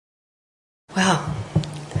Well,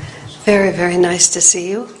 very, very nice to see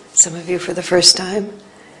you. Some of you for the first time,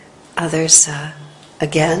 others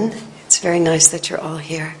again. It's very nice that you're all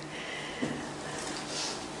here.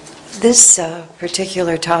 This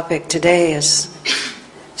particular topic today is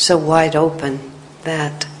so wide open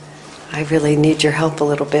that I really need your help a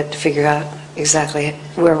little bit to figure out exactly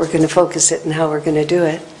where we're going to focus it and how we're going to do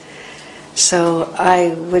it. So I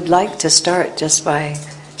would like to start just by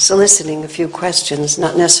soliciting a few questions,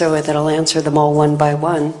 not necessarily that I'll answer them all one by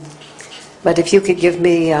one, but if you could give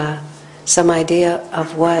me some idea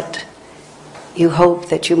of what you hope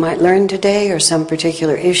that you might learn today or some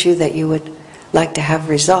particular issue that you would like to have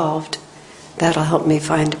resolved, that'll help me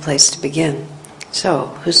find a place to begin. So,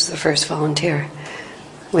 who's the first volunteer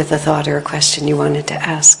with a thought or a question you wanted to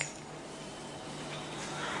ask?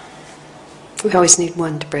 We always need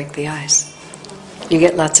one to break the ice. You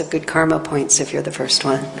get lots of good karma points if you're the first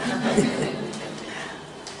one.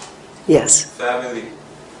 Yes? Family.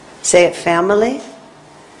 Say it, family?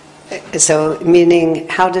 So, meaning,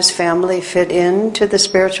 how does family fit into the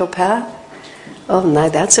spiritual path? Oh, no,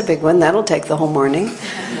 that's a big one. That'll take the whole morning.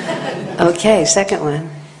 Okay, second one.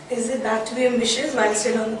 Is it bad to be ambitious while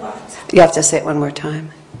still on the path? You have to say it one more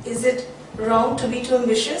time. Is it wrong to be too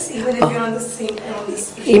ambitious even if you're on the same...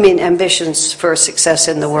 You mean ambitions for success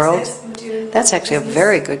in the world? Material That's actually a business?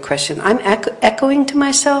 very good question. I'm echoing to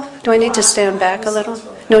myself. Do I need to stand back a little?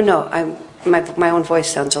 No. My own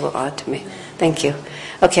voice sounds a little odd to me. Thank you.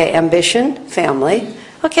 Okay, ambition, family.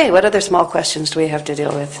 Okay, what other small questions do we have to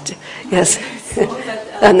deal with? Yes.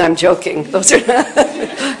 And I'm joking. Those are not.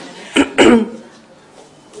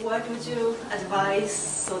 What would you advise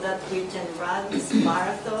so that we can run this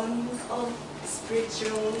marathon of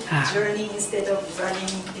spiritual journey instead of running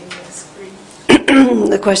in the sprint?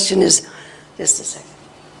 The question is, just a second.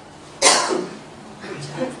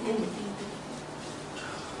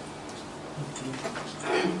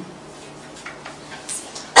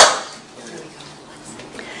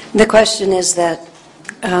 The question is that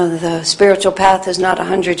the spiritual path is not a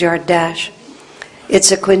 100-yard dash.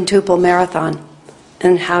 It's a quintuple marathon.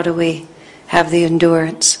 And how do we have the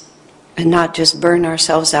endurance and not just burn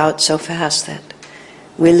ourselves out so fast that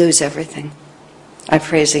we lose everything? I'm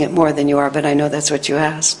phrasing it more than you are, but I know that's what you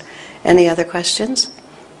asked. Any other questions?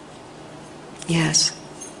 Yes.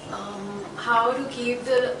 How to keep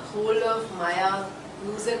the hold of Maya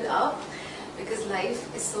loosened up? Because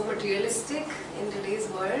life is so materialistic in today's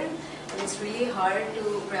world, and it's really hard to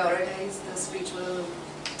prioritize the spiritual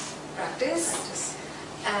practice.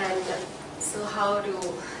 And so how to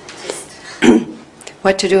just...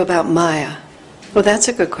 What to do about Maya? Well, that's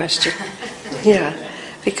a good question. Yeah,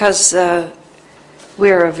 because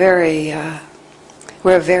we're a very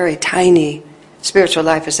tiny, spiritual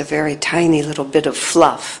life is a very tiny little bit of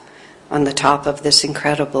fluff on the top of this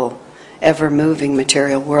incredible, ever-moving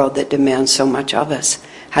material world that demands so much of us.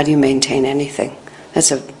 How do you maintain anything?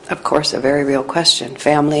 That's, of course, a very real question.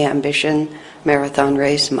 Family, ambition, marathon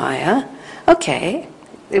race, Maya. Okay.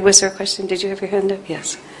 Was there a question? Did you have your hand up?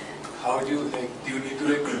 Yes. How do you do you need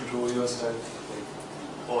to control yourself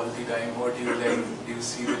all the time, or do you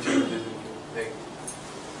see the changes in you?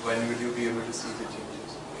 When will you be able to see the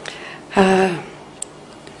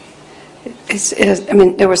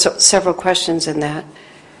changes? There were several questions in that.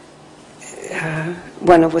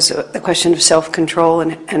 One was the question of self-control,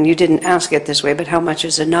 and you didn't ask it this way, but how much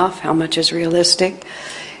is enough? How much is realistic?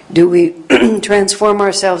 Do we transform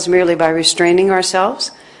ourselves merely by restraining ourselves?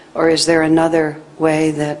 Or is there another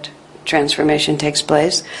way that transformation takes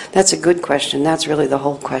place? That's a good question. That's really the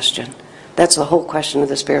whole question. That's the whole question of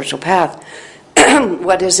the spiritual path.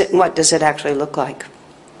 What is it and what does it actually look like?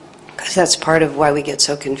 Because that's part of why we get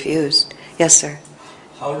so confused. Yes, sir?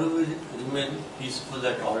 How do we remain peaceful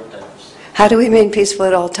at all times? How do we remain peaceful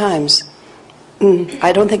at all times?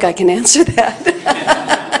 I don't think I can answer that.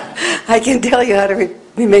 I can tell you how to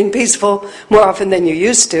remain peaceful more often than you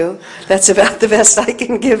used to. That's about the best I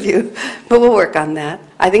can give you. But we'll work on that.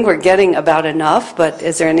 I think we're getting about enough, but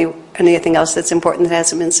is there anything else that's important that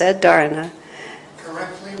hasn't been said? Dharana?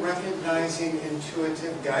 Correctly recognizing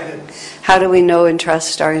intuitive guidance. How do we know and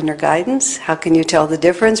trust our inner guidance? How can you tell the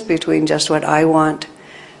difference between just what I want,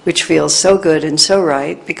 which feels so good and so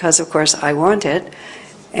right, because of course I want it,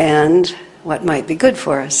 and what might be good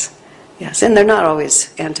for us? Yes, and they're not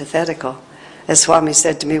always antithetical. As Swami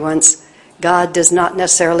said to me once, God does not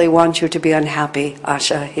necessarily want you to be unhappy,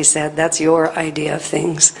 Asha. He said, that's your idea of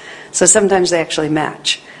things. So sometimes they actually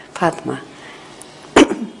match. Padma.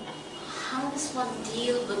 How does one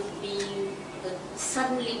deal with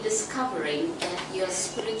suddenly discovering that you're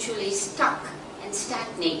spiritually stuck and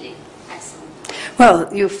stagnating at some point?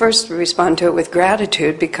 Well, you first respond to it with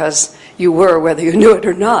gratitude because you were, whether you knew it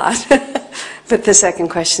or not. But the second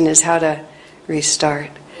question is how to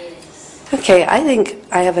restart. Okay, I think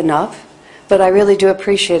I have enough, but I really do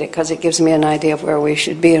appreciate it because it gives me an idea of where we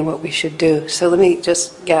should be and what we should do. So let me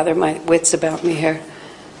just gather my wits about me here.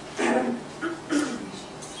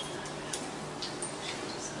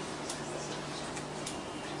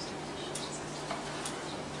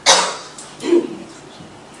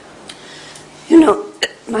 You know,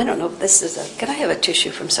 I don't know if this is can I have a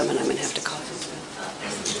tissue from someone? I'm going to have to cough.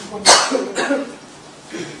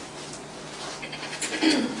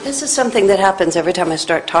 This is something that happens every time I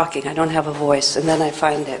start talking. I don't have a voice, and then I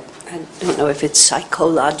find it. I don't know if it's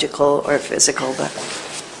psychological or physical, but...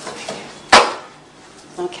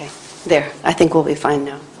 Okay, there. I think we'll be fine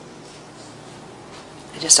now.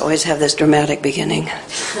 I just always have this dramatic beginning.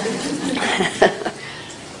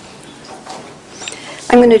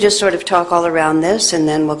 I'm going to just sort of talk all around this, and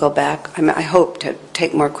then we'll go back. I hope to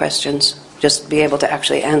take more questions, just be able to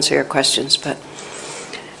actually answer your questions. But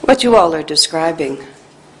what you all are describing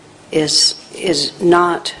is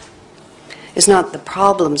not the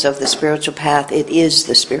problems of the spiritual path. It is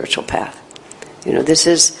the spiritual path. You know, this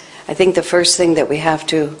is, I think, the first thing that we have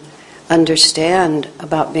to understand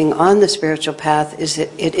about being on the spiritual path is that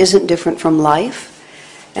it isn't different from life,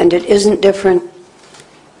 and it isn't different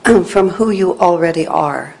from who you already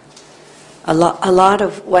are. A lot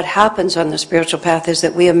of what happens on the spiritual path is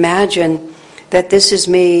that we imagine that this is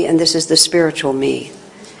me and this is the spiritual me.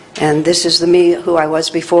 And this is the me who I was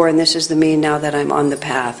before, and this is the me now that I'm on the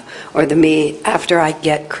path, or the me after I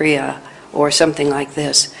get Kriya, or something like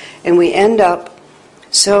this. And we end up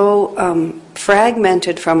so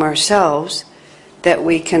fragmented from ourselves that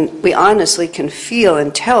we honestly can feel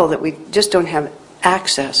and tell that we just don't have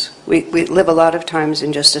access. We live a lot of times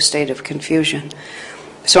in just a state of confusion.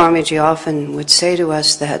 Swamiji often would say to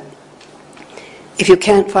us that if you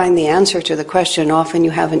can't find the answer to the question, often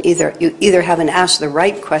you either haven't asked the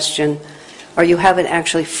right question, or you haven't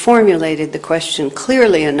actually formulated the question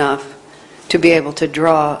clearly enough to be able to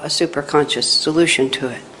draw a superconscious solution to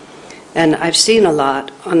it. And I've seen a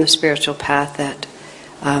lot on the spiritual path that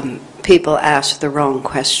people ask the wrong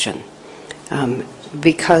question.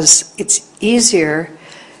 Because it's easier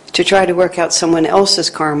to try to work out someone else's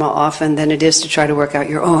karma often than it is to try to work out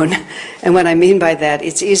your own. And what I mean by that,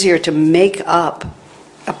 it's easier to make up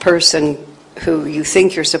a person who you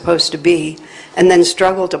think you're supposed to be and then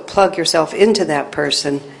struggle to plug yourself into that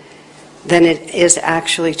person than it is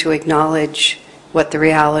actually to acknowledge what the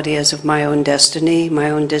reality is of my own destiny, my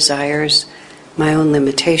own desires, my own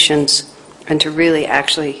limitations, and to really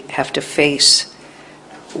actually have to face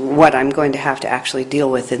what I'm going to have to actually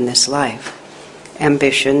deal with in this life.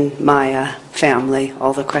 Ambition, Maya, family,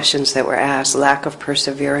 all the questions that were asked, lack of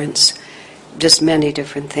perseverance, just many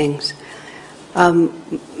different things. When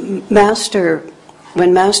Master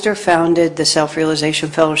founded the Self-Realization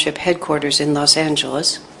Fellowship headquarters in Los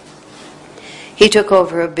Angeles, he took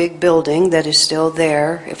over a big building that is still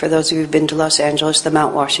there. For those of you who've been to Los Angeles, the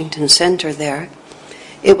Mount Washington Center there.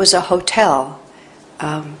 It was a hotel.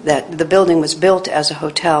 That the building was built as a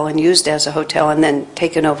hotel and used as a hotel and then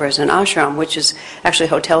taken over as an ashram, which is actually,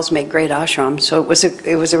 hotels make great ashrams, so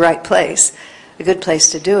it was a right place, a good place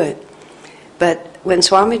to do it. But when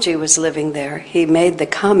Swamiji was living there, he made the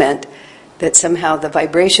comment that somehow the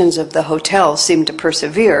vibrations of the hotel seemed to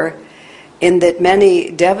persevere, in that many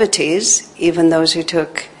devotees, even those who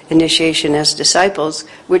took initiation as disciples,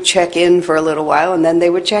 would check in for a little while and then they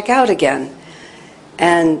would check out again.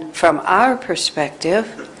 And from our perspective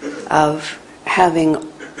of having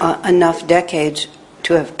enough decades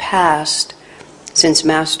to have passed since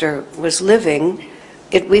Master was living,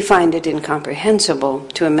 we find it incomprehensible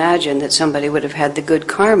to imagine that somebody would have had the good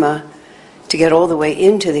karma to get all the way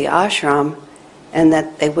into the ashram and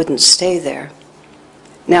that they wouldn't stay there.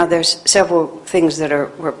 Now there's several things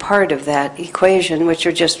that were part of that equation which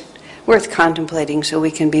are just worth contemplating so we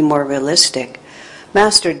can be more realistic.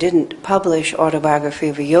 Master didn't publish Autobiography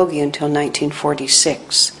of a Yogi until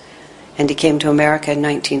 1946. And he came to America in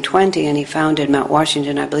 1920 and he founded Mount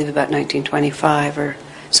Washington, I believe about 1925 or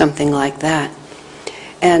something like that.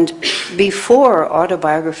 And before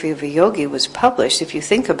Autobiography of a Yogi was published, if you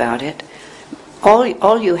think about it,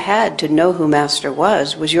 all you had to know who Master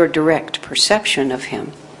was your direct perception of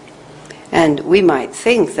him. And we might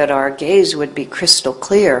think that our gaze would be crystal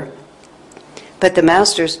clear, but the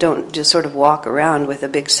masters don't just sort of walk around with a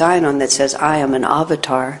big sign on that says, I am an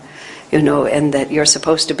avatar, and that you're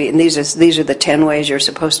supposed to be, and these are the 10 ways you're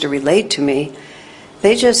supposed to relate to me.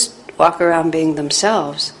 They just walk around being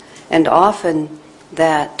themselves. And often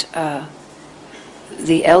that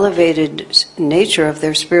the elevated nature of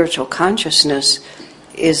their spiritual consciousness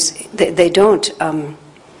is they don't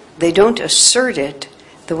assert it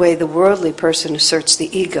the way the worldly person asserts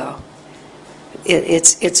the ego.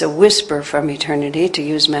 It's a whisper from eternity, to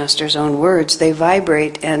use Master's own words. They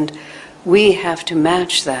vibrate, and we have to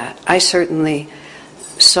match that. I certainly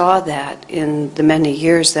saw that in the many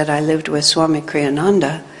years that I lived with Swami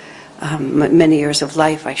Kriyananda. Many years of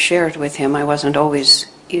life I shared with him. I didn't always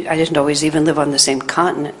even live on the same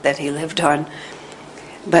continent that he lived on.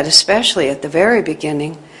 But especially at the very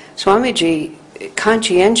beginning, Swamiji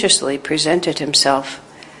conscientiously presented himself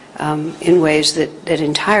in ways that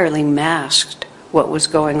entirely masked what was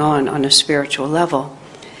going on a spiritual level.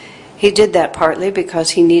 He did that partly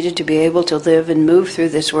because he needed to be able to live and move through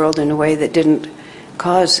this world in a way that didn't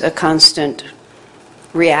cause a constant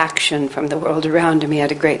reaction from the world around him. He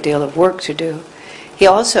had a great deal of work to do. He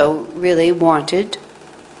also really wanted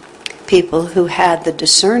people who had the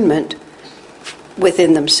discernment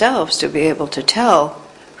within themselves to be able to tell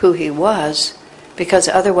who he was, because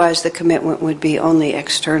otherwise the commitment would be only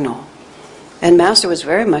external. And Master was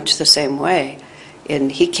very much the same way.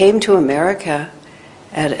 And he came to America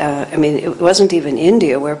it wasn't even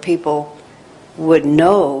India where people would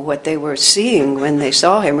know what they were seeing when they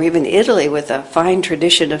saw him, or even Italy with a fine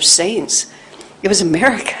tradition of saints. It was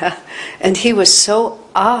America, and he was so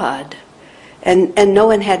odd, and no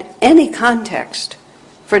one had any context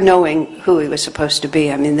for knowing who he was supposed to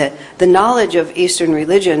be. I mean, the knowledge of Eastern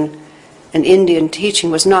religion and Indian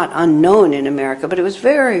teaching was not unknown in America, but it was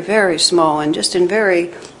very, very small and just in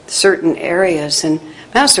very certain areas. And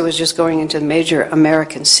Master was just going into major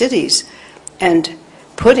American cities and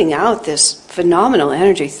putting out this phenomenal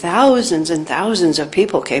energy. Thousands and thousands of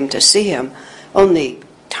people came to see him. Only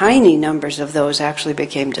tiny numbers of those actually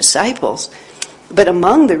became disciples. But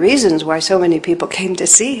among the reasons why so many people came to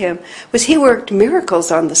see him was he worked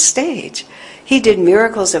miracles on the stage. He did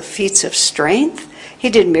miracles of feats of strength. He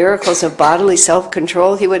did miracles of bodily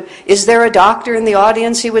self-control. Is there a doctor in the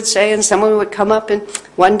audience, he would say, and someone would come up and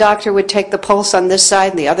one doctor would take the pulse on this side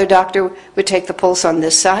and the other doctor would take the pulse on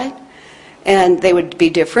this side. And they would be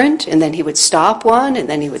different, and then he would stop one, and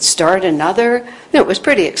then he would start another. It was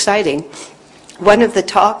pretty exciting. One of the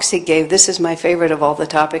talks he gave, this is my favorite of all the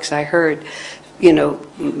topics I heard,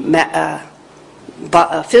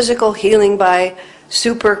 physical healing by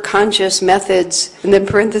super conscious methods, and then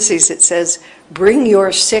parentheses it says, bring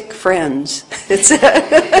your sick friends.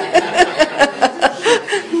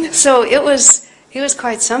 So he was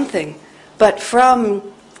quite something. But from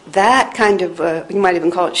that kind of, you might even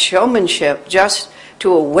call it showmanship, just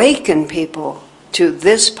to awaken people to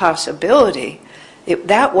this possibility,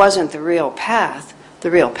 that wasn't the real path. The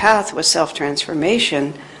real path was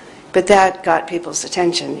self-transformation, but that got people's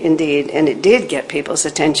attention, indeed, and it did get people's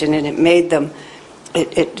attention, and it made them,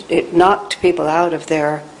 it knocked people out of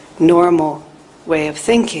their normal way of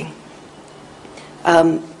thinking.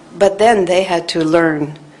 But then they had to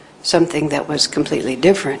learn something that was completely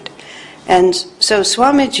different. And so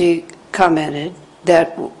Swamiji commented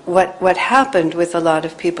that what happened with a lot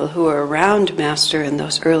of people who were around Master in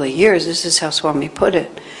those early years, this is how Swami put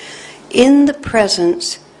it, in the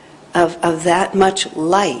presence of that much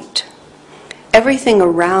light, everything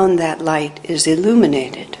around that light is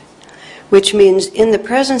illuminated, which means in the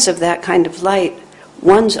presence of that kind of light,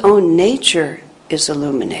 one's own nature is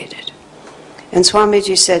illuminated. And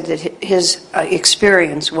Swamiji said that his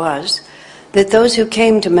experience was that those who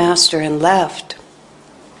came to Master and left,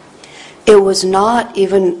 it was not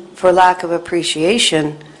even for lack of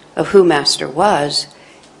appreciation of who Master was,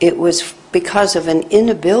 it was because of an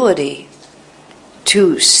inability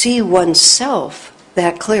to see oneself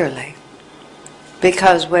that clearly.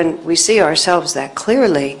 Because when we see ourselves that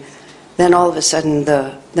clearly, then all of a sudden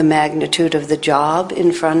the magnitude of the job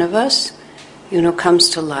in front of us, comes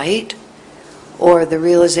to light, or the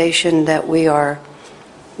realization that we are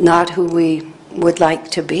not who we would like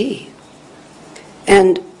to be.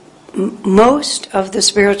 And most of the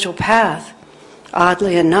spiritual path,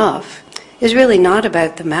 oddly enough, is really not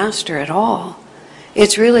about the Master at all.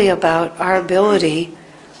 It's really about our ability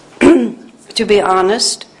to be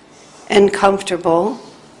honest and comfortable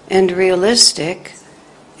and realistic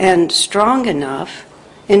and strong enough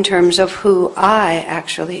in terms of who I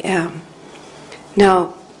actually am.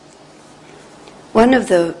 Now, one of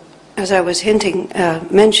the, as I was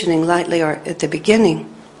mentioning lightly or at the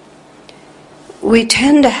beginning, we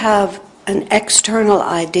tend to have an external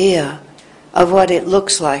idea of what it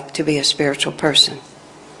looks like to be a spiritual person.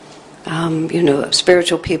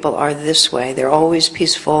 Spiritual people are this way. They're always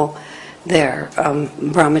peaceful. They're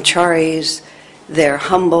brahmacharis. They're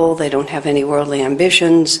humble. They don't have any worldly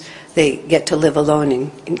ambitions. they get to live alone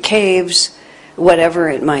in caves, whatever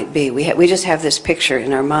it might be. We just have this picture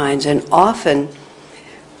in our minds, and often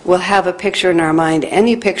we'll have a picture in our mind,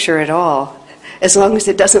 any picture at all, as long as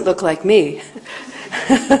it doesn't look like me.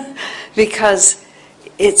 Because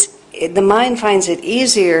the mind finds it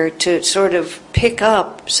easier to sort of pick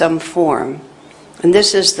up some form. And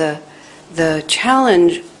this is the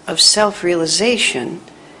challenge of self-realization.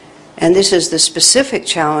 And this is the specific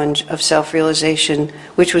challenge of self-realization,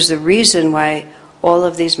 which was the reason why all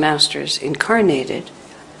of these masters incarnated.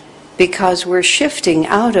 Because we're shifting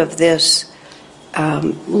out of this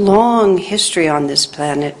long history on this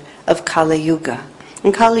planet of Kali Yuga.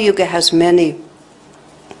 And Kali Yuga has many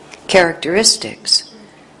characteristics.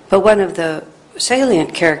 But one of the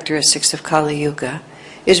salient characteristics of Kali Yuga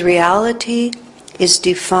is reality is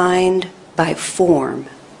defined by form.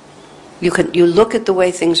 You look at the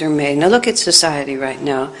way things are made. Now look at society right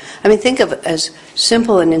now. I mean, think of it as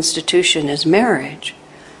simple an institution as marriage.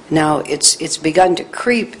 Now it's begun to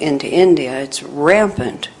creep into India. It's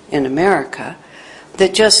rampant in America.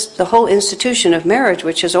 That just the whole institution of marriage,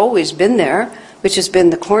 which has always been there, which has been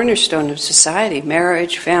the cornerstone of society,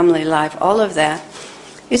 marriage, family life, all of that,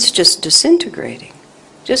 it's just disintegrating,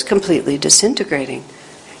 just completely disintegrating.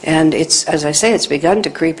 And it's, as I say, it's begun to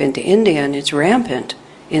creep into India, and it's rampant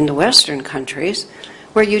in the Western countries,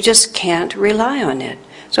 where you just can't rely on it.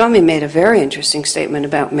 Swami made a very interesting statement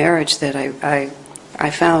about marriage that I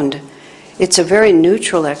found. It's a very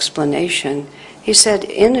neutral explanation. He said,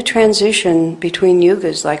 in a transition between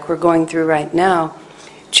yugas like we're going through right now,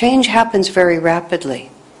 change happens very rapidly.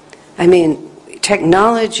 I mean,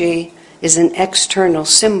 technology is an external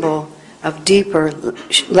symbol of deeper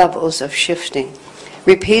levels of shifting.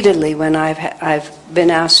 Repeatedly, when I've been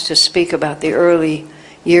asked to speak about the early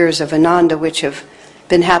years of Ananda, which have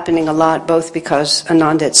been happening a lot, both because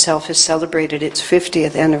Ananda itself has celebrated its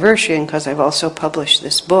 50th anniversary and because I've also published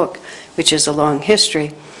this book, which is a long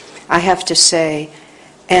history, I have to say,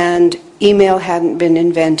 and email hadn't been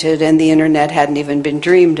invented and the internet hadn't even been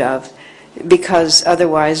dreamed of, because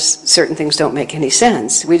otherwise certain things don't make any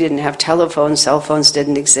sense. We didn't have telephones, cell phones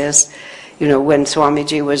didn't exist. You know, when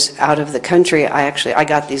Swamiji was out of the country, I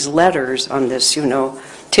got these letters on this,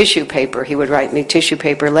 tissue paper. He would write me tissue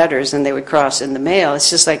paper letters and they would cross in the mail. It's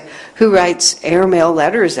just like, who writes airmail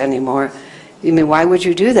letters anymore? I mean, why would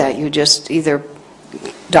you do that? You just either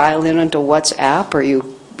dial in onto WhatsApp or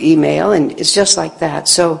you email, and it's just like that.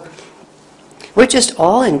 So we're just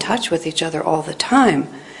all in touch with each other all the time.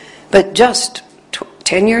 But just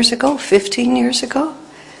 10 years ago, 15 years ago,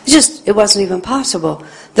 it wasn't even possible.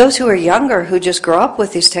 Those who are younger, who just grow up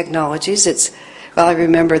with these technologies, I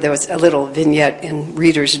remember there was a little vignette in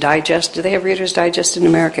Reader's Digest. Do they have Reader's Digest in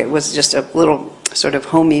America? It was just a little sort of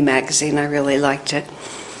homey magazine. I really liked it.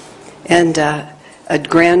 And a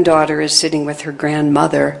granddaughter is sitting with her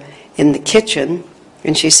grandmother in the kitchen,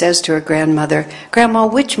 and she says to her grandmother, "Grandma,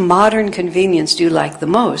 which modern convenience do you like the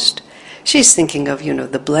most?" She's thinking of,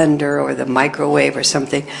 the blender or the microwave or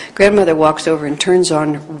something. Grandmother walks over and turns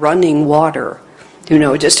on running water.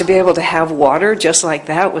 Just to be able to have water just like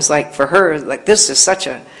that was like, for her, like, this is such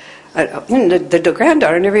the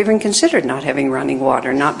granddaughter never even considered not having running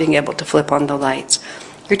water, not being able to flip on the lights.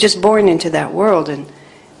 You're just born into that world, and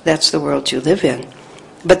that's the world you live in.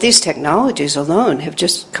 But these technologies alone have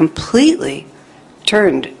just completely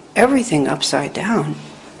turned everything upside down.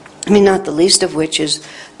 I mean, not the least of which is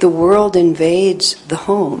the world invades the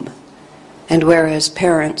home. And whereas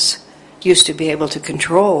parents used to be able to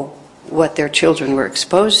control what their children were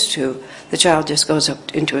exposed to, the child just goes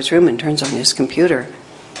up into his room and turns on his computer.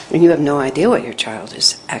 And you have no idea what your child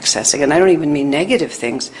is accessing. And I don't even mean negative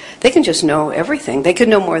things. They can just know everything. They could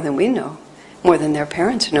know more than we know, more than their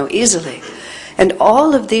parents know easily. And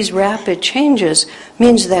all of these rapid changes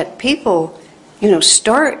means that people,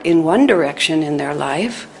 start in one direction in their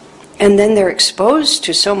life, and then they're exposed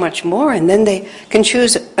to so much more, and then they can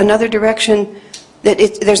choose another direction that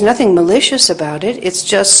there's nothing malicious about it. It's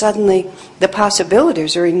just suddenly the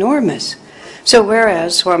possibilities are enormous. So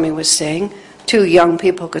whereas, Swami was saying, two young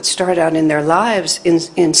people could start out in their lives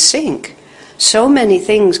in sync, so many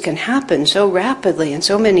things can happen so rapidly and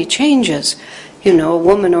so many changes. A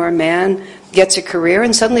woman or a man gets a career,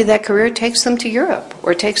 and suddenly that career takes them to Europe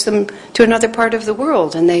or takes them to another part of the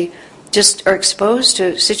world, and they just are exposed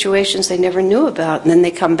to situations they never knew about, and then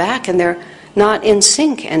they come back and they're not in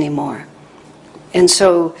sync anymore. And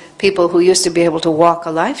so people who used to be able to walk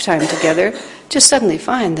a lifetime together just suddenly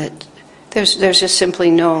find that there's just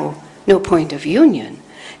simply no point of union.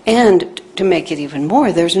 And to make it even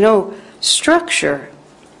more, there's no structure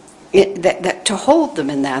that to hold them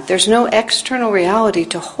in that. There's no external reality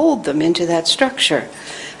to hold them into that structure.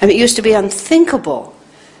 I mean, it used to be unthinkable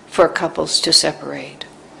for couples to separate,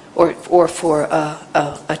 or for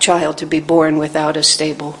a child to be born without a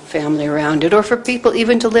stable family around it, or for people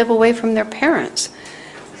even to live away from their parents.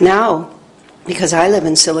 Now, because I live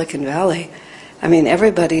in Silicon Valley, I mean,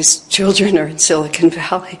 everybody's children are in Silicon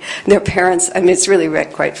Valley. Their parents, I mean, it's really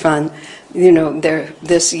quite fun. You know, they're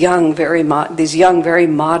these young, very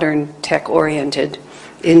modern, tech-oriented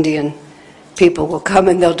Indian people will come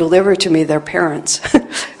and they'll deliver to me their parents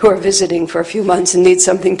who are visiting for a few months and need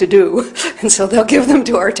something to do. And so they'll give them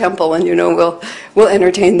to our temple, and, you know, we'll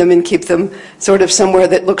entertain them and keep them sort of somewhere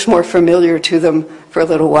that looks more familiar to them for a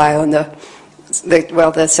little while. And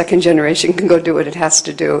the second generation can go do what it has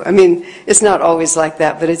to do. I mean, it's not always like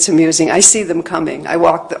that, but it's amusing. I see them coming. I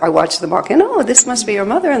watch them walk in. Oh, this must be your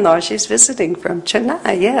mother-in-law. She's visiting from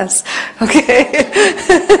Chennai. Yes. Okay.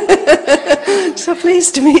 So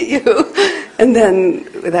pleased to meet you. And then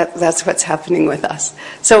that's what's happening with us.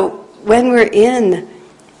 So when we're in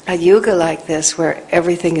a yuga like this, where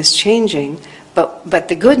everything is changing, but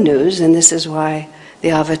the good news, and this is why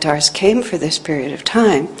the avatars came for this period of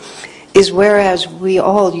time, is whereas we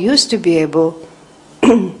all used to be able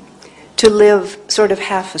to live sort of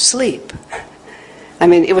half asleep. I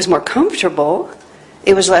mean, it was more comfortable,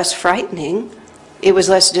 it was less frightening, it was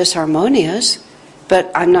less disharmonious,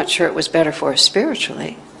 but I'm not sure it was better for us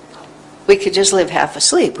spiritually. We could just live half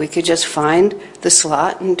asleep. We could just find the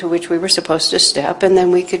slot into which we were supposed to step, and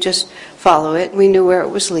then we could just follow it. We knew where it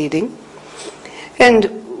was leading.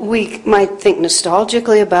 And we might think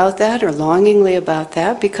nostalgically about that or longingly about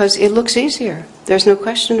that because it looks easier. There's no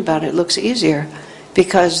question about it. It looks easier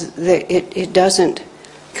because it doesn't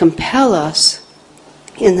compel us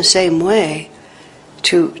in the same way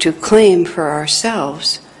to claim for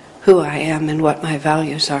ourselves who I am and what my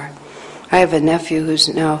values are. I have a nephew who's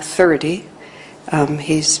now 30.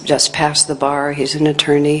 He's just passed the bar. He's an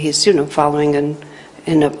attorney. He's, following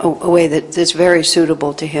in a way that's very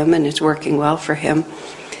suitable to him, and it's working well for him.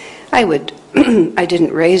 I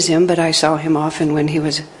didn't raise him, but I saw him often when he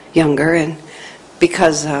was younger, and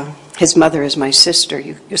because his mother is my sister,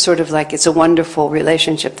 you're sort of like, it's a wonderful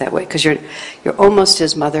relationship that way, because you're almost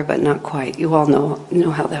his mother, but not quite. You all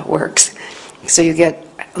know how that works. So you get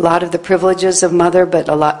a lot of the privileges of mother, but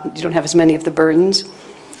you don't have as many of the burdens.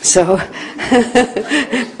 So,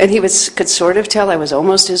 and he could sort of tell I was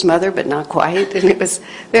almost his mother, but not quite, and it was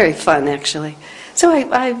very fun, actually. So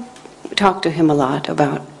I talked to him a lot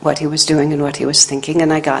about what he was doing and what he was thinking,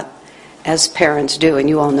 and I got, as parents do, and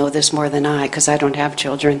you all know this more than I, because I don't have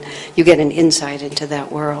children, you get an insight into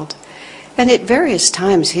that world. And at various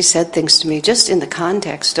times he said things to me just in the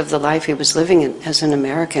context of the life he was living in as an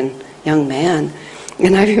American young man.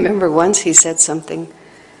 And I remember once he said something.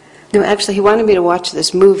 No, actually, he wanted me to watch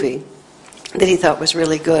this movie that he thought was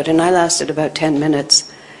really good, and I lasted about 10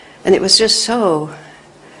 minutes. And it was just so,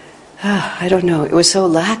 I don't know, it was so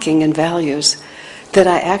lacking in values that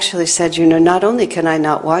I actually said, not only can I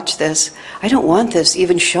not watch this, I don't want this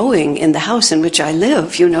even showing in the house in which I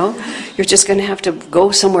live, You're just going to have to go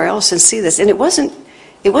somewhere else and see this. And it wasn't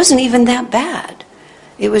even that bad.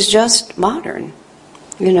 It was just modern,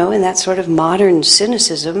 and that sort of modern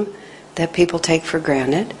cynicism that people take for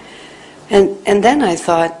granted. And then I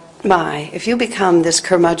thought, if you become this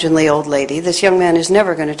curmudgeonly old lady, this young man is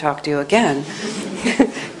never going to talk to you again,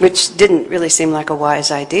 which didn't really seem like a wise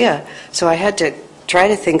idea. So I had to try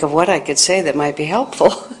to think of what I could say that might be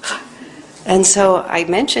helpful. And so I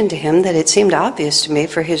mentioned to him that it seemed obvious to me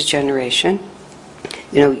for his generation,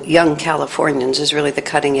 young Californians is really the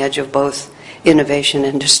cutting edge of both innovation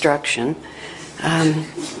and destruction.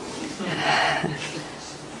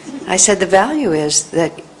 I said the value is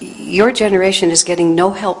that your generation is getting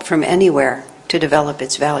no help from anywhere to develop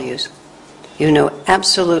its values.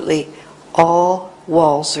 Absolutely all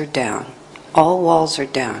walls are down. All walls are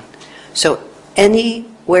down. So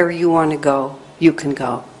anywhere you want to go, you can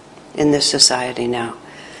go in this society now.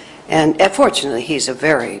 And fortunately, he's a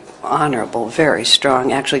very honorable, very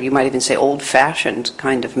strong, actually you might even say old-fashioned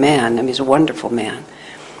kind of man. I mean, he's a wonderful man.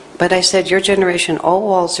 But I said, your generation, all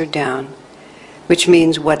walls are down, which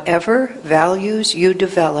means whatever values you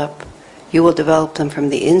develop, you will develop them from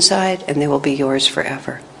the inside and they will be yours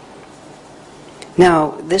forever.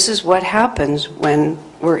 Now, this is what happens when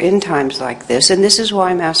we're in times like this, and this is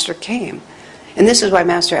why Master came. And this is why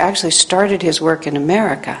Master actually started his work in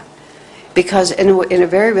America, because in a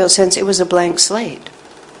very real sense, it was a blank slate.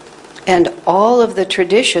 And all of the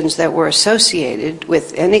traditions that were associated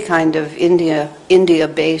with any kind of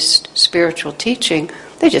India-based spiritual teaching,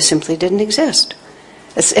 they just simply didn't exist.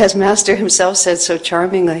 As Master himself said so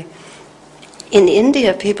charmingly, in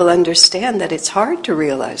India, people understand that it's hard to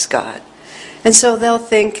realize God. And so they'll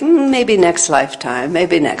think, maybe next lifetime,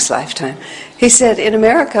 maybe next lifetime. He said, in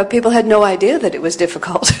America, people had no idea that it was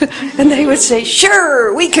difficult. And they would say,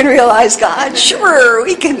 sure, we can realize God. Sure,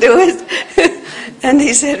 we can do it. And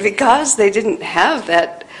he said, because they didn't have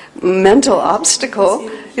that mental obstacle,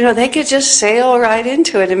 they could just sail right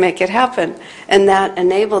into it and make it happen. And that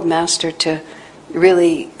enabled Master to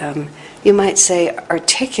really, you might say,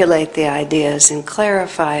 articulate the ideas and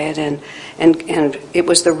clarify it, and it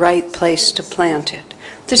was the right place to plant it.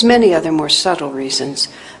 There's many other more subtle reasons.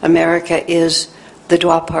 America is the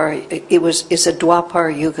Dwapara, is a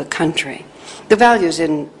Dwapara Yuga country. The values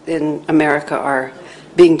in America are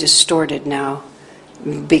being distorted now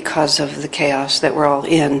because of the chaos that we're all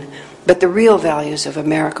in. But the real values of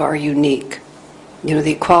America are unique.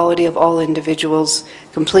 The equality of all individuals,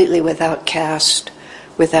 completely without caste,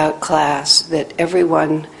 without class, that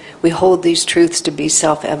everyone, we hold these truths to be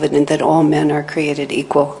self-evident, that all men are created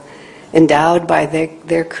equal, endowed by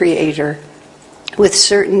their Creator with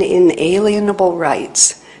certain inalienable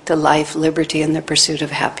rights to life, liberty, and the pursuit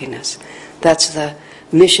of happiness. That's the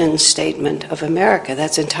mission statement of America.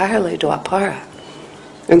 That's entirely Dwapara.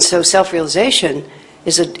 And so self-realization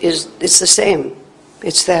is the same.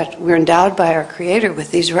 It's that we're endowed by our Creator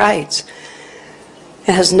with these rights.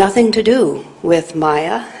 It has nothing to do with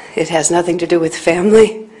Maya. It has nothing to do with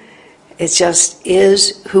family. It just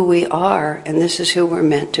is who we are, and this is who we're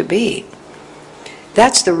meant to be.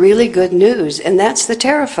 That's the really good news, and that's the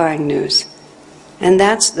terrifying news. And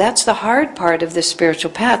that's the hard part of the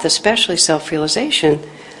spiritual path, especially self-realization,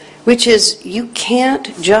 which is you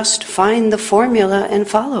can't just find the formula and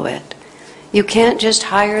follow it. You can't just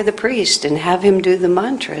hire the priest and have him do the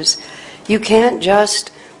mantras. You can't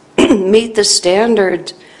just meet the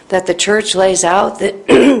standard that the church lays out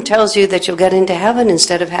that tells you that you'll get into heaven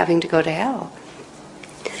instead of having to go to hell.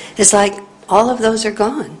 It's like all of those are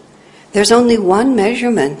gone. There's only one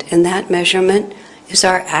measurement, and that measurement is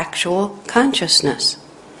our actual consciousness,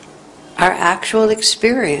 our actual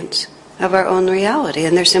experience of our own reality,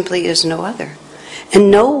 and there simply is no other.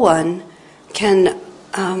 And no one can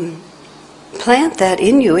plant that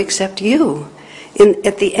in you except you.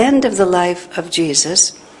 At the end of the life of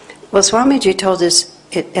Jesus, well, Swamiji told us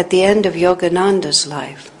at the end of Yogananda's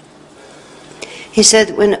life, he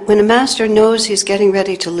said when a master knows he's getting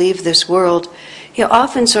ready to leave this world, he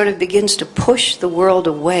often sort of begins to push the world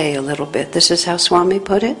away a little bit. This is how Swami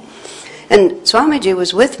put it. And Swamiji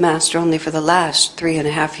was with Master only for the last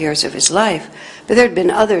 3.5 years of his life, but there had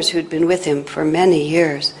been others who'd been with him for many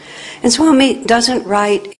years. And Swami doesn't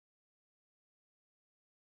write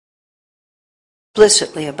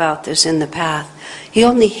explicitly about this in the Path. He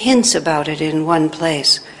only hints about it in one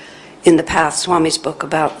place, in the Path, Swami's book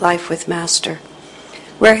about life with Master,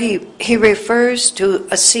 where he refers to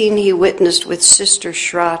a scene he witnessed with Sister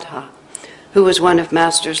Shraddha, who was one of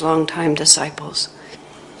Master's longtime disciples.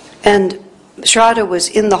 And Shraddha was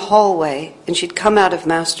in the hallway, and she'd come out of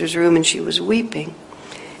Master's room, and she was weeping.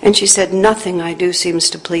 And she said, nothing I do seems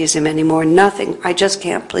to please him anymore. Nothing. I just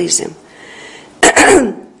can't please him.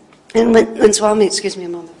 And when Swami, excuse me a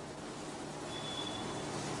moment.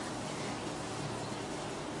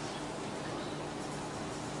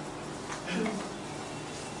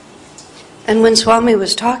 And when Swami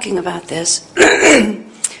was talking about this,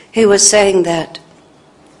 he was saying that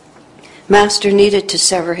Master needed to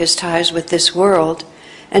sever his ties with this world,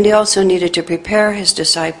 and he also needed to prepare his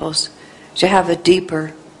disciples to have a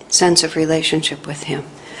deeper sense of relationship with him.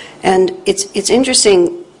 And it's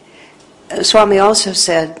interesting, Swami also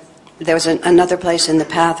said, there was another place in the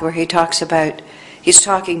Path where he talks about, he's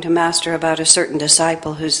talking to Master about a certain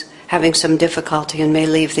disciple who's having some difficulty and may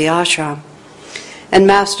leave the ashram. And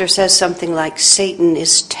Master says something like, Satan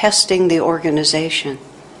is testing the organization.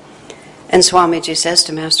 And Swamiji says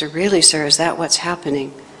to Master, really, sir, is that what's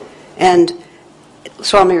happening? And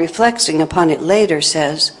Swami, reflecting upon it later,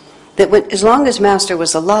 says that as long as Master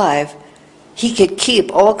was alive, he could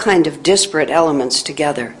keep all kind of disparate elements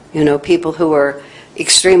together. People who were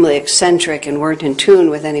extremely eccentric and weren't in tune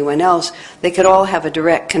with anyone else, they could all have a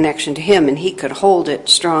direct connection to him, and he could hold it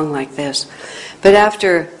strong like this. But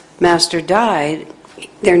after Master died,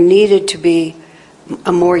 there needed to be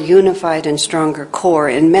a more unified and stronger core,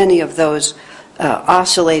 and many of those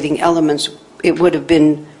oscillating elements, it would have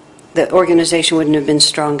been, the organization wouldn't have been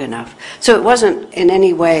strong enough. So it wasn't in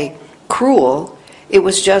any way cruel, it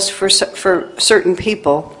was just for certain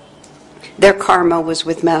people, their karma was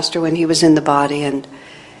with Master when he was in the body, and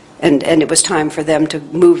it was time for them to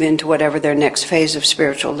move into whatever their next phase of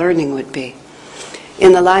spiritual learning would be.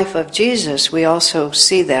 In the life of Jesus, we also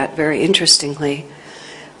see that very interestingly.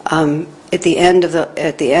 At the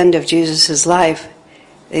end of Jesus' life,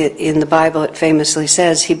 In the Bible it famously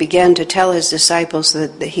says, he began to tell his disciples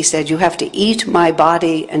that he said, you have to eat my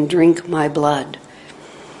body and drink my blood.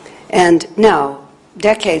 And now,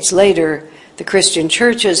 decades later, the Christian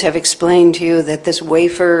churches have explained to you that this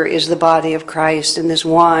wafer is the body of Christ and this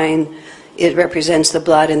wine, it represents the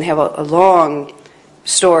blood, and they have a long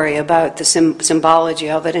story about the symbology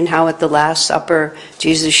of it and how at the Last Supper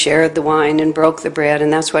Jesus shared the wine and broke the bread,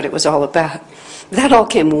 and that's what it was all about. That all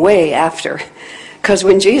came way after, because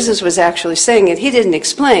when Jesus was actually saying it, he didn't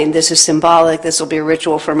explain, this is symbolic, this will be a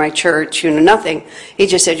ritual for my church, nothing. He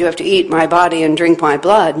just said, you have to eat my body and drink my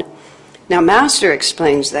blood. Now, Master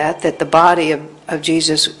explains that the body of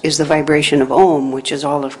Jesus is the vibration of Om, which is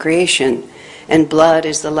all of creation, and blood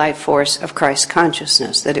is the life force of Christ's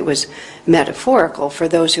consciousness, that it was metaphorical for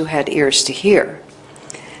those who had ears to hear.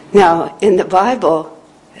 Now, in the Bible,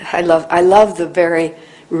 I love the very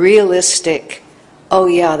realistic, oh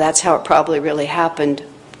yeah, that's how it probably really happened,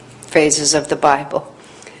 phrases of the Bible.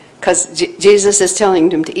 Because Jesus is telling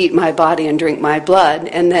them to eat my body and drink my blood,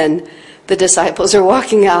 and then the disciples are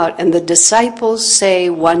walking out, and the disciples say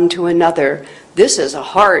one to another, this is a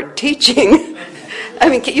hard teaching. I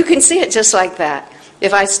mean, you can see it just like that.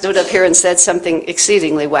 If I stood up here and said something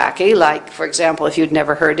exceedingly wacky, like, for example, if you'd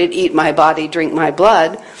never heard it, eat my body, drink my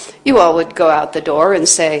blood, you all would go out the door and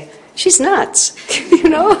say, she's nuts.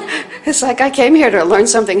 It's like, I came here to learn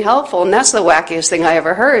something helpful, and that's the wackiest thing I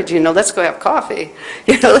ever heard. Let's go have coffee.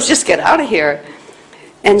 Let's just get out of here.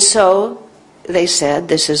 And so they said,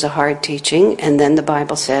 this is a hard teaching, and then the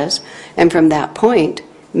Bible says, and from that point,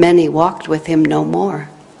 many walked with him no more.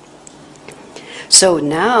 So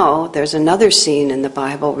now there's another scene in the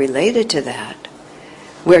Bible related to that,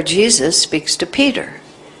 where Jesus speaks to Peter.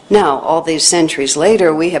 Now, all these centuries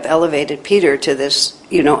later, we have elevated Peter to this,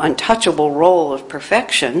 untouchable role of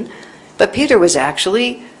perfection, but Peter was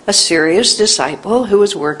actually a serious disciple who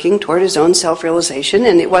was working toward his own self-realization,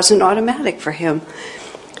 and it wasn't automatic for him.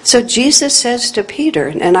 So Jesus says to Peter,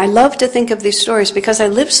 and I love to think of these stories because I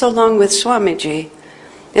lived so long with Swamiji,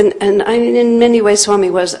 and in many ways Swami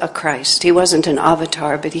was a Christ. He wasn't an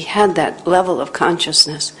avatar, but he had that level of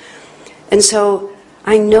consciousness. And so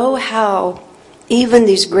I know how even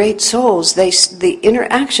these great souls, the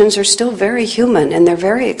interactions are still very human, and they're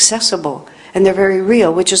very accessible, and they're very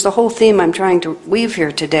real, which is the whole theme I'm trying to weave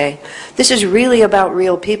here today. This is really about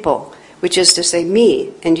real people, which is to say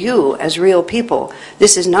me and you as real people.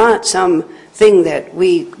 This is not some thing that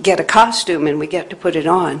we get a costume and we get to put it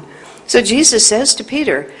on. So Jesus says to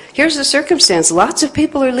Peter, here's the circumstance, lots of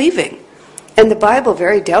people are leaving. And the Bible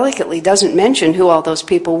very delicately doesn't mention who all those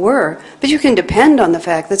people were, but you can depend on the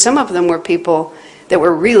fact that some of them were people that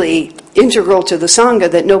were really integral to the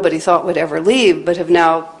Sangha that nobody thought would ever leave, but have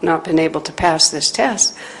now not been able to pass this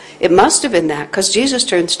test. It must have been that, because Jesus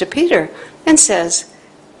turns to Peter and says,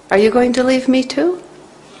 are you going to leave me too?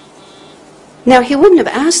 Now, he wouldn't have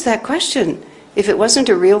asked that question if it wasn't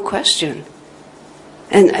a real question.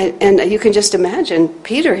 And you can just imagine,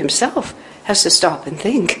 Peter himself has to stop and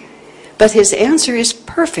think. But his answer is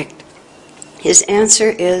perfect. His answer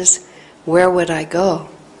is, where would I go?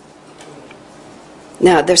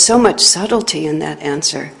 Now, there's so much subtlety in that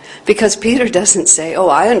answer, because Peter doesn't say, oh,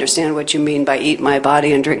 I understand what you mean by eat my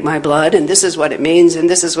body and drink my blood, and this is what it means, and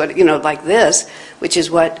this is what, like this, which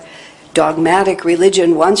is what dogmatic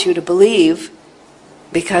religion wants you to believe,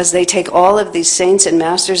 because they take all of these saints and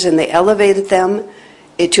masters and they elevated them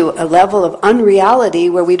to a level of unreality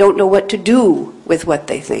where we don't know what to do with what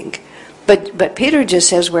they think. But Peter just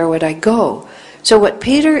says, where would I go? So what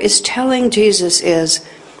Peter is telling Jesus is,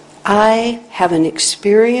 I have an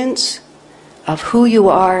experience of who you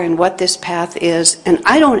are and what this path is, and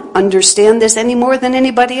I don't understand this any more than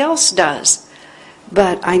anybody else does.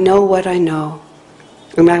 But I know what I know,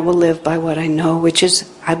 and I will live by what I know, which is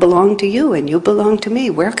I belong to you and you belong to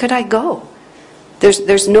me. Where could I go?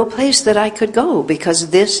 There's no place that I could go,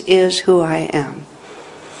 because this is who I am.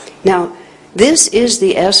 Now, this is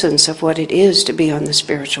the essence of what it is to be on the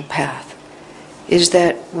spiritual path, is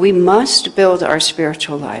that we must build our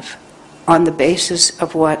spiritual life on the basis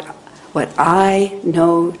of what I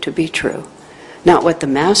know to be true. Not what the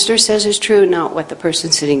master says is true, not what the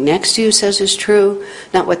person sitting next to you says is true,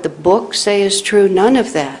 not what the books say is true, none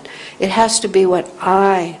of that. It has to be what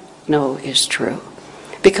I know is true.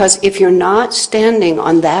 Because if you're not standing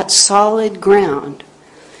on that solid ground,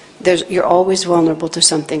 you're always vulnerable to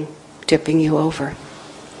something tipping you over.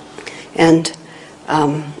 And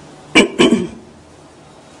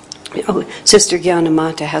Sister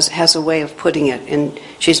Gyanamata has a way of putting it, and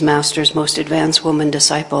she's Master's most advanced woman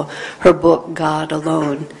disciple. Her book, God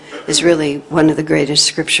Alone, is really one of the greatest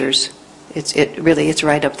scriptures It's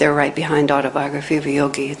right up there, right behind Autobiography of a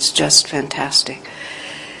Yogi. It's just fantastic.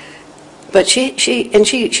 But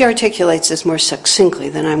she articulates this more succinctly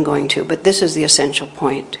than I'm going to, but this is the essential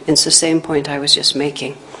point. It's the same point I was just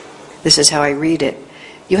making. This is how I read it.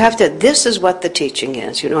 You have to, this is what the teaching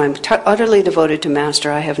is. I'm utterly devoted to Master.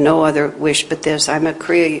 I have no other wish but this. I'm a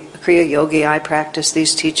Kriya Yogi. I practice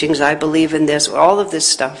these teachings. I believe in this. All of this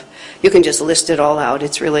stuff. You can just list it all out.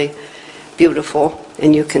 It's really beautiful,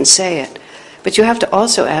 and you can say it. But you have to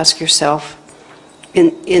also ask yourself,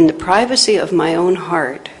 in the privacy of my own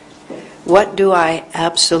heart, what do I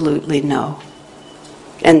absolutely know?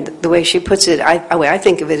 And the way she puts it, the way I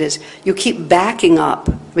think of it is, you keep backing up.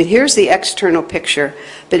 I mean, here's the external picture,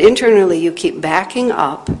 but internally you keep backing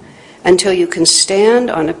up until you can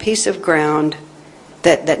stand on a piece of ground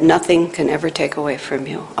that nothing can ever take away from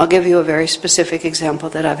you. I'll give you a very specific example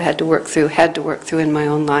that I've had to work through in my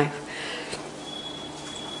own life.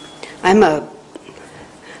 I'm a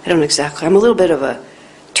little bit of a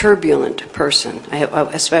turbulent person.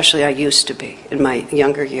 Especially I used to be in my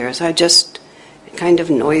younger years. I just kind of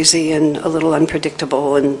noisy and a little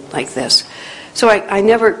unpredictable and like this. So I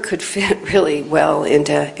never could fit really well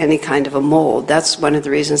into any kind of a mold. That's one of the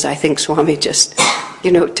reasons I think Swami just,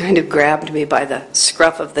 kind of grabbed me by the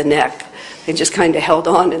scruff of the neck and just kind of held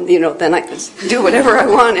on, and then I could do whatever I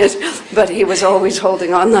wanted. But he was always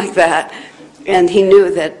holding on like that. And he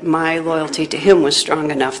knew that my loyalty to him was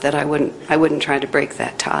strong enough that I wouldn't try to break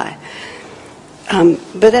that tie.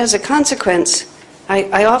 But as a consequence,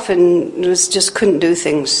 I often just couldn't do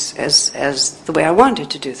things as the way I wanted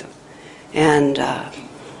to do them. And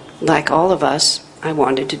like all of us, I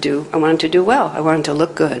wanted to do well. I wanted to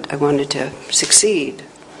look good. I wanted to succeed.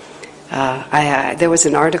 There was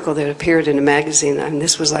an article that appeared in a magazine, and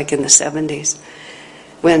this was like in the 70s,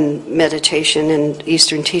 when meditation and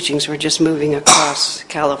Eastern teachings were just moving across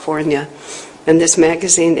California. And this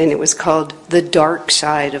magazine, and it was called The Dark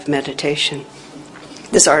Side of Meditation,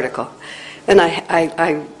 this article. And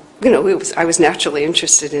I was naturally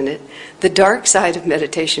interested in it. The dark side of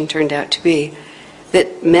meditation turned out to be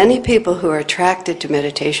that many people who are attracted to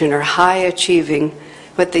meditation are high-achieving,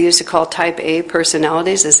 what they used to call type A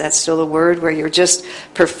personalities. Is that still a word? Where you're just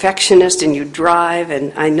perfectionist and you drive,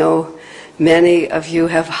 and I know many of you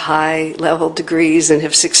have high-level degrees and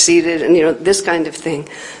have succeeded, and this kind of thing.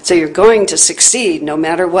 So you're going to succeed no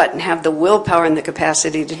matter what and have the willpower and the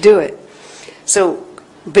capacity to do it. So,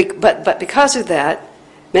 but because of that,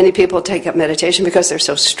 many people take up meditation because they're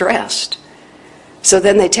so stressed. So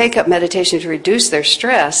then they take up meditation to reduce their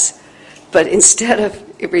stress, but instead of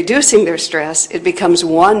reducing their stress, it becomes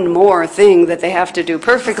one more thing that they have to do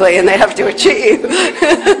perfectly and they have to achieve.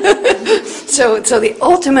 So the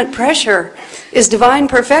ultimate pressure is divine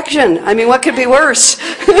perfection. I mean, what could be worse?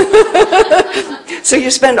 So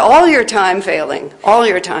you spend all your time failing,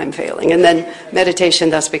 and then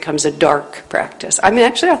meditation thus becomes a dark practice. I mean,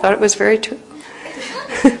 actually, I thought it was very true.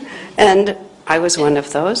 And I was one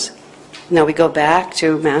of those. Now we go back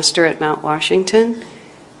to Master at Mount Washington,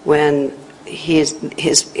 when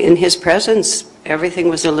in his presence, everything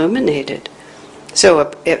was illuminated.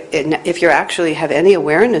 So if you actually have any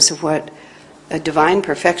awareness of what a divine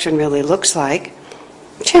perfection really looks like,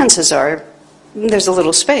 chances are there's a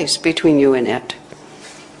little space between you and it.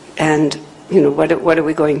 And, what are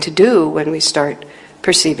we going to do when we start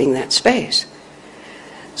perceiving that space?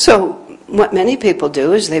 So what many people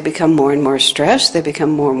do is they become more and more stressed, they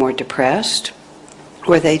become more and more depressed,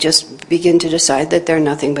 or they just begin to decide that they're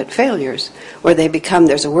nothing but failures. Or they become,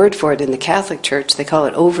 there's a word for it in the Catholic Church, they call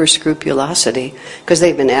it over-scrupulosity, because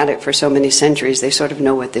they've been at it for so many centuries, they sort of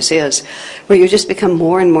know what this is, where you just become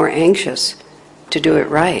more and more anxious to do it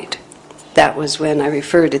right. That was when I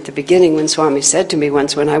referred at the beginning, when Swami said to me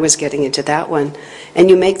once when I was getting into that one, and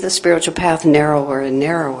you make the spiritual path narrower and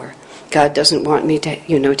narrower. God doesn't want me to,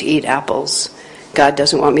 to eat apples. God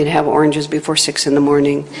doesn't want me to have oranges before 6 in the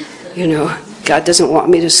morning. God doesn't want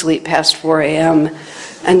me to sleep past 4 a.m.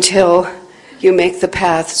 until you make the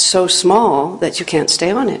path so small that you can't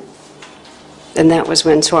stay on it. And that was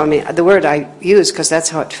when Swami, the word I use because that's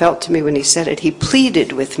how it felt to me when he said it, he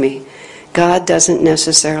pleaded with me. God doesn't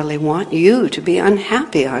necessarily want you to be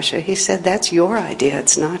unhappy, Asha. He said that's your idea,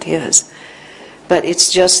 it's not his. But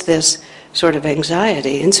it's just this sort of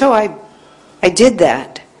anxiety. And so I did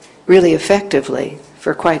that really effectively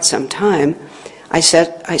for quite some time. I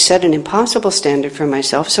set an impossible standard for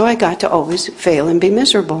myself, so I got to always fail and be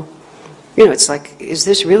miserable. It's like, is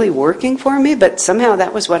this really working for me? But somehow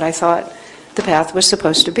that was what I thought the path was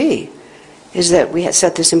supposed to be, is that we had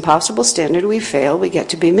set this impossible standard, we fail, we get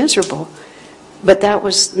to be miserable. But that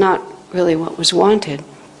was not really what was wanted.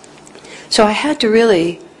 So I had to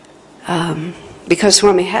really because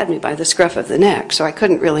Swami had me by the scruff of the neck, so I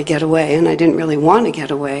couldn't really get away, and I didn't really want to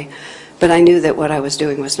get away, but I knew that what I was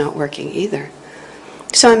doing was not working either.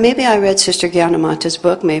 So maybe I read Sister Gyanamata's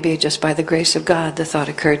book, maybe just by the grace of God, the thought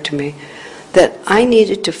occurred to me that I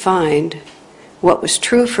needed to find what was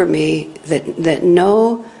true for me that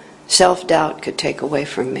no self-doubt could take away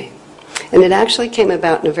from me. And it actually came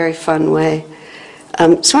about in a very fun way.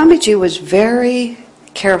 Swamiji was very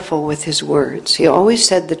careful with his words. He always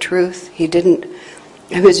said the truth. He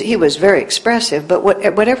was very expressive, but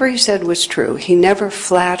whatever he said was true. He never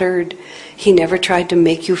flattered. He never tried to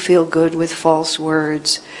make you feel good with false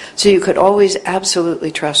words. So you could always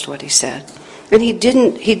absolutely trust what he said. And he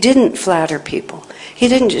didn't flatter people. He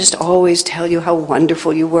didn't just always tell you how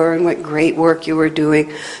wonderful you were and what great work you were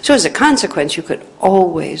doing. So as a consequence, you could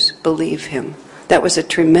always believe him. That was a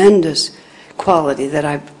tremendous quality that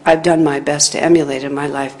I've done my best to emulate in my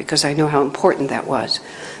life, because I know how important that was.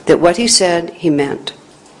 That what he said, he meant.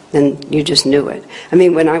 And you just knew it. I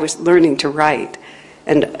mean, when I was learning to write,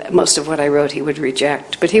 and most of what I wrote he would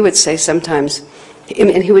reject, but he would say sometimes,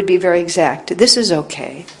 and he would be very exact, this is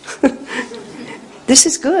okay. This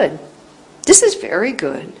is good. This is very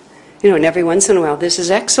good. And every once in a while, this is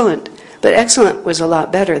excellent. But excellent was a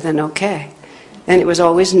lot better than okay. And it was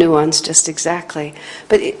always nuanced just exactly.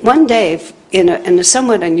 But one day, in a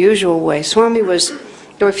somewhat unusual way, there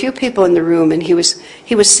were a few people in the room, and he was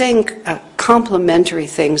saying complimentary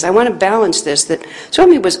things. I want to balance this, that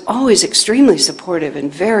Swami was always extremely supportive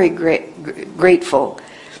and very grateful.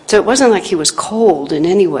 So it wasn't like he was cold in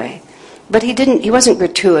any way. But he wasn't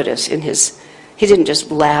gratuitous in he didn't just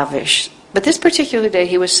lavish. But this particular day,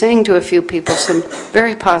 he was saying to a few people some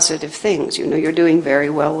very positive things. You're doing very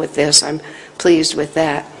well with this. I'm pleased with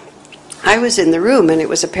that. I was in the room, and it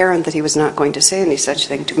was apparent that he was not going to say any such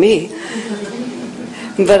thing to me.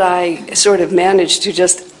 But I sort of managed to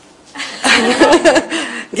just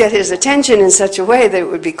get his attention in such a way that it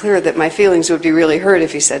would be clear that my feelings would be really hurt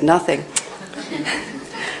if he said nothing.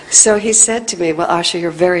 So he said to me, well, Asha, you're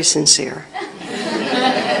very sincere.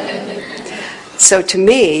 So to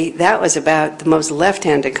me, that was about the most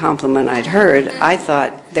left-handed compliment I'd heard. I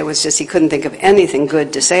thought he couldn't think of anything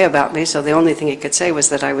good to say about me, so the only thing he could say was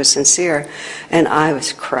that I was sincere. And I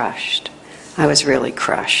was crushed. I was really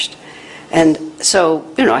crushed. And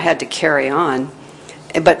so, I had to carry on.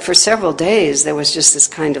 But for several days, there was just this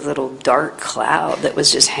kind of little dark cloud that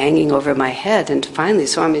was just hanging over my head. And finally,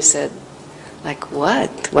 Swami said,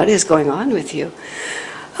 what? What is going on with you?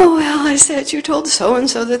 Oh, well, I said, you told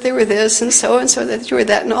so-and-so that they were this and so-and-so that you were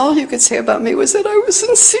that, and all you could say about me was that I was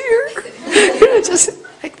sincere. Just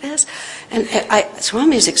like this. And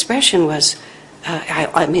Swami's expression was,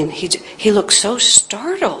 he looked so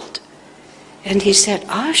startled. And he said,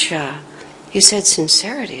 Asha, he said,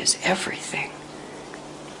 sincerity is everything.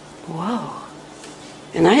 Whoa.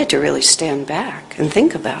 And I had to really stand back and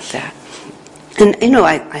think about that. And,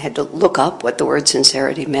 I had to look up what the word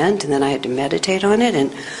sincerity meant, and then I had to meditate on it.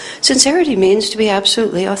 And sincerity means to be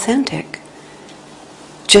absolutely authentic.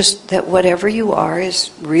 Just that whatever you are is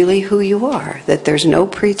really who you are. That there's no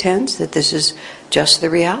pretense, that this is just the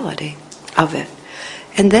reality of it.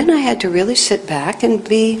 And then I had to really sit back and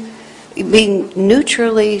be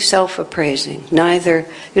neutrally self-appraising. Neither,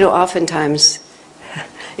 oftentimes,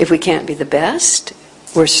 if we can't be the best,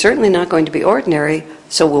 we're certainly not going to be ordinary,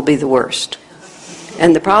 so we'll be the worst.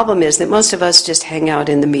 And the problem is that most of us just hang out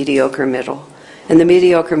in the mediocre middle. And the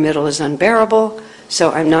mediocre middle is unbearable,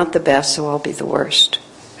 so I'm not the best, so I'll be the worst.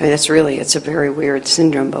 It's a very weird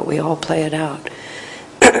syndrome, but we all play it out.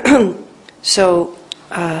 So,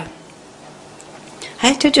 I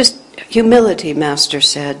had to humility, Master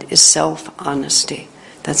said, is self-honesty.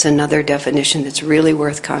 That's another definition that's really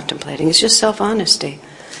worth contemplating. It's just self-honesty.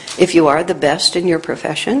 If you are the best in your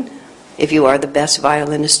profession, if you are the best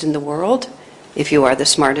violinist in the world, if you are the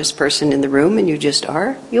smartest person in the room, and you just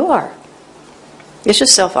are, you are. It's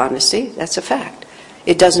just self-honesty. That's a fact.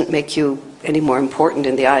 It doesn't make you any more important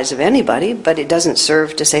in the eyes of anybody, but it doesn't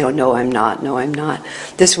serve to say, oh, no, I'm not, no, I'm not.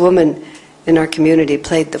 This woman in our community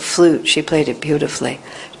played the flute. She played it beautifully.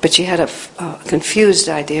 But she had a confused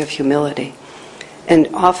idea of humility. And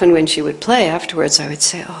often when she would play afterwards, I would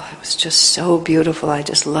say, oh, it was just so beautiful. I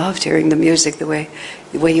just loved hearing the music, the way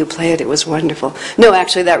you play it. It was wonderful. No,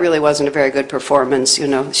 actually, that really wasn't a very good performance,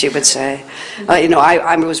 she would say.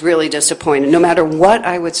 I was really disappointed. No matter what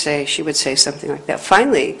I would say, she would say something like that.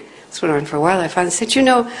 Finally, this went on for a while, I finally said,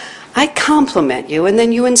 I compliment you and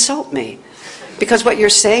then you insult me. Because what you're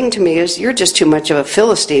saying to me is you're just too much of a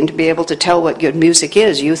Philistine to be able to tell what good music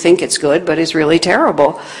is. You think it's good, but it's really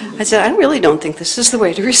terrible. I said, I really don't think this is the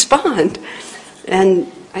way to respond.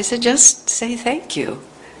 And I said, just say thank you.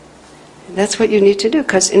 That's what you need to do,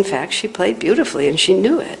 because in fact she played beautifully and she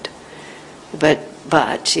knew it.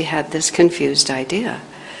 But she had this confused idea.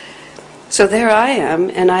 So there I am,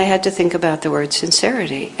 and I had to think about the word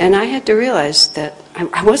sincerity. And I had to realize that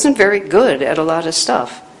I wasn't very good at a lot of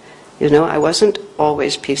stuff. You know, I wasn't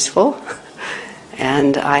always peaceful.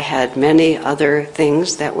 And I had many other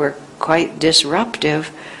things that were quite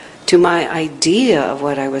disruptive to my idea of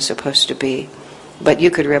what I was supposed to be. But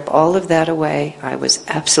you could rip all of that away. I was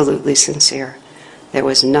absolutely sincere. There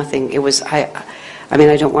was nothing. It was, I mean,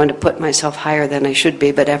 I don't want to put myself higher than I should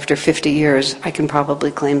be, but after 50 years, I can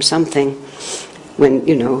probably claim something.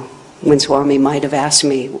 When Swami might have asked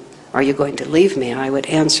me, "Are you going to leave me?" I would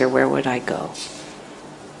answer, "Where would I go?"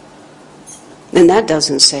 And that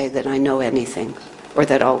doesn't say that I know anything, or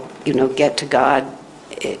that I'll, get to God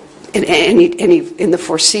in the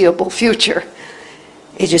foreseeable future.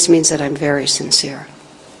 It just means that I'm very sincere.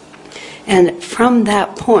 And from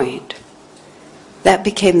that point, that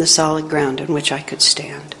became the solid ground on which I could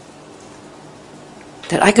stand.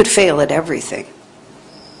 That I could fail at everything,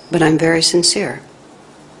 but I'm very sincere.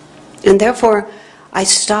 And therefore, I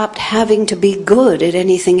stopped having to be good at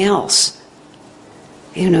anything else.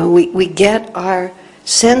 We get our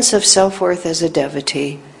sense of self-worth as a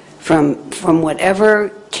devotee from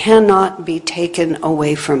whatever cannot be taken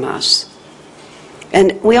away from us.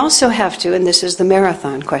 And we also have to, and this is the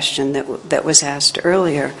marathon question that was asked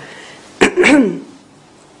earlier.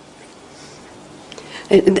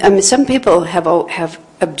 I mean, some people have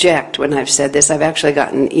object when I've said this. I've actually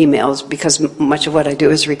gotten emails because much of what I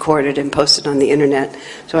do is recorded and posted on the internet.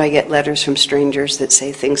 So I get letters from strangers that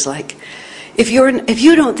say things like, if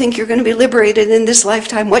you don't think you're going to be liberated in this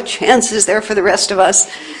lifetime, what chance is there for the rest of us?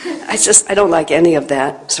 I don't like any of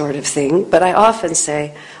that sort of thing. But I often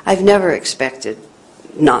say, I've never expected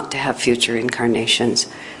not to have future incarnations.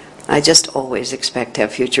 I just always expect to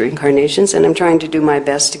have future incarnations, and I'm trying to do my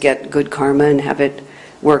best to get good karma and have it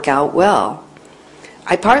work out well.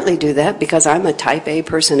 I partly do that because I'm a type A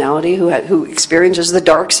personality who experiences the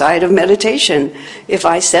dark side of meditation. If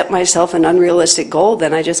I set myself an unrealistic goal,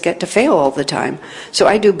 then I just get to fail all the time. So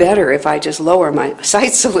I do better if I just lower my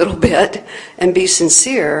sights a little bit and be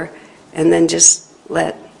sincere and then just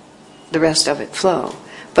let the rest of it flow.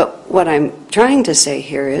 But what I'm trying to say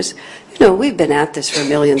here is, we've been at this for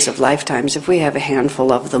millions of lifetimes. If we have a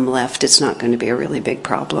handful of them left, it's not going to be a really big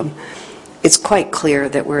problem. It's quite clear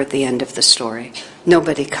that we're at the end of the story.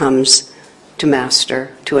 Nobody comes to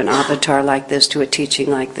master, to an avatar like this, to a teaching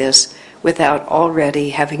like this, without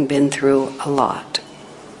already having been through a lot.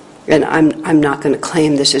 And I'm not going to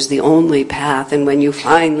claim this is the only path, and when you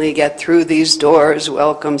finally get through these doors,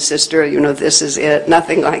 welcome, sister, this is it.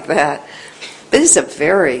 Nothing like that. But it's a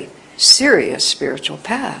very serious spiritual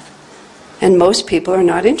path. And most people are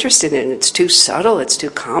not interested in it. It's too subtle, it's too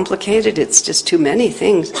complicated, it's just too many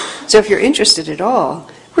things. So if you're interested at all,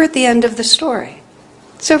 we're at the end of the story.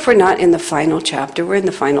 So if we're not in the final chapter, we're in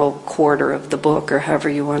the final quarter of the book, or however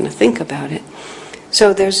you want to think about it.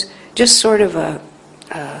 So there's just sort of a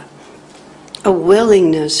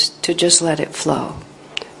willingness to just let it flow.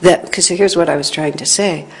 Because here's what I was trying to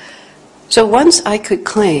say. So once I could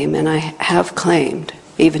claim, and I have claimed,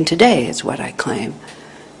 even today is what I claim,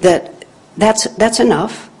 that's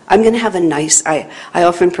enough. I'm going to have a nice, I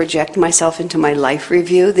often project myself into my life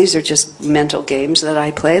review. These are just mental games that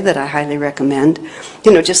I play that I highly recommend.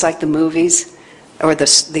 Just like the movies or the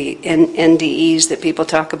NDEs that people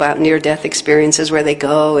talk about, near-death experiences, where they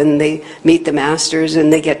go and they meet the masters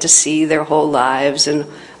and they get to see their whole lives and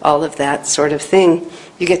all of that sort of thing.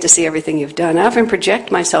 You get to see everything you've done. I often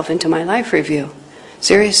project myself into my life review,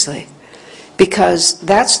 seriously, because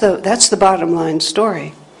that's the bottom line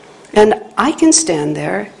story. And I can stand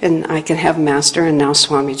there, and I can have Master and now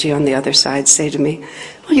Swamiji on the other side say to me,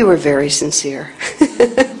 "Well, you were very sincere."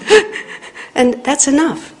 And that's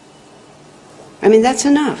enough. I mean, that's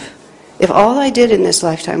enough. If all I did in this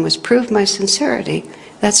lifetime was prove my sincerity,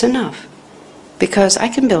 that's enough. Because I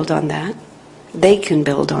can build on that. They can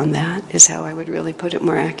build on that, is how I would really put it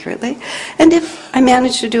more accurately. And if I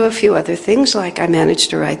manage to do a few other things, like I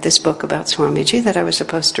managed to write this book about Swamiji that I was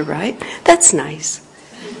supposed to write, that's nice.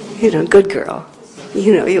 Good girl.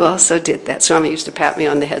 You also did that. Swami used to pat me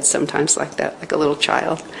on the head sometimes like that, like a little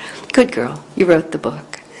child. Good girl, you wrote the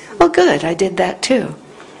book. Well, good, I did that too.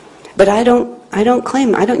 But I don't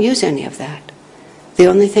claim, I don't use any of that. The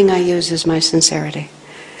only thing I use is my sincerity.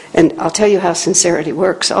 And I'll tell you how sincerity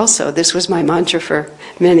works also. This was my mantra for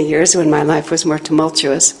many years when my life was more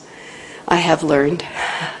tumultuous. I have learned,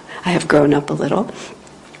 I have grown up a little.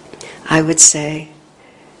 I would say,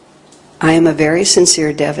 I am a very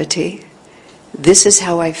sincere devotee. This is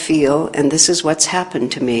how I feel, and this is what's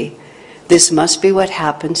happened to me. this must be what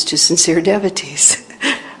happens to sincere devotees.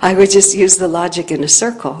 I would just use the logic in a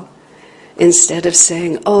circle. Instead of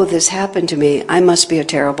saying, oh, this happened to me, I must be a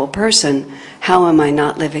terrible person. How am I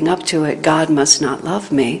not living up to it? God must not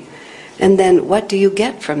love me. And then what do you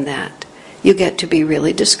get from that? You get to be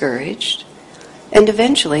really discouraged. And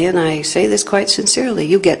eventually, and I say this quite sincerely,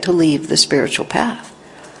 you get to leave the spiritual path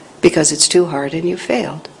because it's too hard and you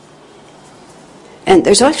failed. And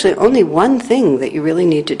there's actually only one thing that you really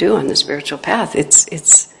need to do on the spiritual path.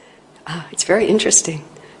 It's very interesting.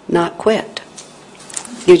 Not quit.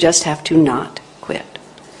 You just have to not quit.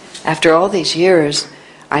 After all these years,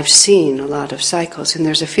 I've seen a lot of cycles, and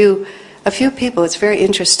there's a few people. It's very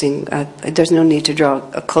interesting. There's no need to draw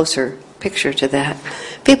a closer picture to that.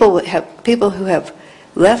 People who have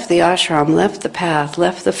left the ashram, left the path,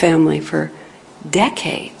 left the family for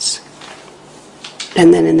decades,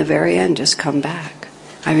 and then in the very end just come back.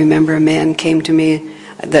 I remember a man came to me,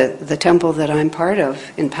 the temple that I'm part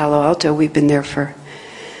of in Palo Alto. We've been there for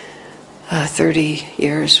 30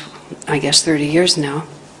 years, I guess 30 years now.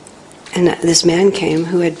 And this man came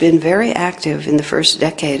who had been very active in the first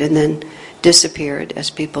decade and then disappeared,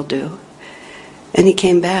 as people do. And he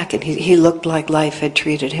came back, and he looked like life had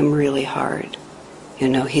treated him really hard. You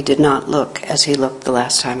know, he did not look as he looked the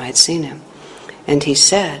last time I'd seen him. And he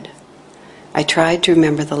said, I tried to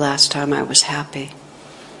remember the last time I was happy.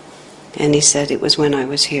 And he said it was when I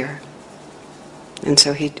was here. And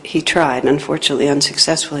so he tried, unfortunately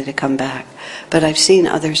unsuccessfully, to come back. But I've seen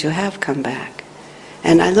others who have come back.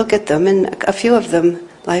 And I look at them, and a few of them,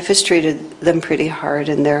 life has treated them pretty hard,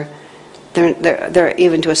 and they're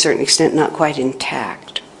even to a certain extent not quite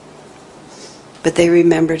intact. But they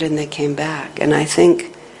remembered and they came back. And I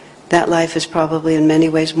think that life is probably in many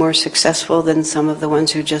ways more successful than some of the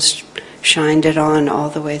ones who just shined it on all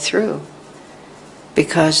the way through,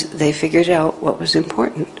 because they figured out what was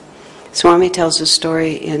important. Swami tells a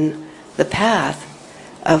story in the path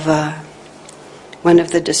of one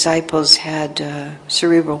of the disciples had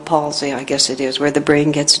cerebral palsy, I guess it is, where the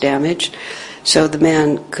brain gets damaged. So the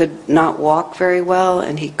man could not walk very well,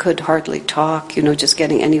 and he could hardly talk. You know, just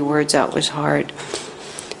getting any words out was hard.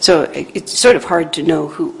 So it's sort of hard to know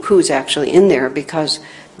who's actually in there, because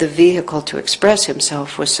the vehicle to express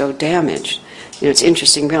himself was so damaged. You know, it's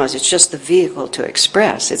interesting to realize it's just the vehicle to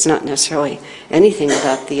express. It's not necessarily anything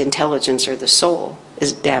about the intelligence or the soul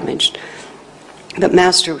is damaged. But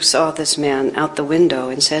Master saw this man out the window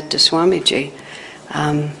and said to Swamiji,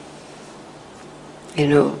 you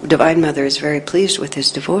know, Divine Mother is very pleased with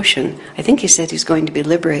his devotion. I think he said he's going to be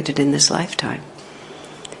liberated in this lifetime.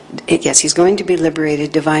 Yes, he's going to be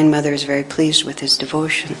liberated. Divine Mother is very pleased with his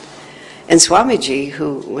devotion. And Swamiji,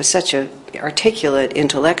 who was such an articulate,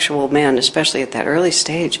 intellectual man, especially at that early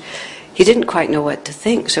stage, he didn't quite know what to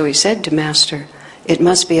think. So he said to Master, it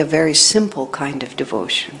must be a very simple kind of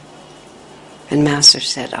devotion. And Master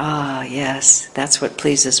said, yes, that's what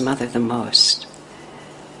pleases Mother the most.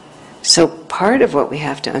 So part of what we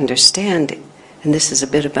have to understand, and this is a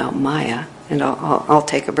bit about Maya, and I'll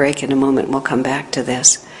take a break in a moment and we'll come back to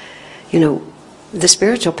this. You know, the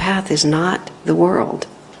spiritual path is not the world.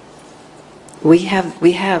 We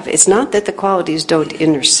have. It's not that the qualities don't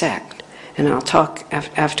intersect, and I'll talk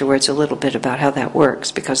afterwards a little bit about how that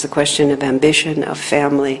works, because the question of ambition, of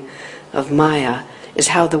family, of Maya, is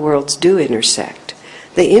how the worlds do intersect.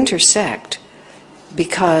 They intersect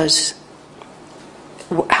because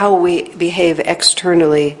how we behave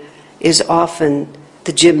externally is often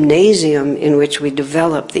the gymnasium in which we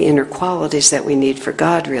develop the inner qualities that we need for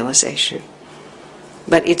God realization.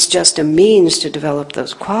 But it's just a means to develop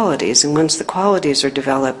those qualities, and once the qualities are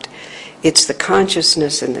developed, it's the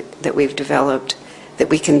consciousness that we've developed that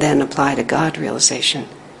we can then apply to God realization.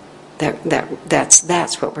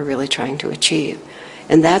 That's what we're really trying to achieve.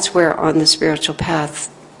 And that's where on the spiritual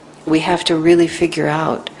path we have to really figure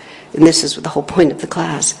out, and this is the whole point of the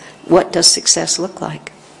class, what does success look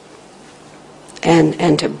like?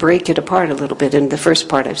 And to break it apart a little bit, and the first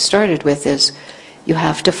part I've started with is you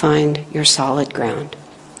have to find your solid ground.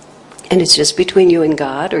 And it's just between you and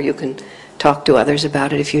God, or you can talk to others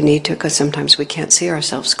about it if you need to, because sometimes we can't see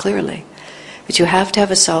ourselves clearly. But you have to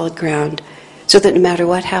have a solid ground so that no matter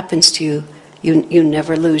what happens to you, you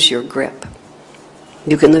never lose your grip.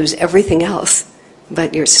 You can lose everything else,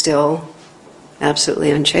 but you're still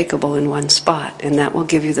absolutely unshakable in one spot, and that will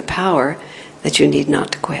give you the power that you need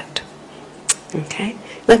not to quit. Okay?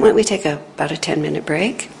 Why don't we take about a 10-minute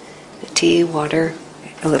break? Tea, water,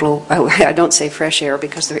 a little, I don't say fresh air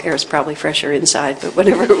because the air is probably fresher inside, but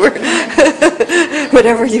whatever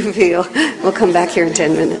you feel. We'll come back here in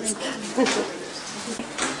 10 minutes.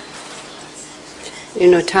 You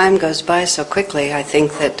know, time goes by so quickly. I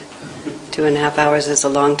think that 2.5 hours is a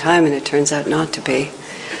long time, and it turns out not to be.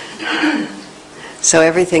 So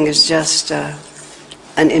everything is just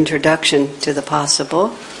an introduction to the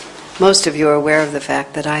possible. Most of you are aware of the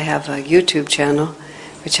fact that I have a YouTube channel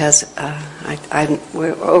which has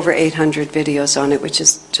we're over 800 videos on it, which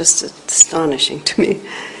is just astonishing to me.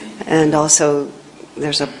 And also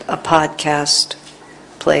there's a podcast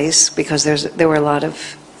place, because there were a lot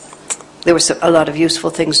of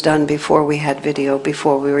useful things done before we had video,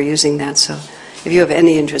 before we were using that. So if you have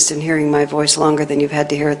any interest in hearing my voice longer than you've had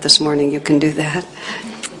to hear it this morning, you can do that.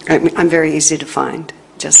 I'm very easy to find.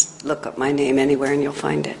 Just look up my name anywhere and you'll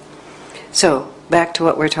find it. So back to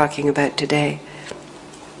what we're talking about today.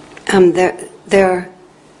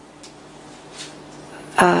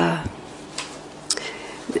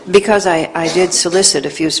 Because I did solicit a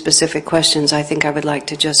few specific questions, I think I would like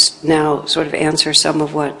to just now sort of answer some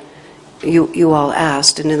of what you all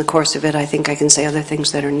asked, and in the course of it I think I can say other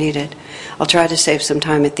things that are needed. I'll try to save some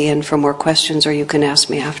time at the end for more questions, or you can ask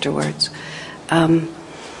me afterwards.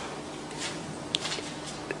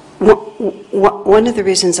 One of the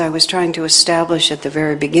reasons I was trying to establish at the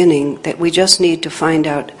very beginning that we just need to find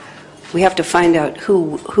out, we have to find out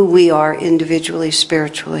who we are individually,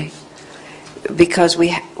 spiritually. Because we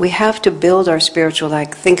have to build our spiritual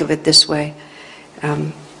life. Think of it this way.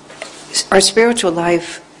 Our spiritual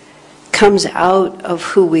life comes out of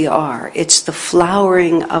who we are. It's the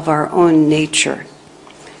flowering of our own nature.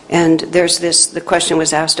 And the question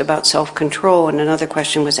was asked about self-control, and another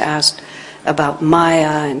question was asked about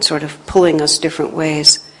Maya and sort of pulling us different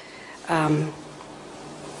ways. Let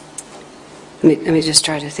me just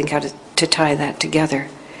try to think how to tie that together.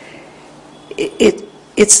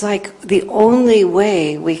 It's like the only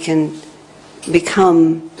way we can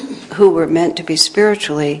become who we're meant to be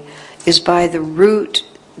spiritually is by the root,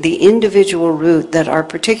 the individual root that our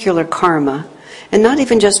particular karma, and not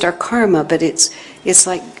even just our karma, but it's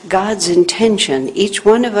like God's intention. Each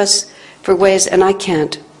one of us, for ways, and I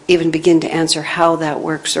can't even begin to answer how that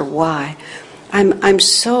works or why. It's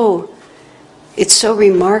so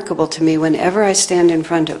remarkable to me whenever I stand in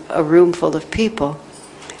front of a room full of people,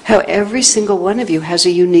 how every single one of you has a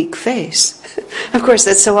unique face. Of course,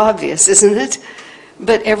 that's so obvious, isn't it?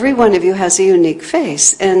 But every one of you has a unique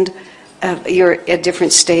face, and you're at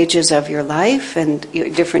different stages of your life, and you're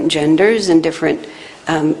different genders, and different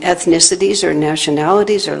ethnicities, or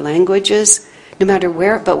nationalities, or languages. No matter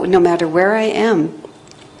where I am,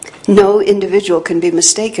 no individual can be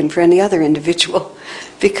mistaken for any other individual,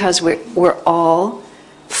 because we're all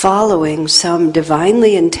following some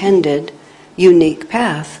divinely intended unique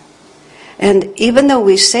path. And even though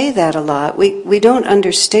we say that a lot, we don't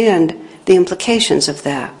understand the implications of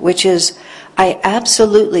that, which is, I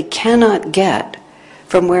absolutely cannot get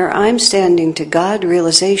from where I'm standing to God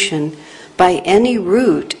realization by any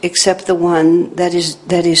route except the one that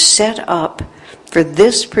is set up for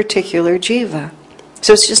this particular jiva.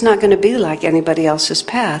 So it's just not going to be like anybody else's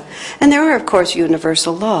path. And there are, of course,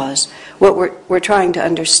 universal laws. What we're trying to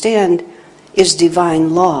understand is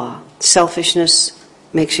divine law. Selfishness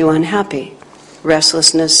makes you unhappy.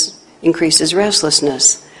 Restlessness increases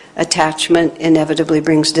restlessness. Attachment inevitably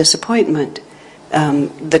brings disappointment.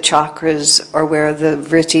 The chakras are where the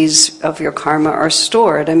vrittis of your karma are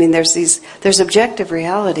stored. I mean, there's objective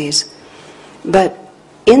realities. But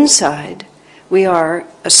inside, we are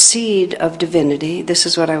a seed of divinity. This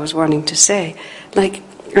is what I was wanting to say. Like,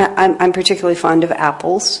 I'm particularly fond of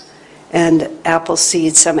apples, and apple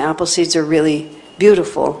seeds. Some apple seeds are really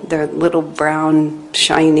beautiful. They're little brown,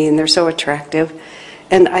 shiny, and they're so attractive.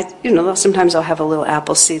 And sometimes I'll have a little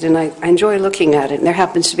apple seed, and I enjoy looking at it. And there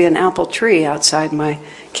happens to be an apple tree outside my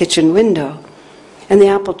kitchen window. And the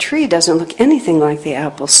apple tree doesn't look anything like the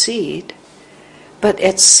apple seed. But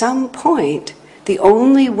at some point, the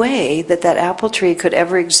only way that apple tree could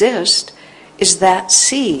ever exist is that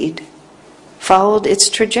seed followed its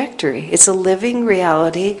trajectory. It's a living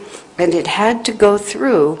reality, and it had to go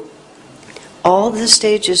through all the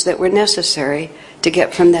stages that were necessary to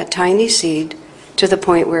get from that tiny seed to the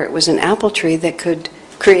point where it was an apple tree that could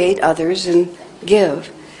create others and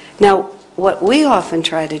give. Now, what we often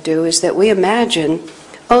try to do is that we imagine,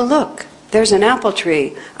 oh look, there's an apple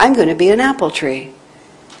tree, I'm going to be an apple tree.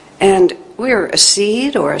 And we're a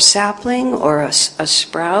seed or a sapling or a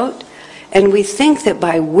sprout, and we think that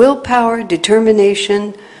by willpower,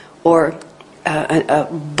 determination, or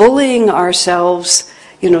bullying ourselves,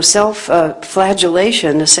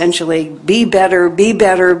 self-flagellation, essentially, be better,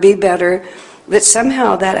 that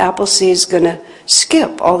somehow that apple seed is going to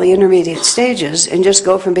skip all the intermediate stages and just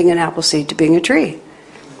go from being an apple seed to being a tree.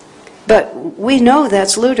 But we know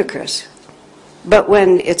that's ludicrous. But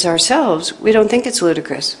when it's ourselves, we don't think it's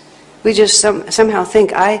ludicrous. We just somehow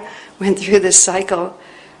think. I went through this cycle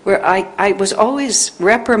where I was always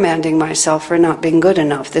reprimanding myself for not being good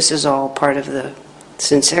enough. This is all part of the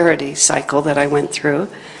sincerity cycle that I went through.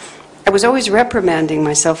 I was always reprimanding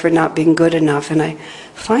myself for not being good enough, and I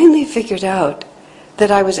finally figured out that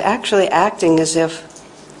I was actually acting as if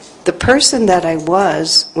the person that I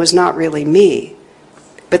was not really me,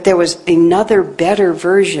 but there was another better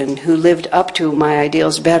version who lived up to my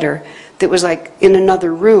ideals better that was like in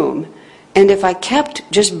another room. And if I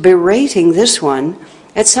kept just berating this one,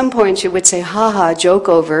 at some point she would say, ha, joke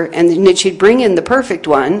over, and then she'd bring in the perfect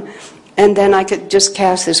one, and then I could just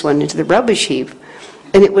cast this one into the rubbish heap.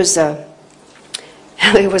 And it was a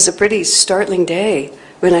pretty startling day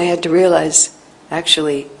when I had to realize,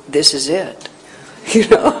 actually, this is it. You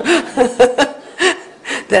know?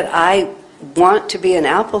 That I want to be an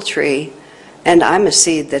apple tree, and I'm a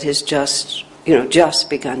seed that has just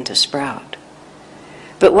begun to sprout.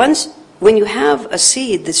 But when you have a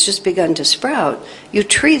seed that's just begun to sprout, you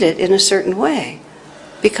treat it in a certain way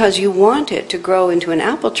because you want it to grow into an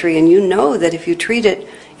apple tree, and you know that if you treat it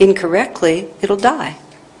incorrectly, it'll die.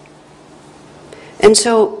 And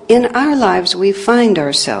so in our lives we find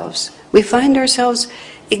ourselves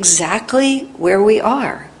exactly where we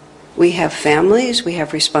are. We have families, we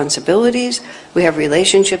have responsibilities, we have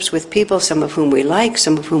relationships with people, some of whom we like,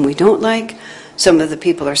 some of whom we don't like. Some of the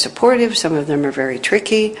people are supportive, some of them are very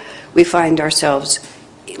tricky. We find ourselves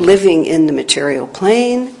living in the material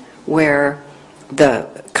plane where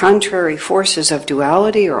the contrary forces of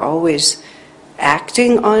duality are always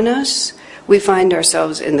acting on us. We find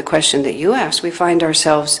ourselves, in the question that you asked, we find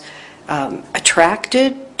ourselves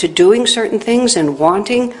attracted to doing certain things and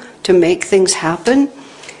wanting to make things happen.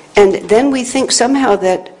 And then we think somehow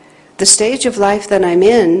that the stage of life that I'm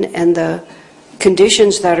in and the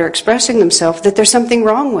conditions that are expressing themselves, that there's something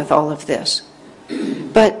wrong with all of this.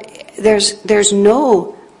 But there's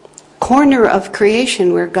no corner of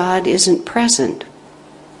creation where God isn't present.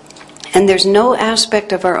 And there's no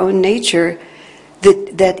aspect of our own nature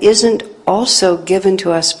that isn't also given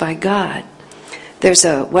to us by God. There's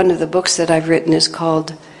one of the books that I've written is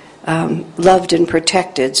called Loved and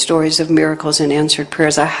Protected, Stories of Miracles and Answered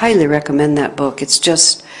Prayers. I highly recommend that book. It's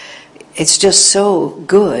just so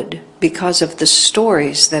good because of the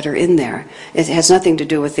stories that are in there. It has nothing to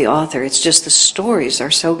do with the author. It's just the stories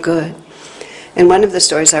are so good. And one of the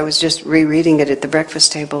stories, I was just rereading it at the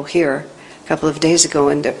breakfast table here a couple of days ago,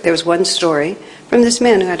 and there was one story from this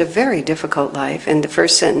man who had a very difficult life, and the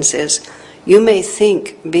first sentence is, "You may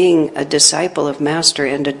think being a disciple of Master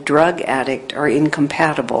and a drug addict are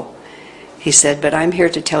incompatible," he said, "but I'm here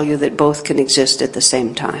to tell you that both can exist at the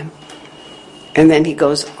same time." And then he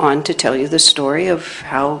goes on to tell you the story of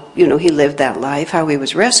how, he lived that life, how he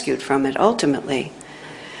was rescued from it ultimately.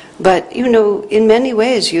 But, in many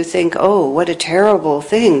ways you think, oh, what a terrible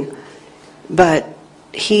thing. But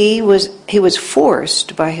he was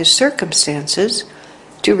forced by his circumstances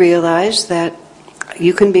to realize that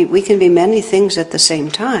we can be many things at the same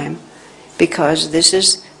time because this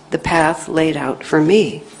is the path laid out for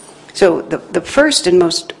me. So the first and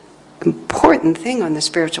most important thing on the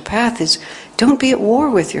spiritual path is don't be at war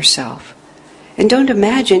with yourself. And don't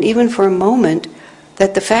imagine, even for a moment,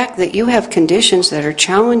 that the fact that you have conditions that are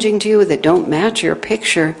challenging to you, that don't match your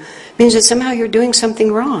picture, means that somehow you're doing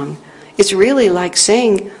something wrong. It's really like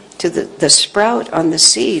saying to the sprout on the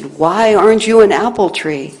seed, "Why aren't you an apple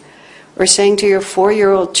tree?" Or saying to your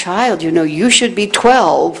 4-year-old child, "You should be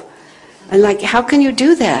 12. And how can you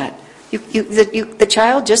do that? The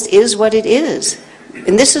child just is what it is.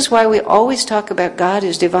 And this is why we always talk about God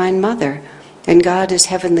as Divine Mother and God as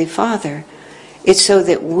Heavenly Father. It's so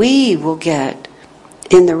that we will get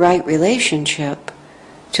in the right relationship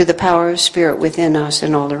to the power of Spirit within us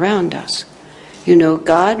and all around us.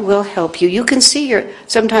 God will help you. You can see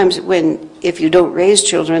sometimes if you don't raise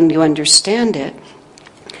children, you understand it.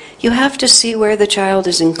 You have to see where the child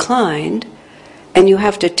is inclined, and you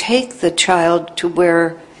have to take the child to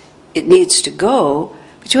where it needs to go,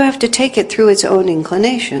 but you have to take it through its own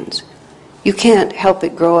inclinations. You can't help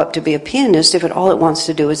it grow up to be a pianist if all it wants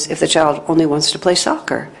to do is, if the child only wants to play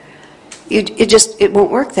soccer. It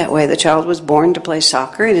won't work that way. The child was born to play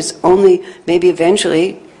soccer, and it's only, maybe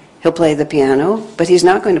eventually he'll play the piano, but he's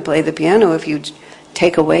not going to play the piano if you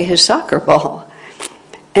take away his soccer ball.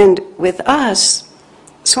 And with us,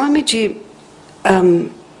 Swamiji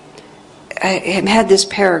I had this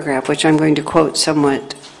paragraph, which I'm going to quote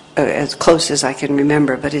somewhat as close as I can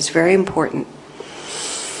remember, but it's very important.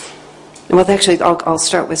 Well, actually, I'll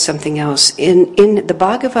start with something else. In the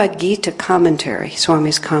Bhagavad Gita commentary,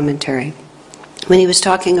 Swami's commentary, when he was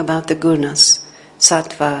talking about the gunas,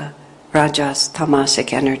 sattva, rajas,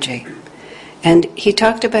 tamasic energy. And he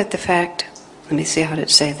talked about the fact, let me see how to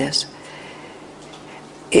say this.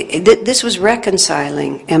 This was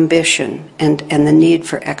reconciling ambition and the need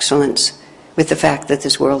for excellence with the fact that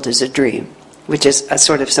this world is a dream, which is a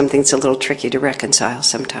sort of something that's a little tricky to reconcile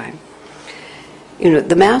sometime.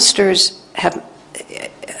 The masters have,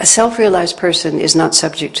 a self-realized person is not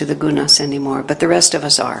subject to the gunas anymore, but the rest of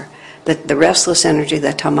us are. The restless energy,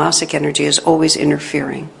 the tamasic energy, is always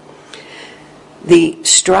interfering. The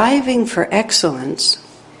striving for excellence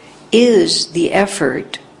is the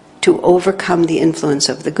effort to overcome the influence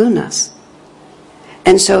of the gunas.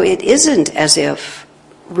 And so it isn't as if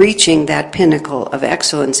reaching that pinnacle of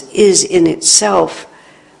excellence is in itself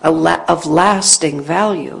of lasting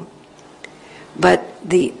value. But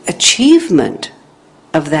the achievement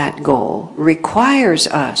of that goal requires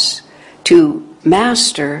us to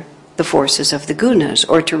master the forces of the gunas,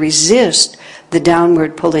 or to resist the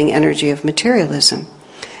downward pulling energy of materialism.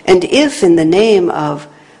 And if in the name of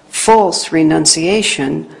false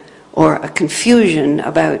renunciation or a confusion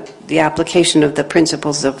about the application of the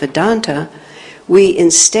principles of Vedanta, we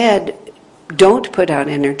instead don't put out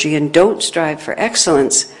energy and don't strive for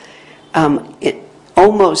excellence,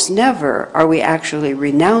 almost never are we actually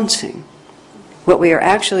renouncing. What we are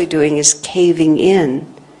actually doing is caving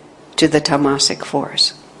in to the tamasic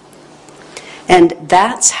force. And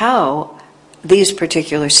that's how these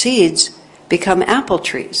particular seeds become apple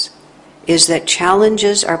trees, is that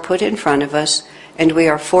challenges are put in front of us and we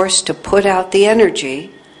are forced to put out the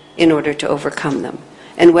energy in order to overcome them.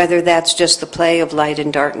 And whether that's just the play of light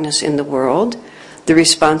and darkness in the world, the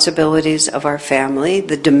responsibilities of our family,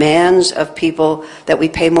 the demands of people that we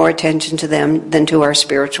pay more attention to them than to our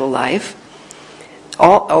spiritual life,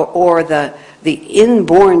 or the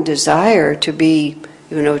inborn desire to be,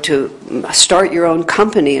 to start your own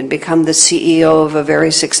company and become the CEO of a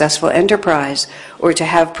very successful enterprise, or to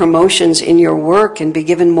have promotions in your work and be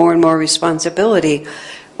given more and more responsibility,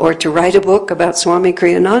 or to write a book about Swami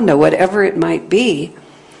Kriyananda, whatever it might be,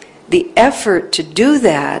 the effort to do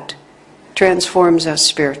that transforms us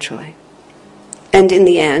spiritually. And in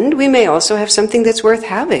the end, we may also have something that's worth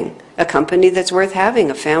having, a company that's worth having,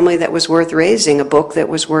 a family that was worth raising, a book that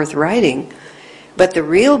was worth writing. But the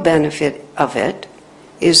real benefit of it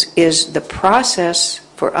is the process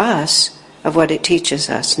for us of what it teaches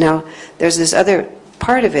us. Now, there's this other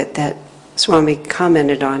part of it that Swami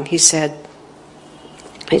commented on. He said,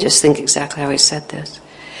 I just think exactly how he said this.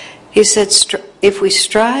 He said, if we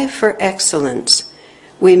strive for excellence,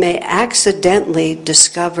 we may accidentally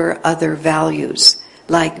discover other values,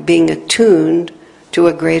 like being attuned to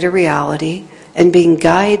a greater reality and being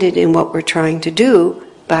guided in what we're trying to do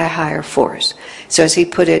by a higher force. So as he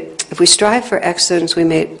put it, if we strive for excellence, we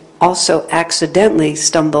may also accidentally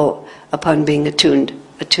stumble upon being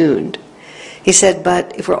attuned. He said,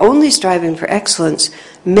 but if we're only striving for excellence,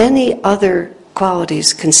 many other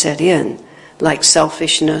qualities can set in, like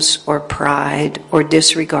selfishness or pride or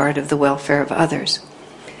disregard of the welfare of others.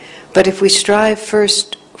 But if we strive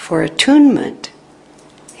first for attunement,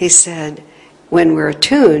 he said, when we're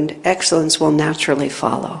attuned, excellence will naturally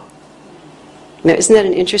follow. Now, isn't that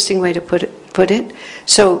an interesting way to put it?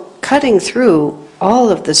 So, cutting through all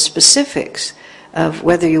of the specifics of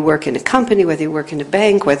whether you work in a company, whether you work in a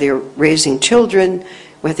bank, whether you're raising children,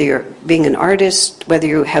 whether you're being an artist, whether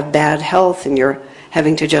you have bad health and you're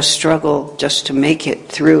having to just struggle just to make it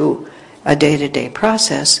through a day-to-day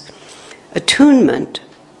process, attunement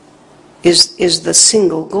is the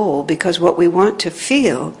single goal, because what we want to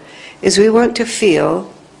feel is we want to feel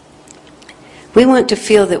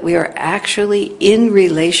that we are actually in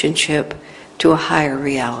relationship to a higher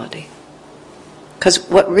reality. Because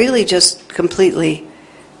what really just completely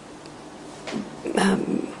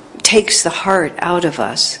takes the heart out of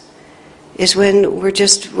us is when we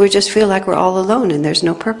just feel like we're all alone and there's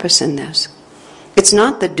no purpose in this. It's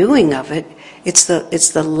not the doing of it, it's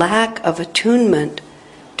the lack of attunement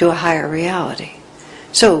to a higher reality.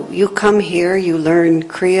 So you come here, you learn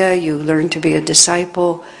Kriya, you learn to be a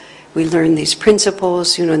disciple, we learn these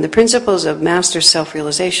principles, and the principles of master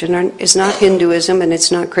self-realization is not Hinduism and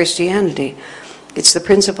it's not Christianity. It's the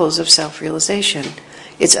principles of self-realization.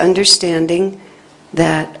 It's understanding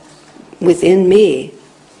that within me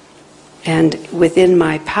and within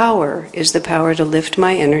my power is the power to lift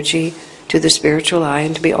my energy to the spiritual eye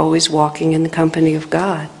and to be always walking in the company of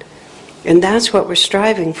God. And that's what we're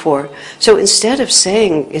striving for. So instead of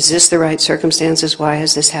saying, is this the right circumstances? Why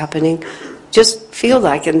is this happening? Just feel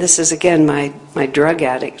like, and this is again my drug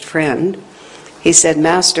addict friend, he said,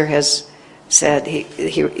 Master has said,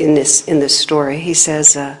 he in this story, he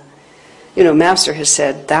says, Master has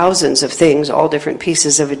said thousands of things, all different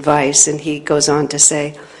pieces of advice, and he goes on to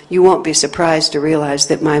say, you won't be surprised to realize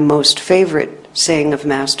that my most favorite saying of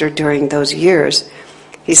Master during those years,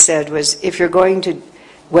 he said, was, if you're going to,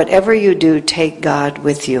 whatever you do, take God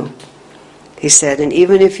with you. He said, and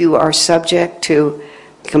even if you are subject to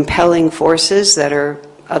compelling forces that are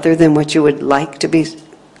other than what you would like to be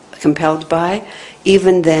compelled by,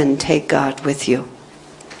 even then take God with you.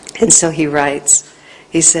 And so he writes,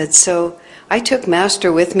 he said, so I took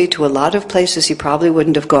Master with me to a lot of places he probably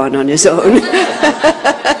wouldn't have gone on his own.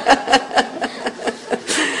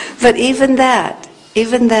 But even that,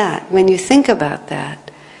 when you think about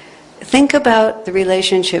that, think about the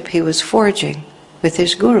relationship he was forging with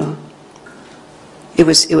his guru. It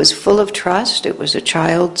was full of trust. It was a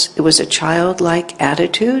childlike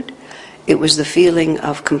attitude. It was the feeling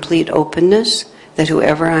of complete openness, that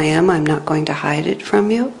whoever I am, I'm not going to hide it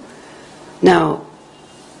from you. Now,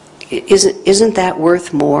 isn't that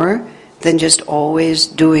worth more than just always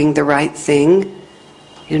doing the right thing?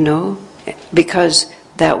 Because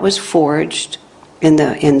that was forged in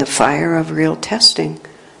the fire of real testing.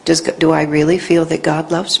 Do I really feel that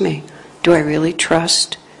God loves me? Do I really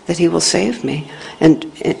trust that He will save me? And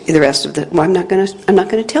the rest of I'm not going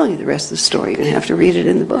to tell you the rest of the story. You're going to have to read it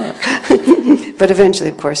in the book. But eventually,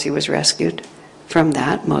 of course, he was rescued from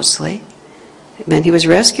that mostly. And he was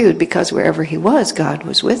rescued because wherever he was, God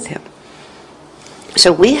was with him.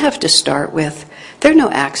 So we have to start with, there are no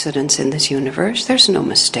accidents in this universe. There's no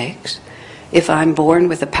mistakes. If I'm born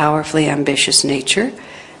with a powerfully ambitious nature,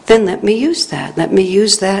 then let me use that. Let me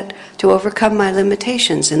use that to overcome my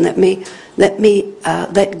limitations, and let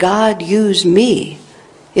God use me.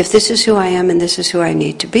 If this is who I am and this is who I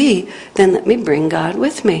need to be, then let me bring God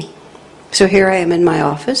with me. So here I am in my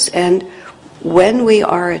office, and when we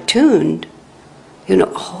are attuned, a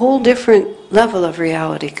whole different level of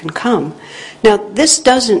reality can come. Now, this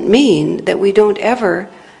doesn't mean that we don't ever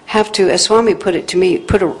have to, as Swami put it to me,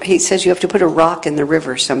 he says you have to put a rock in the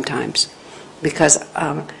river sometimes, because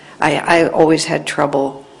I always had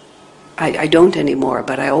trouble, I don't anymore,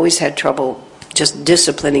 but I always had trouble just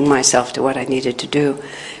disciplining myself to what I needed to do.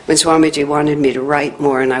 When Swamiji wanted me to write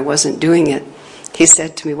more and I wasn't doing it, he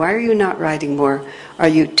said to me, why are you not writing more? Are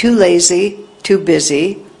you too lazy, too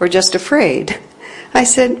busy, or just afraid? I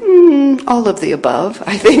said, all of the above,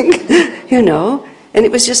 I think, and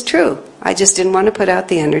it was just true. I just didn't want to put out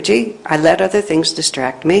the energy. I let other things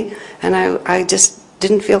distract me, and I just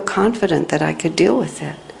didn't feel confident that I could deal with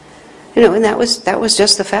it. And that was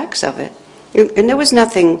just the facts of it. And there was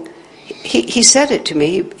nothing, he said it to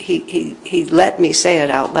me, he let me say it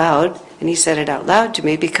out loud, and he said it out loud to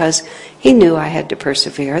me because he knew I had to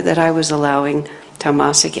persevere, that I was allowing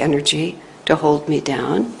tamasic energy to hold me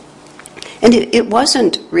down. And it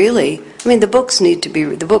wasn't really, the book needed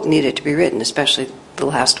to be written, especially the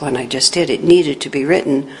last one I just did. It needed to be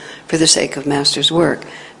written for the sake of Master's work.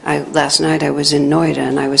 Last night I was in Noida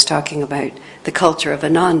and I was talking about the culture of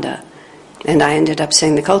Ananda. And I ended up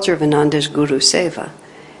saying the culture of Ananda is Guru Seva.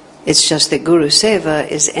 It's just that Guru Seva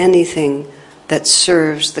is anything that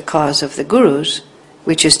serves the cause of the Gurus,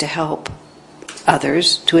 which is to help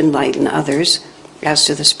others, to enlighten others as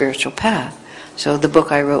to the spiritual path. So the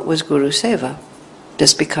book I wrote was Guru Seva,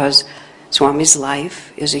 just because Swami's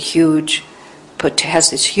life is has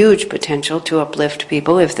this huge potential to uplift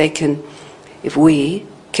people if we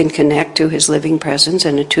can connect to his living presence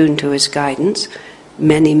and attune to his guidance.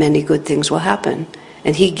 Many, many good things will happen.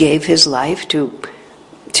 And he gave his life to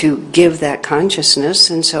give that consciousness,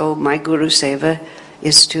 and so my Guru Seva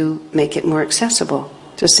is to make it more accessible,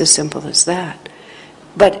 just as simple as that.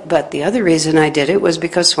 But the other reason I did it was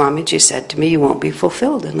because Swamiji said to me, you won't be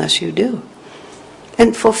fulfilled unless you do.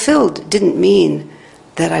 And fulfilled didn't mean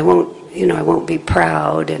that I won't be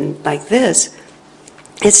proud and like this.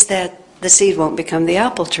 It's that the seed won't become the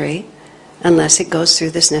apple tree unless it goes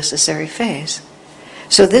through this necessary phase.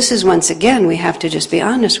 So this is, once again, we have to just be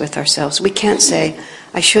honest with ourselves. We can't say,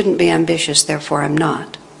 I shouldn't be ambitious, therefore I'm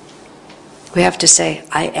not. We have to say,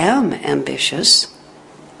 I am ambitious,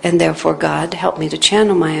 and therefore, God, help me to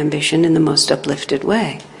channel my ambition in the most uplifted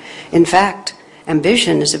way. In fact,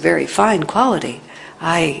 ambition is a very fine quality.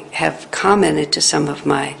 I have commented to some of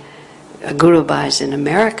my Guru Bhais in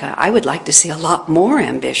America, I would like to see a lot more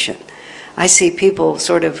ambition. I see people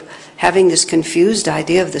sort of having this confused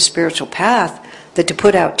idea of the spiritual path, that to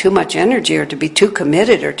put out too much energy or to be too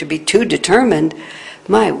committed or to be too determined.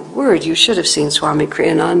 My word, you should have seen Swami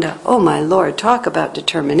Kriyananda. Oh my Lord, talk about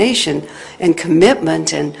determination and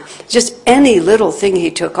commitment, and just any little thing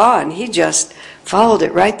he took on, he just followed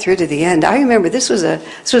it right through to the end. I remember this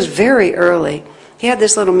was very early. He had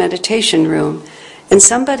this little meditation room, And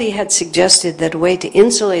somebody had suggested that a way to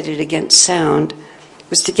insulate it against sound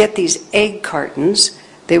was to get these egg cartons.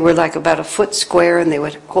 They were like about a foot square, and they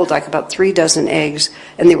would hold like about 3 dozen eggs,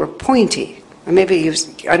 and they were pointy. Or maybe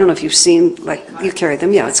I don't know if you've seen, like, you carry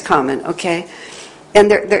them. Yeah, it's common, okay? And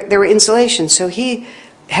there were insulations. So he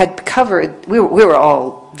had covered, we were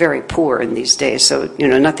all very poor in these days, so,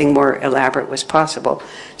 nothing more elaborate was possible.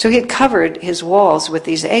 So he had covered his walls with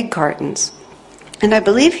these egg cartons. And I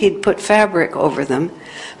believe he'd put fabric over them,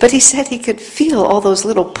 but he said he could feel all those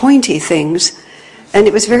little pointy things, and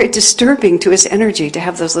it was very disturbing to his energy to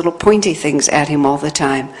have those little pointy things at him all the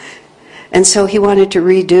time. And so he wanted to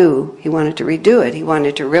redo it. He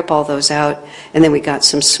wanted to rip all those out, and then we got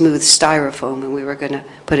some smooth styrofoam, and we were going to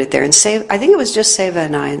put it there. And I think it was just Seva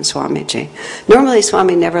and I and Swamiji. Normally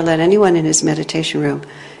Swami never let anyone in his meditation room.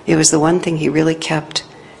 It was the one thing he really kept.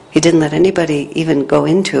 He didn't let anybody even go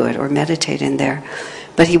into it or meditate in there.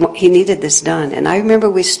 But he needed this done. And I remember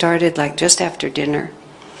we started like just after dinner.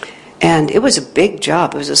 And it was a big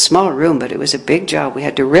job. It was a small room, but it was a big job. We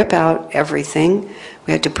had to rip out everything.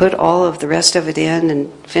 We had to put all of the rest of it in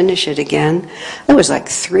and finish it again. It was like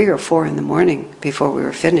 3 or 4 in the morning before we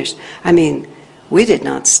were finished. I mean, we did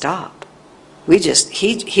not stop.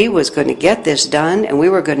 He was going to get this done, and we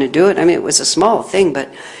were going to do it. I mean, it was a small thing, but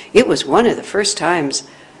it was one of the first times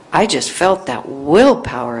I just felt that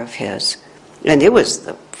willpower of his. And it was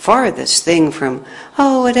the farthest thing from,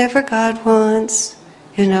 whatever God wants.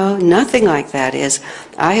 Nothing like that is,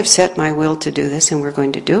 I have set my will to do this and we're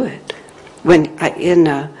going to do it.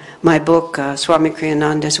 In my book, Swami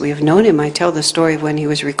Kriyananda's We Have Known Him, I tell the story of when he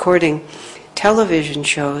was recording television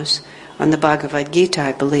shows on the Bhagavad Gita,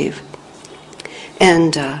 I believe.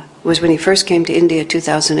 And was when he first came to India,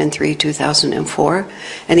 2003, 2004,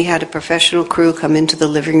 and he had a professional crew come into the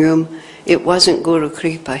living room. It wasn't Guru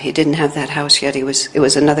Kripa. He didn't have that house yet. It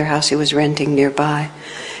was another house he was renting nearby.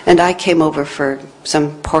 And I came over for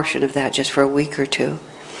some portion of that, just for a week or two.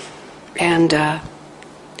 And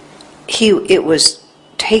it was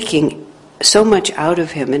taking so much out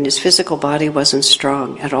of him, and his physical body wasn't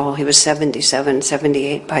strong at all. He was 77,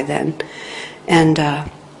 78 by then. And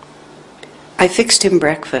I fixed him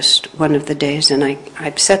breakfast one of the days, and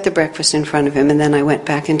I set the breakfast in front of him, and then I went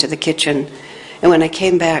back into the kitchen. And when I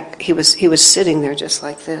came back, he was sitting there just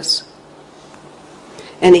like this.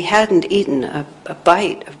 And he hadn't eaten a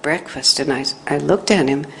bite of breakfast, and I looked at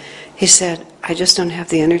him. He said, "I just don't have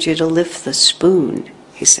the energy to lift the spoon,"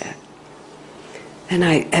 he said.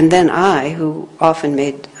 And then I, who often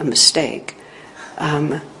made a mistake,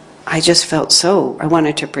 I just felt I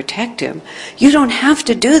wanted to protect him. "You don't have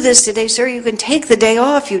to do this today, sir. You can take the day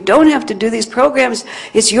off. You don't have to do these programs.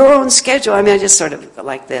 It's your own schedule." I mean, I just sort of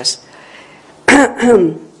like this.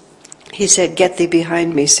 He said, "Get thee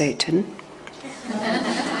behind me, Satan."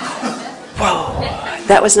 Whoa,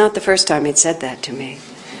 that was not the first time he'd said that to me.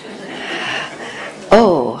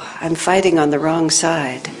 "Oh, I'm fighting on the wrong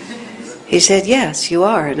side." He said, "Yes, you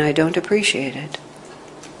are, and I don't appreciate it."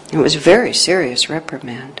 It was a very serious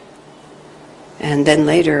reprimand. And then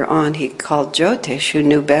later on he called Jyotish, who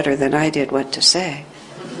knew better than I did what to say.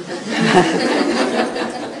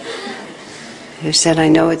 He said,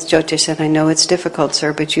 Jyotish said, "I know it's difficult,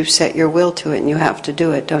 sir, but you've set your will to it and you have to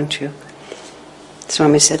do it, don't you?"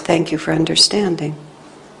 Swami said, "Thank you for understanding."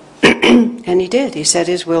 And he did. He set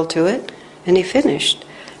his will to it, and he finished,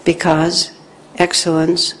 because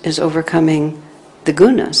excellence is overcoming the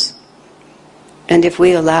gunas. And if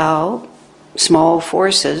we allow small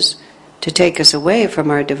forces to take us away from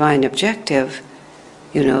our divine objective,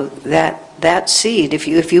 that seed,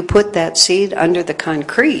 if you put that seed under the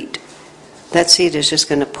concrete, that seed is just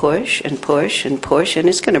going to push and push and push, and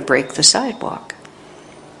it's going to break the sidewalk.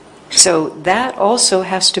 So that also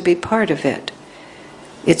has to be part of it.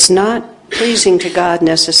 It's not pleasing to God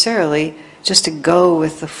necessarily just to go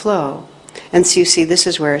with the flow. And so you see, this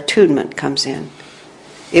is where attunement comes in.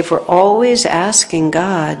 If we're always asking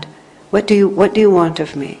God, what do you want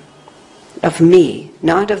of me? Of me,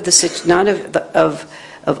 not of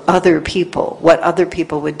other people, what other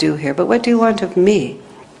people would do here, but what do you want of me?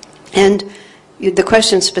 And the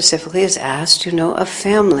question specifically is asked, of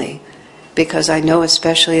family, because I know,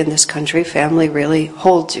 especially in this country, family really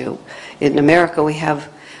holds you. In America, we have,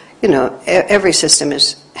 every system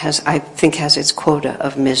has its quota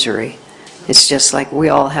of misery. It's just like we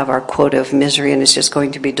all have our quota of misery, and it's just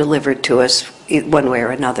going to be delivered to us one way or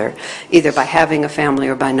another, either by having a family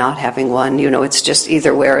or by not having one. It's just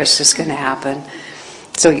either where it's just going to happen.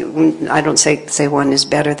 So I don't say one is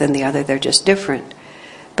better than the other, they're just different.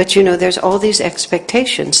 But there's all these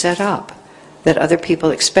expectations set up that other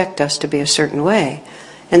people expect us to be a certain way.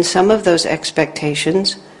 And some of those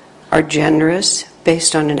expectations are generous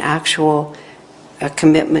based on an actual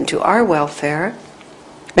commitment to our welfare,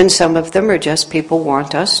 and some of them are just people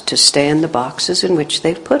want us to stay in the boxes in which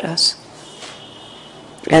they've put us.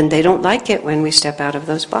 And they don't like it when we step out of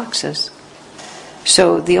those boxes.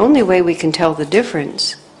 So the only way we can tell the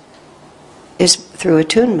difference is through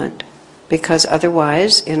attunement, because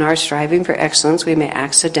otherwise, in our striving for excellence, we may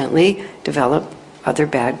accidentally develop other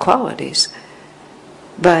bad qualities.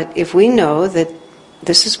 But if we know that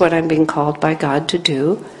this is what I'm being called by God to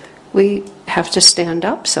do, we have to stand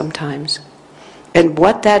up sometimes. And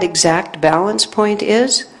what that exact balance point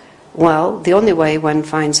is, well, the only way one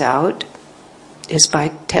finds out is by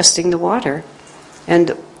testing the water.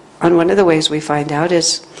 And one of the ways we find out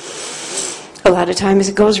is a lot of times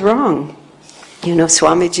it goes wrong. You know,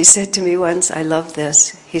 Swamiji said to me once, I love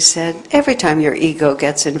this, he said, every time your ego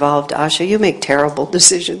gets involved, Asha, you make terrible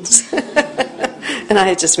decisions. And I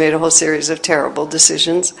had just made a whole series of terrible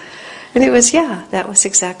decisions. And it was, yeah, that was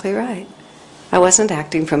exactly right. I wasn't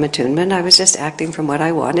acting from attunement, I was just acting from what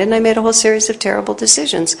I wanted, and I made a whole series of terrible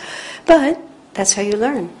decisions. But that's how you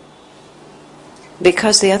learn.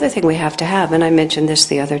 Because the other thing we have to have, and I mentioned this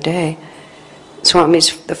the other day,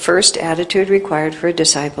 Swami's, the first attitude required for a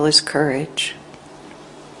disciple is courage.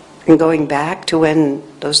 And going back to when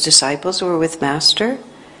those disciples were with Master,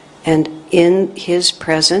 and in his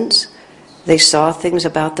presence, they saw things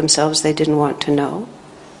about themselves they didn't want to know.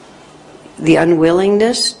 The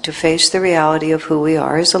unwillingness to face the reality of who we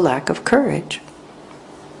are is a lack of courage.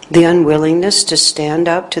 The unwillingness to stand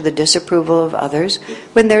up to the disapproval of others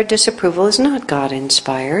when their disapproval is not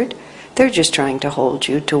God-inspired. They're just trying to hold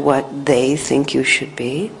you to what they think you should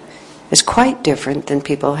be. It's quite different than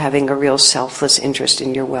people having a real selfless interest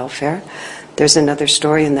in your welfare. There's another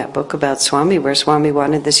story in that book about Swami where Swami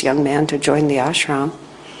wanted this young man to join the ashram.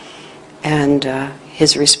 And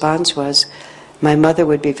his response was, my mother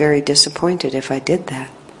would be very disappointed if I did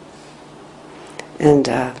that.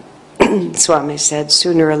 And Swami said,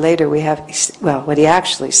 sooner or later we have, well, what he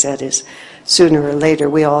actually said is, sooner or later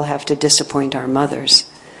we all have to disappoint our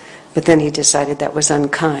mothers. But then he decided that was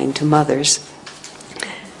unkind to mothers.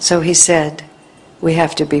 So he said, we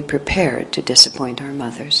have to be prepared to disappoint our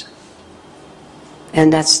mothers.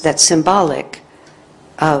 And that's symbolic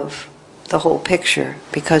of the whole picture,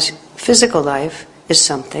 because physical life is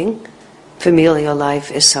something, familial life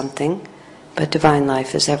is something, but divine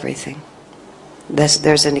life is everything.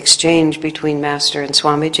 There's an exchange between Master and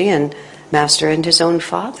Swamiji, and Master and his own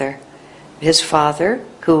father. His father,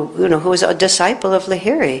 who was a disciple of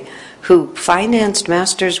Lahiri, who financed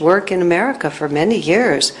Master's work in America for many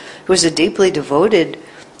years, who was a deeply devoted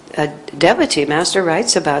devotee. Master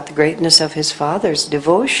writes about the greatness of his father's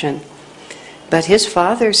devotion. But his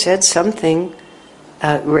father said something,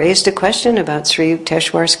 raised a question about Sri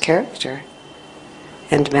Yukteswar's character.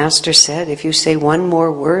 And Master said, if you say one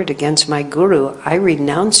more word against my guru, I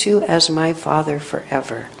renounce you as my father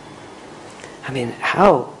forever. I mean,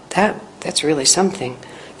 how? That's really something.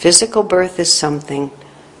 Physical birth is something.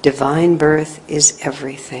 Divine birth is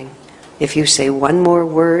everything. If you say one more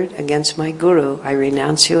word against my guru, I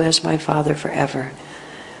renounce you as my father forever.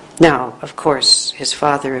 Now, of course, his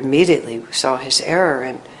father immediately saw his error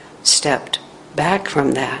and stepped back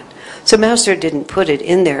from that. So Master didn't put it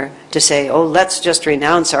in there to say, oh, let's just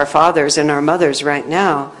renounce our fathers and our mothers right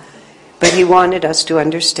now. But he wanted us to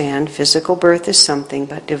understand physical birth is something,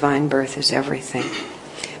 but divine birth is everything.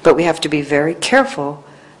 But we have to be very careful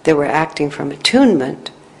that we're acting from attunement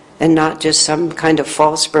and not just some kind of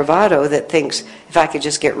false bravado that thinks, if I could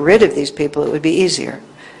just get rid of these people, it would be easier.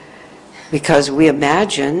 Because we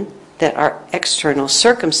imagine that our external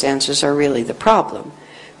circumstances are really the problem.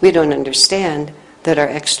 We don't understand that our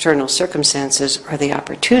external circumstances are the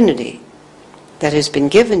opportunity that has been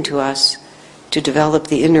given to us to develop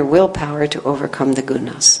the inner willpower to overcome the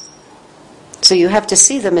gunas. So you have to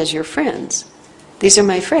see them as your friends. These are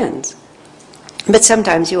my friends. But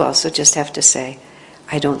sometimes you also just have to say,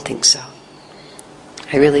 I don't think so.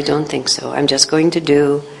 I really don't think so. I'm just going to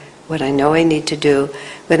do what I know I need to do.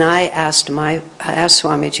 When I asked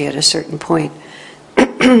Swamiji at a certain point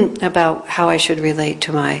about how I should relate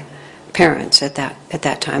to my parents at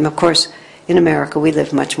that time. Of course, in America we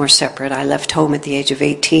lived much more separate. I left home at the age of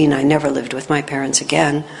 18. I never lived with my parents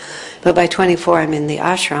again. But by 24 I'm in the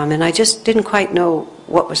ashram, and I just didn't quite know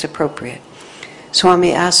what was appropriate.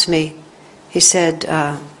 Swami asked me, he said,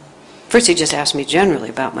 first he just asked me generally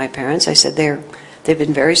about my parents. I said, they've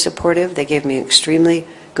been very supportive. They gave me an extremely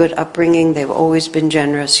good upbringing. They've always been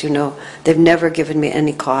generous, They've never given me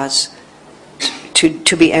any cause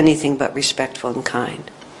to be anything but respectful and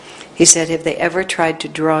kind. He said, have they ever tried to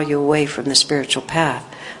draw you away from the spiritual path?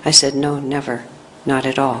 I said, no, never. Not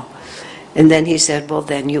at all. And then he said, well,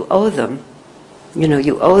 then you owe them.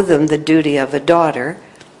 You owe them the duty of a daughter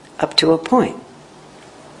up to a point.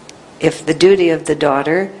 If the duty of the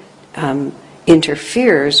daughter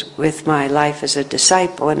interferes with my life as a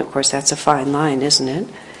disciple, and of course that's a fine line, isn't it?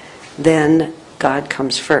 Then God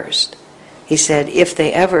comes first. He said, if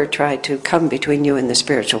they ever try to come between you and the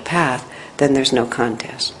spiritual path, then there's no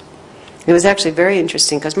contest. It was actually very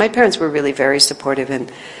interesting because my parents were really very supportive,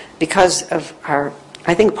 and because of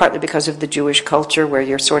I think partly because of the Jewish culture where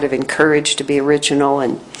you're sort of encouraged to be original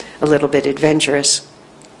and a little bit adventurous,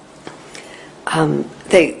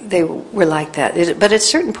 they were like that. But at a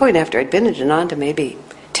certain point after I'd been at Ananda maybe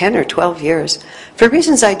 10 or 12 years, for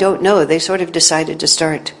reasons I don't know, they sort of decided to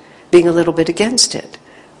start being a little bit against it,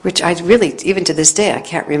 which I really, even to this day, I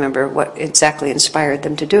can't remember what exactly inspired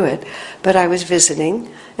them to do it. But I was visiting,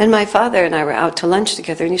 and my father and I were out to lunch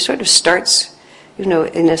together, and he sort of starts,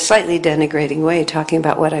 in a slightly denigrating way, talking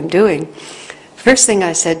about what I'm doing. First thing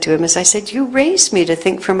I said to him is, I said, you raised me to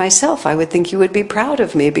think for myself. I would think you would be proud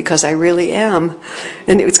of me because I really am.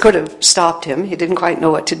 And it sort of stopped him. He didn't quite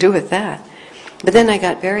know what to do with that. But then I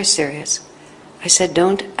got very serious. I said,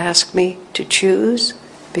 don't ask me to choose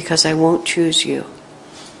because I won't choose you.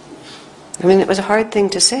 I mean, it was a hard thing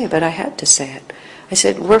to say, but I had to say it. I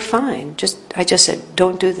said, we're fine. I just said,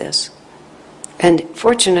 don't do this. And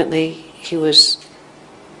fortunately, he was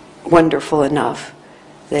wonderful enough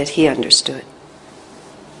that he understood.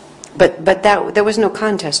 But there was no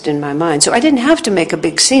contest in my mind. So I didn't have to make a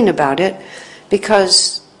big scene about it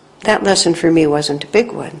because that lesson for me wasn't a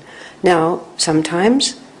big one. Now,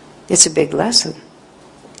 sometimes it's a big lesson.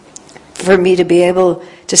 For me to be able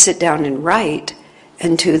to sit down and write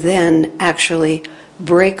and to then actually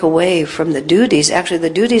break away from the duties, actually the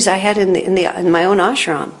duties I had in my own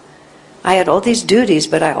ashram. I had all these duties,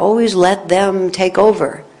 but I always let them take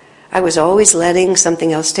over. I was always letting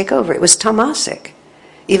something else take over. It was tamasic.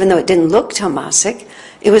 Even though it didn't look tamasic,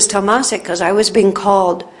 it was tamasic because I was being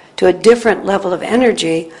called to a different level of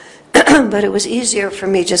energy, but it was easier for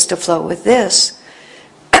me just to flow with this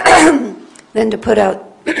than to put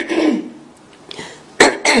out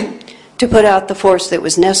the force that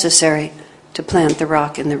was necessary to plant the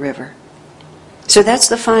rock in the river. So that's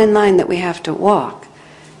the fine line that we have to walk.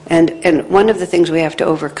 And one of the things we have to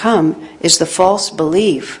overcome is the false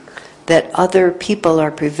belief that other people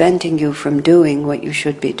are preventing you from doing what you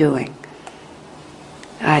should be doing.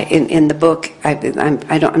 In the book,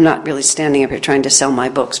 I'm not really standing up here trying to sell my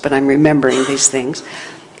books, but I'm remembering these things.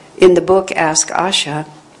 In the book, Ask Asha,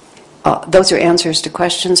 those are answers to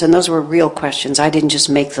questions, and those were real questions. I didn't just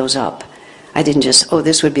make those up. I didn't just,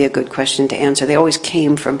 this would be a good question to answer. They always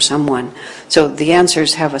came from someone. So the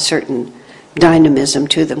answers have a certain dynamism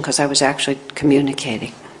to them because I was actually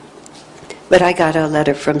communicating. But I got a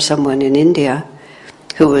letter from someone in India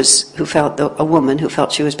a woman who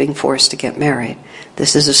felt she was being forced to get married.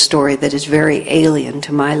 This is a story that is very alien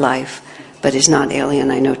to my life, but is not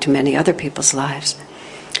alien, I know, to many other people's lives.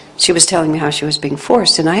 She was telling me how she was being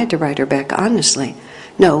forced, and I had to write her back honestly.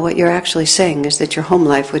 No, what you're actually saying is that your home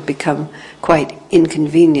life would become quite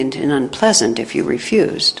inconvenient and unpleasant if you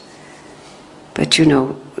refused. But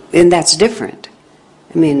and that's different.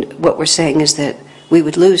 I mean, what we're saying is that we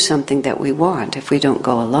would lose something that we want if we don't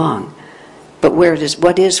go along. But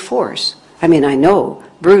what is force? I mean, I know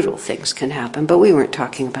brutal things can happen, but we weren't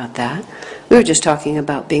talking about that. We were just talking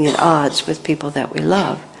about being at odds with people that we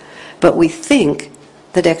love. But we think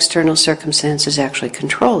that external circumstances actually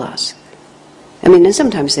control us. I mean, and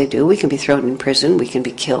sometimes they do. We can be thrown in prison, we can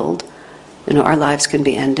be killed, our lives can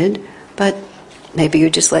be ended, but maybe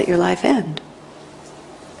you just let your life end.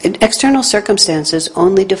 External circumstances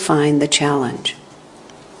only define the challenge.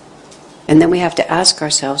 And then we have to ask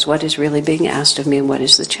ourselves what is really being asked of me and what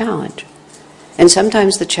is the challenge. And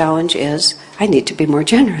sometimes the challenge is, I need to be more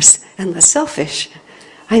generous and less selfish.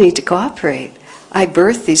 I need to cooperate. I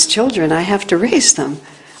birthed these children, I have to raise them.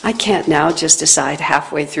 I can't now just decide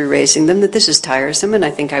halfway through raising them that this is tiresome and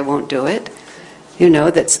I think I won't do it.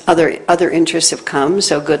 That's other interests have come,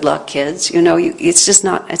 so good luck, kids. It's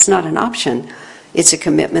not an option. It's a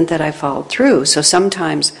commitment that I followed through. So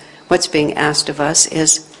sometimes what's being asked of us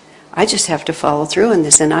is, I just have to follow through in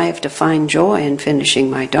this, and I have to find joy in finishing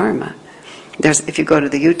my Dharma. If you go to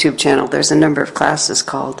the YouTube channel, there's a number of classes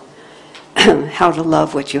called How to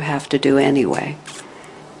Love What You Have to Do Anyway.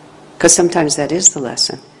 Because sometimes that is the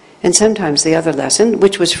lesson. And sometimes the other lesson,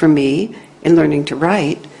 which was for me in learning to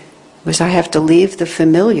write, was I have to leave the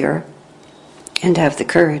familiar and have the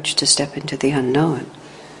courage to step into the unknown.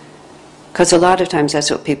 Because a lot of times that's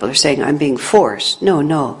what people are saying, I'm being forced.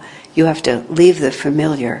 No, you have to leave the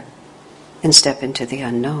familiar and step into the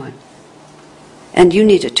unknown. And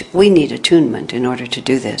we need attunement in order to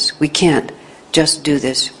do this. We can't just do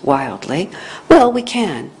this wildly. Well, we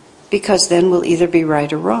can, because then we'll either be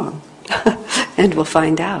right or wrong. And we'll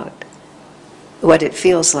find out what it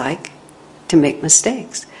feels like to make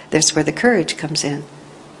mistakes. That's where the courage comes in.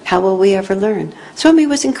 How will we ever learn? Swami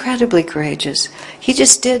was incredibly courageous. He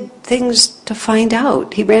just did things to find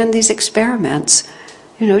out. He ran these experiments,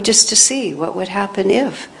 just to see what would happen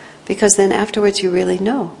if. Because then afterwards you really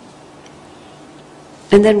know.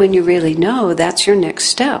 And then when you really know, that's your next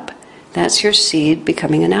step. That's your seed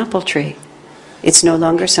becoming an apple tree. It's no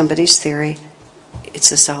longer somebody's theory. It's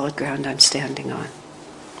the solid ground I'm standing on.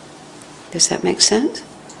 Does that make sense?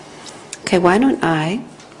 Okay, why don't I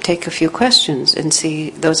take a few questions and see,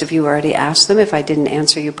 those of you who already asked them, if I didn't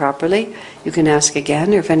answer you properly, you can ask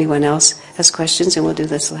again, or if anyone else has questions, and we'll do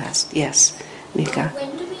this last. Yes, Mika.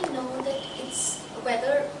 When do we know that it's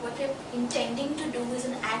whether what we're intending to do is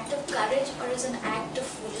an act of courage or is an act of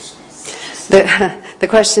foolishness? The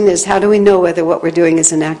question is, how do we know whether what we're doing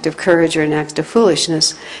is an act of courage or an act of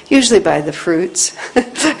foolishness? Usually by the fruits,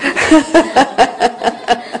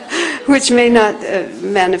 which may not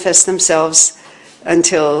manifest themselves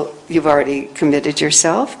until you've already committed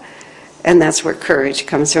yourself. And that's where courage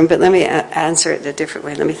comes from. But let me answer it a different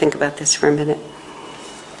way. Let me think about this for a minute.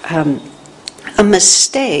 A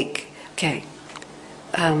mistake, okay.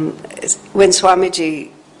 When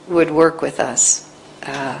Swamiji would work with us,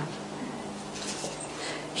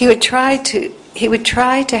 he would try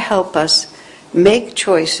to help us make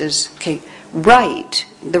choices. Okay,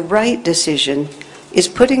 the right decision is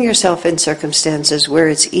putting yourself in circumstances where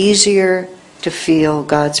it's easier to feel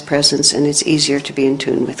God's presence and it's easier to be in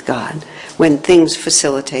tune with God when things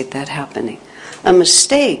facilitate that happening. A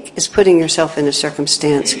mistake is putting yourself in a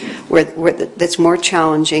circumstance where that's more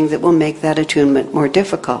challenging, that will make that attunement more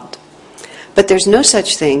difficult. But there's no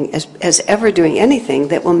such thing as ever doing anything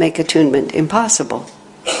that will make attunement impossible,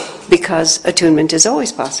 because attunement is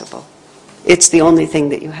always possible. It's the only thing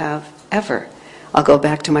that you have ever. I'll go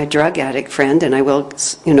back to my drug addict friend, and I will,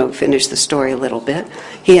 finish the story a little bit.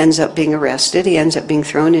 He ends up being arrested. He ends up being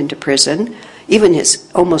thrown into prison. Even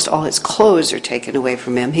almost all his clothes are taken away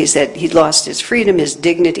from him. He said he'd lost his freedom, his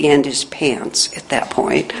dignity, and his pants at that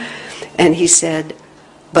point. And he said,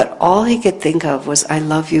 but all he could think of was, I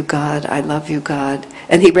love you, God, I love you, God.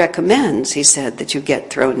 And he recommends, he said, that you get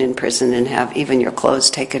thrown in prison and have even your clothes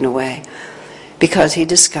taken away. Because he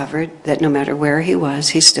discovered that no matter where he was,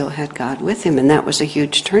 he still had God with him, and that was a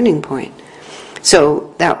huge turning point.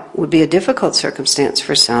 So that would be a difficult circumstance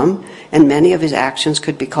for some, and many of his actions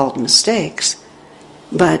could be called mistakes,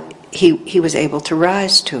 but he was able to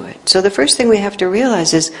rise to it. So the first thing we have to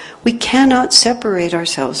realize is we cannot separate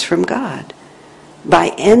ourselves from God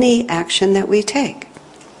by any action that we take.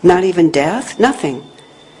 Not even death, nothing.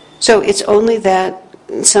 So it's only that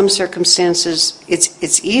in some circumstances,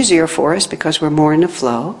 it's easier for us because we're more in a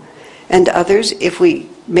flow, and others, if we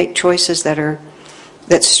make choices that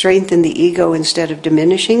strengthen the ego instead of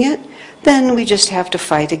diminishing it, then we just have to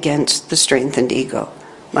fight against the strengthened ego.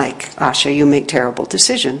 Like, Asha, you make terrible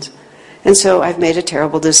decisions. And so I've made a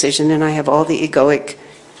terrible decision, and I have all the egoic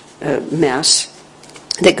mess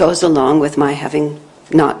that goes along with my having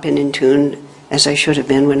not been in tune as I should have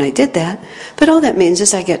been when I did that. But all that means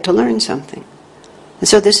is I get to learn something. And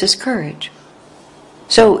so this is courage.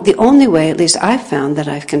 So the only way, at least I've found, that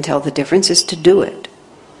I can tell the difference is to do it.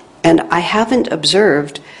 And I haven't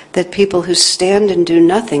observed that people who stand and do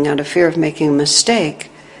nothing out of fear of making a mistake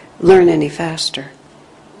learn any faster.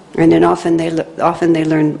 And then often they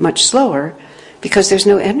learn much slower because there's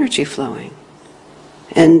no energy flowing.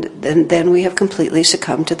 And then we have completely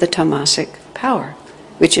succumbed to the tamasic power,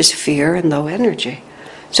 which is fear and low energy.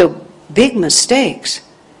 So big mistakes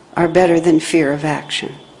are better than fear of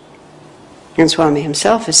action. And Swami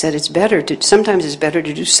himself has said sometimes it's better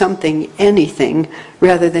to do something, anything,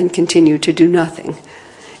 rather than continue to do nothing.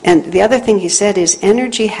 And the other thing he said is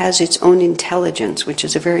energy has its own intelligence, which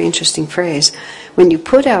is a very interesting phrase. When you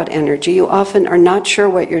put out energy, you often are not sure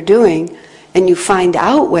what you're doing, and you find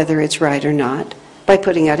out whether it's right or not by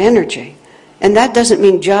putting out energy. And that doesn't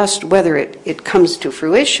mean just whether it comes to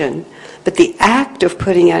fruition, but the act of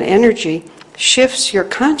putting out energy shifts your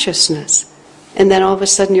consciousness, and then all of a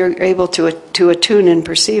sudden you're able to attune and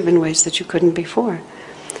perceive in ways that you couldn't before.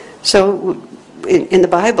 So in the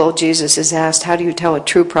Bible, Jesus is asked, how do you tell a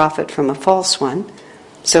true prophet from a false one?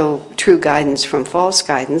 So true guidance from false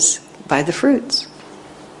guidance, by the fruits.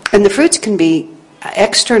 And the fruits can be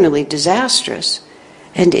externally disastrous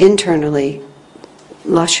and internally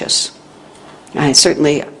luscious.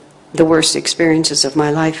 Certainly the worst experiences of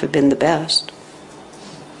my life have been the best.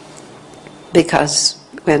 Because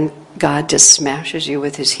when God just smashes you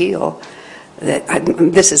with his heel.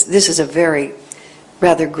 This is a very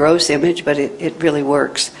rather gross image, but it really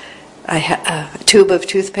works. I have a tube of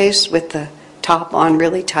toothpaste with the top on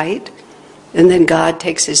really tight, and then God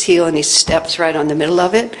takes his heel and he steps right on the middle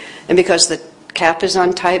of it, and because the cap is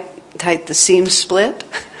on tight, the seams split,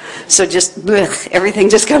 so just everything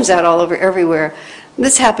just comes out all over everywhere.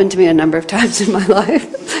 This happened to me a number of times in my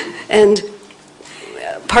life, and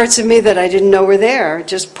parts of me that I didn't know were there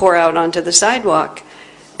just pour out onto the sidewalk,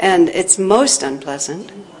 and it's most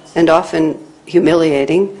unpleasant and often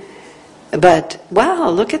humiliating. But wow,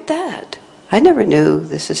 look at that. I never knew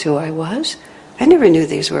this is who I was. I never knew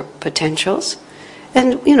these were potentials.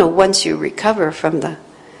 And, once you recover from the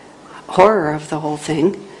horror of the whole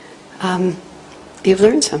thing, you've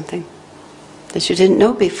learned something that you didn't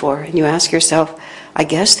know before. And you ask yourself, I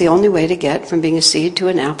guess the only way to get from being a seed to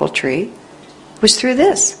an apple tree was through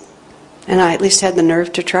this. And I at least had the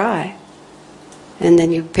nerve to try. And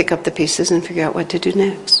then you pick up the pieces and figure out what to do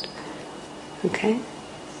next. Okay?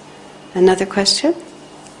 Another question?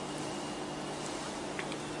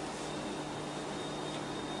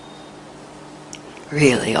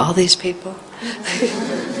 Really? All these people?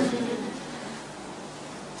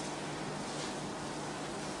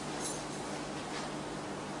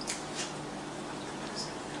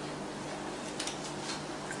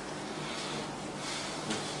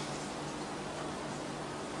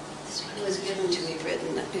 This one was given to me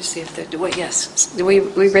written. Let me see if they're... Wait, yes. Were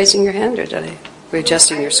you raising your hand or did I... We're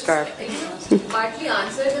adjusting your scarf. Partly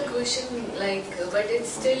answer the question, but it's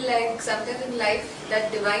still sometimes in life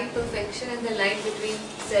that divine perfection and the line between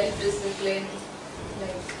self-discipline,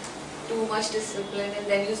 too much discipline, and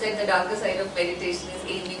then you said the darker side of meditation is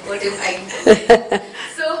aiming for divine perfection.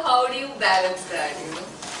 So how do you balance that?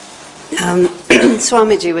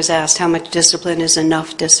 Swamiji was asked how much discipline is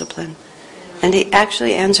enough discipline, and he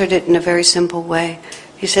actually answered it in a very simple way.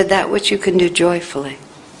 He said that which you can do joyfully.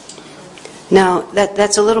 Now,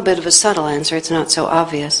 that's a little bit of a subtle answer. It's not so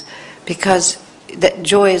obvious, because that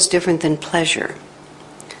joy is different than pleasure.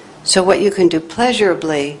 So what you can do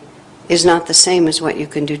pleasurably is not the same as what you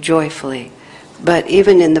can do joyfully. But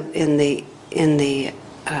even in the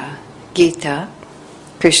Gita,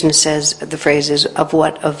 Krishna says the phrase is, of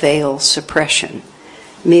what avail suppression?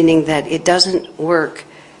 Meaning that it doesn't work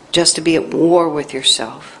just to be at war with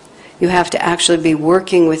yourself. You have to actually be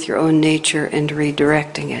working with your own nature and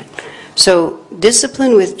redirecting it. So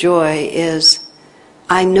discipline with joy is,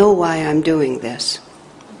 I know why I'm doing this.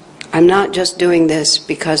 I'm not just doing this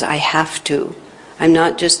because I have to. I'm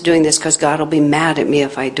not just doing this because God will be mad at me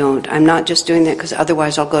if I don't. I'm not just doing that because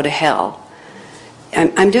otherwise I'll go to hell.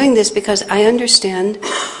 I'm doing this because I understand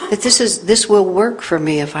that this will work for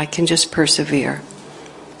me if I can just persevere.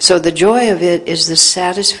 So the joy of it is the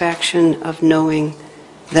satisfaction of knowing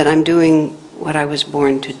that I'm doing what I was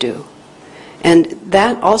born to do. And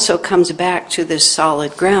that also comes back to this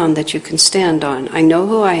solid ground that you can stand on. I know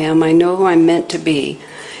who I am, I know who I'm meant to be,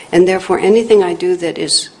 and therefore anything I do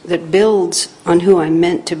that builds on who I'm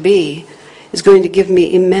meant to be is going to give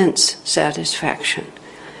me immense satisfaction.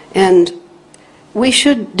 And we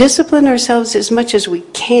should discipline ourselves as much as we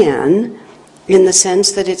can, in the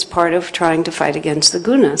sense that it's part of trying to fight against the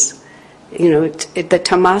gunas. The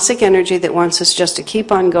tamasic energy that wants us just to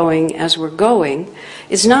keep on going as we're going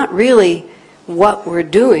is not really what we're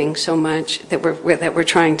doing so much that we're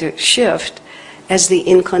trying to shift as the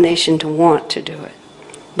inclination to want to do it.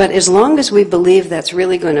 But as long as we believe that's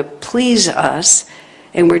really going to please us,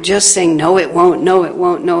 and we're just saying, no it won't, no it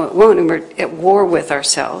won't, no it won't, and we're at war with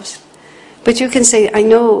ourselves. But you can say, I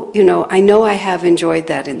know I have enjoyed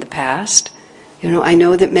that in the past. I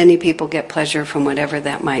know that many people get pleasure from whatever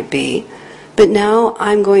that might be. But now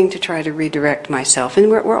I'm going to try to redirect myself. And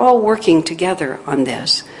we're all working together on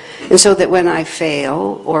this. And so that when I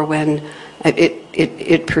fail, or when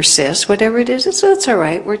it persists, whatever it is, it's all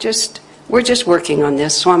right. We're just working on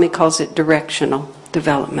this. Swami calls it directional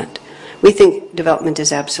development. We think development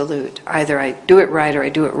is absolute. Either I do it right or I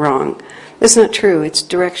do it wrong. That's not true. It's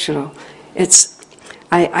directional.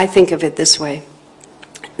 I think of it this way.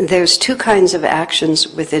 There's two kinds of actions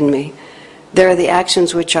within me. There are the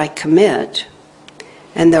actions which I commit,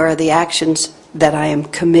 and there are the actions that I am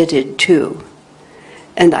committed to.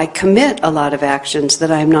 And I commit a lot of actions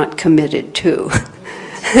that I'm not committed to.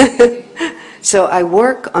 So I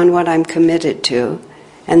work on what I'm committed to,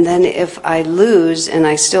 and then if I lose and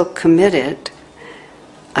I still commit it,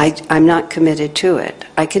 I'm not committed to it.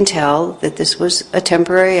 I can tell that this was a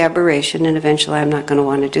temporary aberration and eventually I'm not going to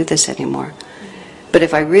want to do this anymore. But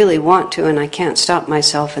if I really want to and I can't stop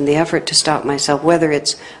myself, and the effort to stop myself, whether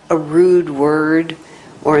it's a rude word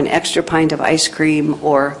or an extra pint of ice cream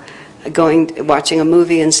or watching a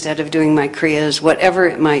movie instead of doing my kriyas, whatever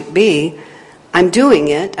it might be, I'm doing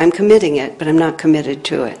it, I'm committing it, but I'm not committed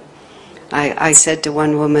to it. I said to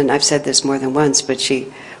one woman, I've said this more than once, but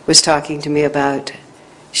she was talking to me about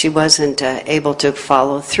she wasn't able to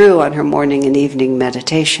follow through on her morning and evening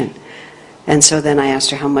meditation. And so then I asked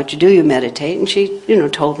her, how much do you meditate? And she,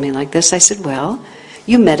 told me like this. I said, well,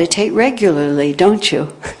 you meditate regularly, don't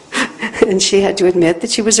you? And she had to admit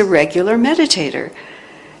that she was a regular meditator.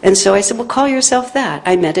 And so I said, well, call yourself that.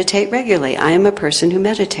 I meditate regularly. I am a person who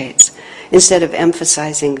meditates. Instead of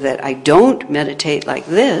emphasizing that I don't meditate like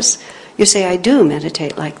this, you say, I do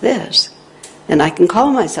meditate like this. And I can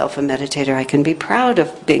call myself a meditator. I can be proud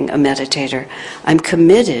of being a meditator. I'm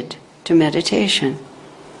committed to meditation.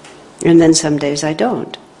 And then some days I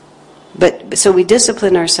don't. But so we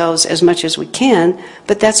discipline ourselves as much as we can,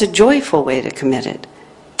 but that's a joyful way to commit it,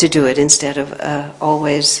 to do it instead of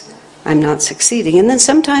always, I'm not succeeding. And then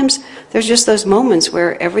sometimes there's just those moments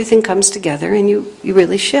where everything comes together and you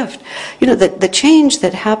really shift. The change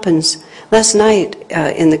that happens. Last night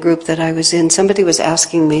in the group that I was in, somebody was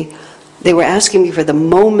asking me, they were asking me for the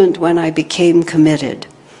moment when I became committed.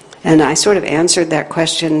 And I sort of answered that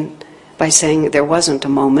question by saying there wasn't a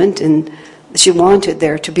moment, and she wanted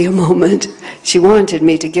there to be a moment. She wanted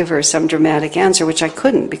me to give her some dramatic answer, which I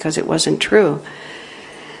couldn't because it wasn't true.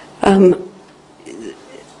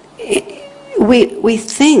 We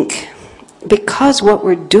think, because what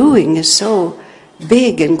we're doing is so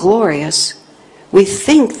big and glorious, we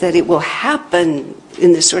think that it will happen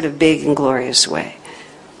in this sort of big and glorious way.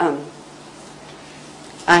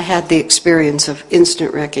 I had the experience of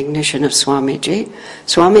instant recognition of Swamiji.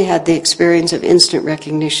 Swami had the experience of instant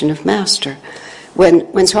recognition of Master. When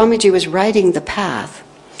Swamiji was writing The Path,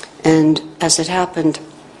 and as it happened,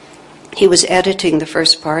 he was editing the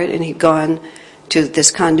first part, and he'd gone to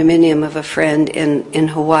this condominium of a friend in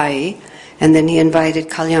Hawaii, and then he invited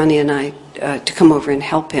Kalyani and I to come over and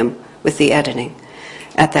help him with the editing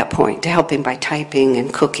at that point, to help him by typing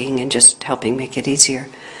and cooking and just helping make it easier.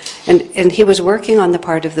 And he was working on the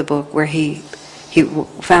part of the book where he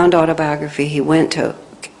found autobiography, he went to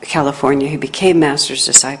California, he became Master's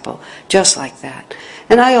disciple, just like that.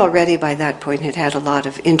 And I already by that point had had a lot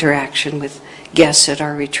of interaction with guests at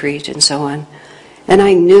our retreat and so on. And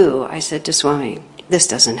I said to Swami, this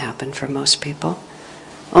doesn't happen for most people.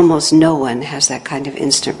 Almost no one has that kind of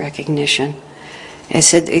instant recognition. I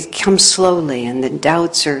said, it comes slowly, and the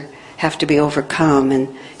doubts have to be overcome,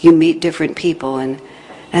 and you meet different people.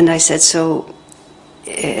 And I said, so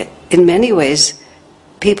in many ways,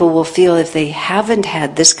 people will feel if they haven't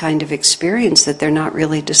had this kind of experience that they're not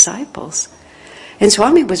really disciples. And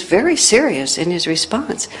Swami was very serious in his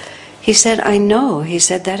response. He said, I know. He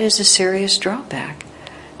said, that is a serious drawback,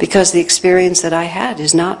 because the experience that I had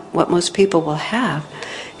is not what most people will have.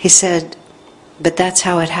 He said, but that's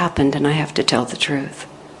how it happened, and I have to tell the truth.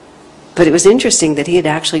 But it was interesting that he'd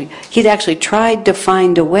actually tried to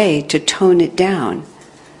find a way to tone it down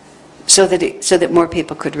so that more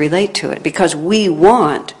people could relate to it, because we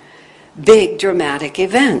want big dramatic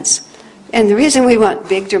events. And the reason we want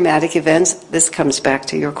big dramatic events, this comes back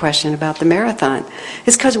to your question about the marathon,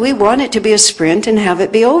 is because we want it to be a sprint and have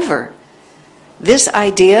it be over. This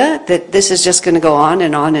idea that this is just going to go on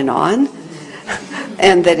and on and on,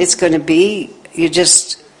 and that it's going to be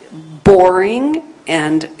just boring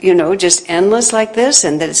and, just endless like this,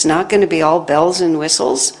 and that it's not going to be all bells and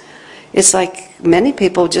whistles. It's like many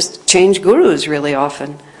people just change gurus really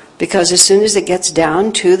often, because as soon as it gets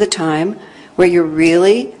down to the time where you're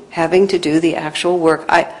really having to do the actual work,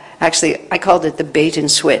 I called it the bait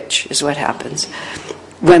and switch is what happens.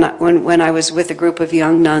 When I was with a group of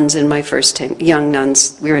young nuns in my first 10, young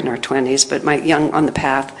nuns, we were in our 20s, but my young on the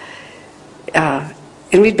path,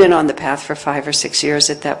 and we'd been on the path for 5 or 6 years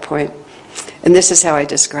at that point. And this is how I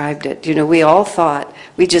described it. We all thought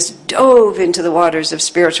we just dove into the waters of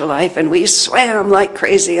spiritual life and we swam like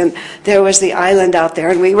crazy, and there was the island out there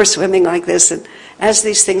and we were swimming like this. And as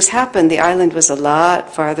these things happened, the island was a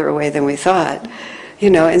lot farther away than we thought.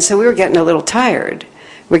 And so we were getting a little tired.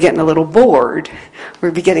 We're getting a little bored.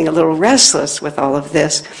 We're getting a little restless with all of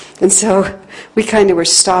this. And so we kind of were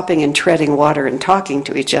stopping and treading water and talking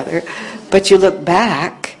to each other. But you look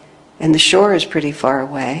back and the shore is pretty far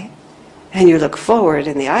away. And you look forward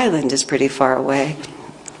and the island is pretty far away.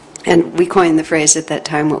 And we coined the phrase at that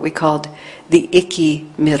time what we called the icky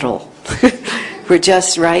middle. We're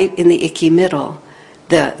just right in the icky middle.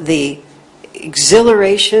 The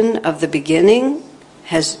exhilaration of the beginning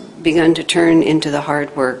has begun to turn into the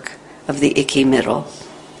hard work of the icky middle.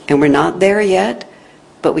 And we're not there yet,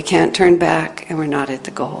 but we can't turn back, and we're not at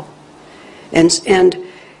the goal. And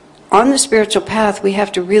on the spiritual path, we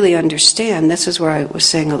have to really understand, this is where I was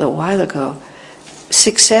saying a little while ago,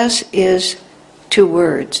 success is 2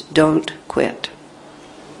 words: don't quit.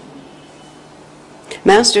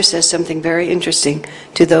 Master says something very interesting.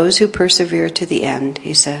 To those who persevere to the end,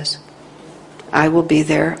 he says, I will be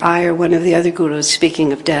there. I or one of the other gurus,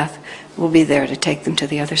 speaking of death, will be there to take them to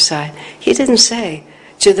the other side. He didn't say,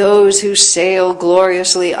 to those who sail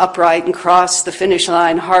gloriously upright and cross the finish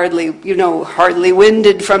line, hardly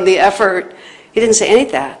winded from the effort. He didn't say any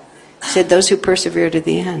of that. He said, those who persevere to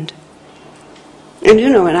the end. And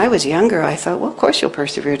when I was younger, I thought, well, of course you'll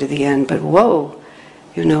persevere to the end. But whoa,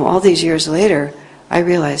 all these years later, I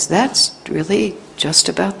realized that's really just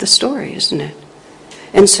about the story, isn't it?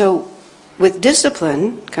 And so, with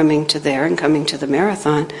discipline, coming to there and coming to the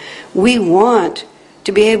marathon, we want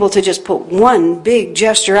to be able to just put one big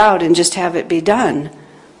gesture out and just have it be done,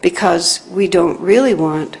 because we don't really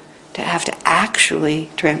want to have to actually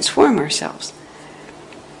transform ourselves.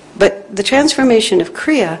 But the transformation of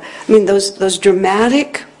Kriya, those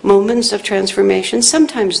dramatic moments of transformation,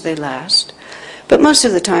 sometimes they last, but most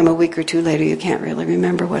of the time, a week or 2 later, you can't really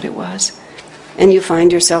remember what it was. And you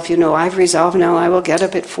find yourself, I've resolved now I will get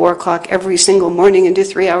up at 4 o'clock every single morning and do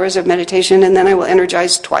 3 hours of meditation, and then I will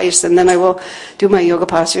energize twice, and then I will do my yoga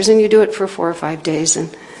postures, and you do it for 4 or 5 days,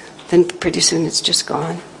 and then pretty soon it's just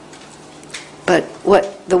gone. But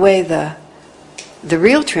the way the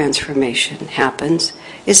real transformation happens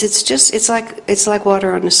is it's like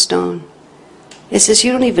water on a stone. It's just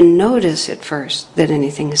you don't even notice at first that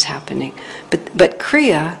anything is happening. But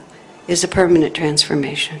Kriya is a permanent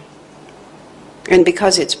transformation. And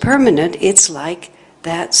because it's permanent, it's like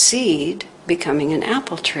that seed becoming an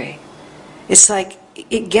apple tree. It's like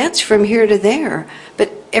it gets from here to there,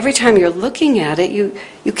 but every time you're looking at it, you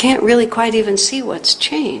can't really quite even see what's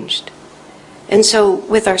changed. And so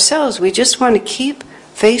with ourselves, we just want to keep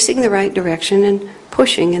facing the right direction and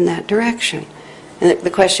pushing in that direction. And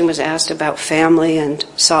the question was asked about family and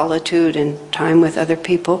solitude and time with other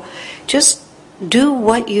people. Just do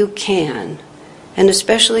what you can. And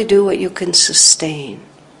especially do what you can sustain.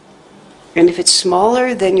 And if it's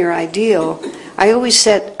smaller than your ideal, I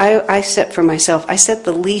set for myself, I set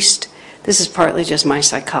the least, this is partly just my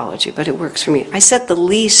psychology, but it works for me. I set the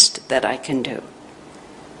least that I can do.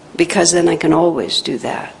 Because then I can always do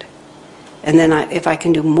that. And then if I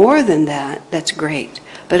can do more than that, that's great.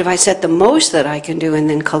 But if I set the most that I can do and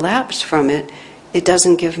then collapse from it, it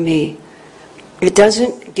doesn't give me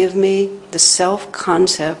the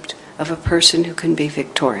self-concept of a person who can be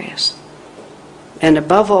victorious. And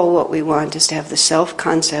above all, what we want is to have the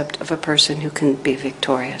self-concept of a person who can be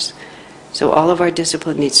victorious. So all of our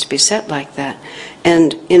discipline needs to be set like that.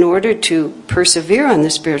 And in order to persevere on the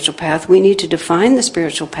spiritual path, we need to define the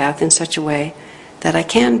spiritual path in such a way that I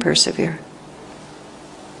can persevere.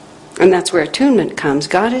 And that's where attunement comes.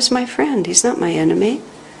 God is my friend. He's not my enemy.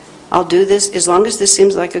 I'll do this. As long as this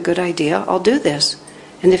seems like a good idea, I'll do this.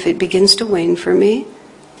 And if it begins to wane for me,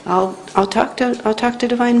 I'll talk to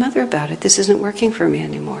Divine Mother about it. This isn't working for me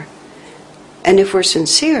anymore. And if we're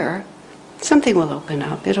sincere, something will open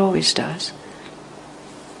up. It always does.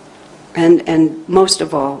 And most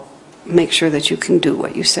of all, make sure that you can do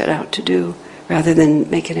what you set out to do rather than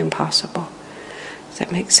make it impossible. Does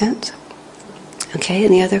that make sense? Okay,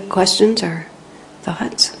 any other questions or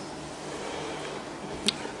thoughts?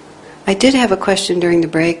 I did have a question during the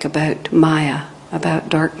break about Maya, about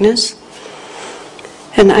darkness.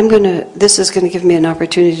 And this is going to give me an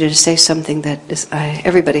opportunity to say something that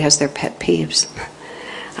everybody has their pet peeves.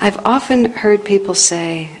 I've often heard people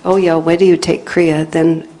say, oh yeah, wait till you take Kriya,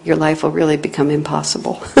 then your life will really become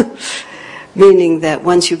impossible. Meaning that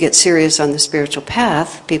once you get serious on the spiritual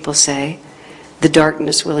path, people say, the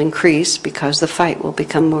darkness will increase because the fight will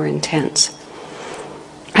become more intense.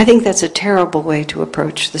 I think that's a terrible way to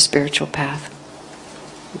approach the spiritual path.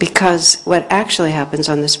 Because what actually happens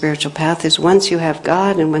on the spiritual path is once you have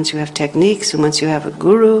God and once you have techniques and once you have a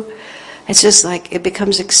guru, it's just like it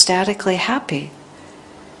becomes ecstatically happy.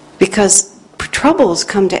 Because troubles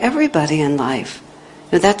come to everybody in life.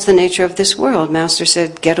 Now, that's the nature of this world. Master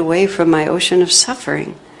said, get away from my ocean of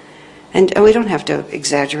suffering. And we don't have to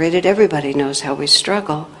exaggerate it. Everybody knows how we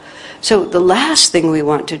struggle. So the last thing we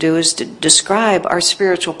want to do is to describe our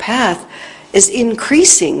spiritual path as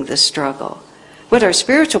increasing the struggle. What our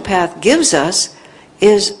spiritual path gives us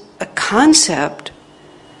is a concept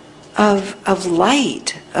of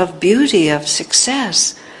light, of beauty, of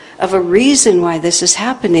success, of a reason why this is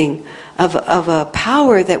happening, of a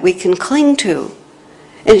power that we can cling to.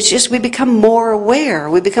 And it's just we become more aware.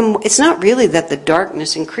 It's not really that the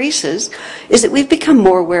darkness increases, is that we've become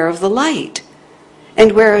more aware of the light.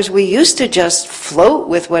 And whereas we used to just float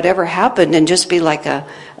with whatever happened and just be like a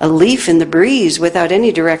leaf in the breeze without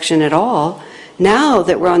any direction at all, now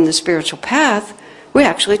that we're on the spiritual path, we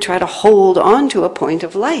actually try to hold on to a point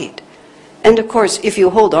of light. And of course, if you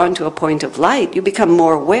hold on to a point of light, you become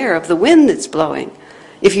more aware of the wind that's blowing.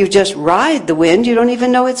 If you just ride the wind, you don't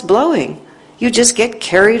even know it's blowing. You just get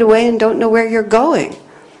carried away and don't know where you're going.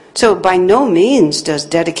 So by no means does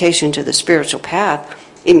dedication to the spiritual path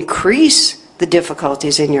increase the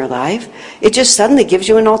difficulties in your life. It just suddenly gives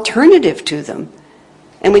you an alternative to them.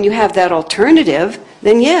 And when you have that alternative,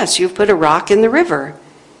 then yes, you've put a rock in the river.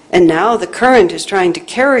 And now the current is trying to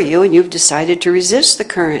carry you and you've decided to resist the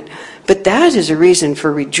current. But that is a reason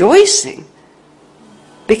for rejoicing.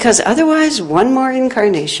 Because otherwise, one more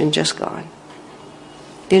incarnation just gone.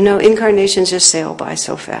 You know, incarnations just sail by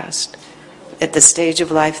so fast. At the stage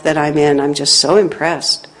of life that I'm in, I'm just so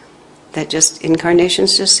impressed that just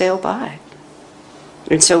incarnations just sail by.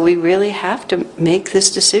 And so we really have to make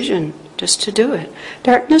this decision just to do it.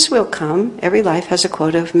 Darkness will come. Every life has a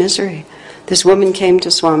quota of misery. This woman came to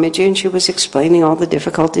Swamiji and she was explaining all the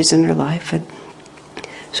difficulties in her life. And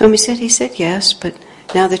Swami said, yes, but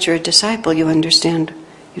now that you're a disciple, you understand,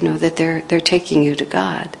 that they're taking you to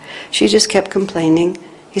God. She just kept complaining.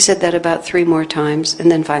 He said that about 3 more times, and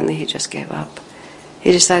then finally he just gave up.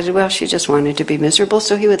 He decided, well, she just wanted to be miserable,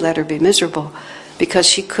 so he would let her be miserable because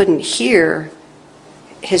she couldn't hear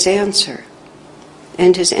his answer.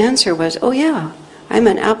 And his answer was, oh yeah, I'm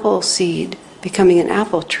an apple seed becoming an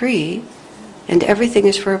apple tree, and everything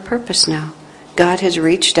is for a purpose now. God has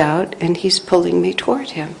reached out and he's pulling me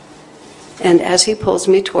toward him. And as he pulls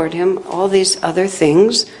me toward him, all these other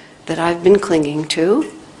things that I've been clinging to,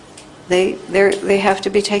 they have to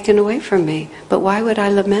be taken away from me. But why would I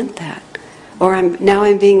lament that? Or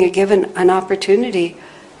I'm being given an opportunity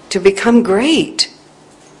to become great.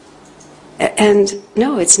 And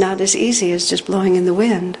no, it's not as easy as just blowing in the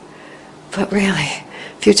wind. But really,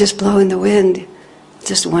 if you just blow in the wind,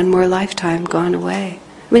 just one more lifetime gone away.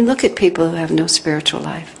 I mean, look at people who have no spiritual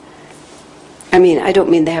life. I mean, I don't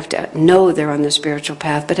mean they have to know they're on the spiritual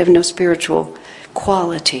path, but have no spiritual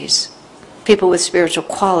qualities. People with spiritual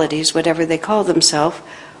qualities, whatever they call themselves,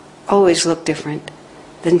 always look different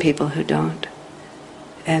than people who don't.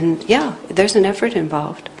 And yeah, there's an effort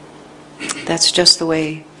involved. That's just the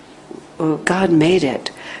way God made it.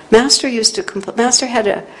 Master had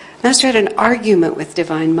an argument with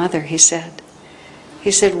Divine Mother, he said.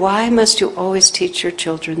 He said, why must you always teach your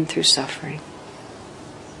children through suffering?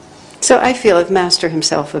 So I feel if Master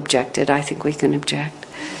himself objected, I think we can object.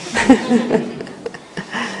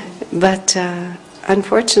 But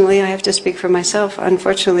unfortunately, I have to speak for myself,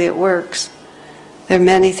 unfortunately it works. There are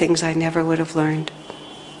many things I never would have learned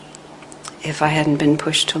if I hadn't been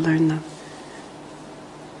pushed to learn them.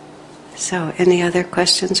 So, any other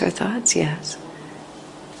questions or thoughts? Yes.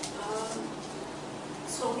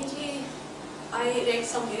 Swamiji, I read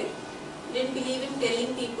somewhere, didn't believe in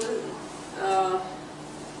telling people,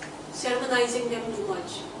 sermonizing them too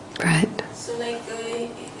much. Right. So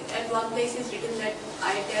at one place it's written that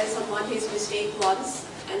I tell someone his mistake once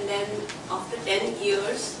and then after 10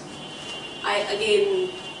 years, I again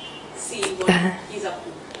see what he's up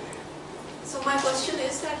to. So my question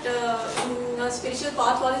is that in a spiritual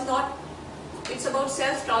path, one is not, it's about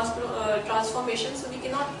self-transformation, so we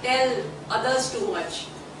cannot tell others too much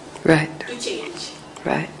to change.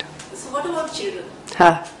 Right. So what about children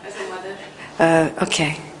as a mother?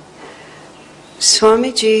 Okay.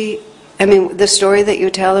 Swamiji, I mean, the story that you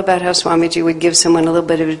tell about how Swamiji would give someone a little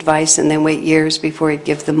bit of advice and then wait years before he'd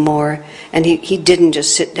give them more, and he didn't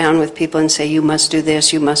just sit down with people and say, you must do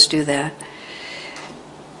this, you must do that.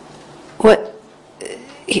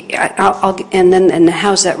 And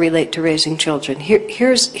how does that relate to raising children?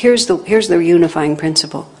 Here's the unifying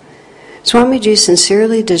principle. Swamiji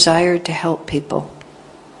sincerely desired to help people.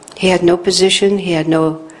 He had no position, he had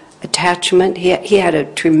no attachment, he had a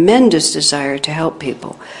tremendous desire to help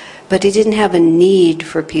people. But he didn't have a need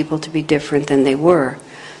for people to be different than they were.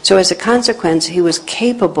 So as a consequence, he was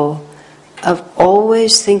capable of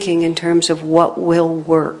always thinking in terms of what will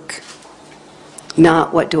work.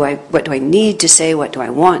 Not what do I need to say, what do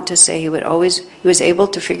I want to say. He was able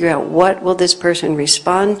to figure out what will this person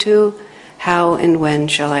respond to, how and when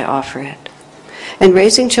shall I offer it. And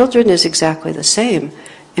raising children is exactly the same.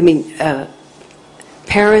 I mean,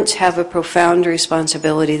 parents have a profound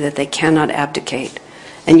responsibility that they cannot abdicate.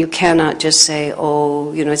 And you cannot just say,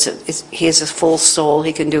 oh, he has a full soul,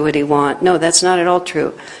 he can do what he wants. No, that's not at all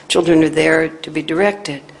true. Children are there to be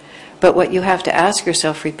directed. But what you have to ask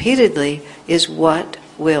yourself repeatedly is what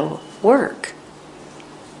will work?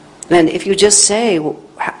 And if you just say,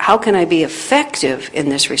 how can I be effective in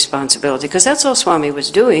this responsibility? Because that's all Swami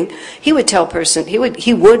was doing. He would tell person,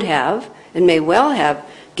 he would have, and may well have,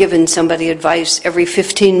 given somebody advice every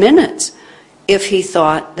 15 minutes if he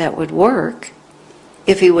thought that would work.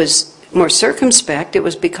 If he was more circumspect, it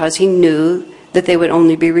was because he knew that they would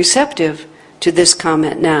only be receptive to this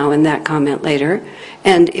comment now and that comment later.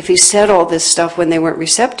 And if he said all this stuff when they weren't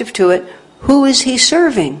receptive to it, who is he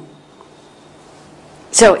serving?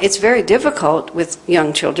 So it's very difficult with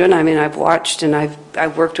young children. I mean, I've watched and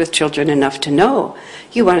I've worked with children enough to know.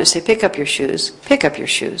 You want to say, pick up your shoes, pick up your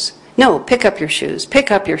shoes. No, pick up your shoes,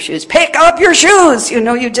 pick up your shoes, pick up your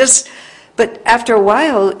shoes! But after a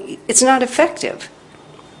while, it's not effective.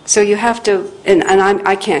 So you have to, and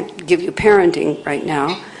I can't give you parenting right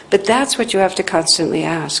now, but that's what you have to constantly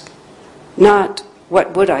ask. Not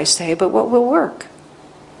what would I say, but what will work.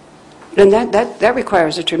 And that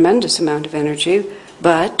requires a tremendous amount of energy,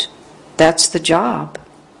 but that's the job.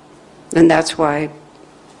 And that's why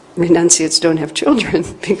renunciates don't have children,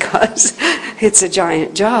 because it's a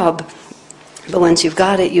giant job. But once you've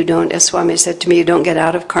got it, you don't, as Swami said to me, you don't get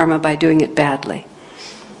out of karma by doing it badly.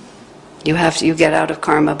 You get out of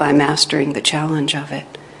karma by mastering the challenge of it.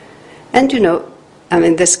 And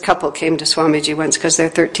this couple came to Swamiji once because their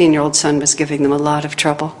 13-year-old son was giving them a lot of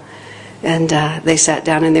trouble. And they sat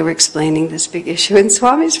down and they were explaining this big issue. And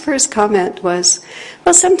Swami's first comment was,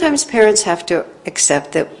 well, sometimes parents have to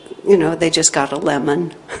accept that, they just got a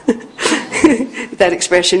lemon. That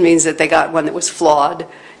expression means that they got one that was flawed.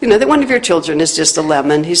 That one of your children is just a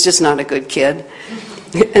lemon. He's just not a good kid.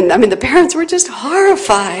 And the parents were just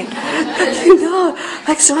horrified.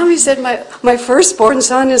 Like Swami said, my firstborn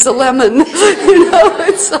son is a lemon.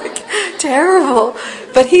 It's like terrible.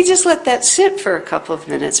 But he just let that sit for a couple of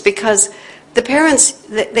minutes because the parents,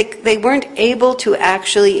 they weren't able to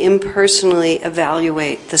actually impersonally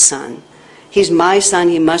evaluate the son. He's my son,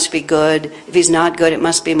 he must be good. If he's not good, it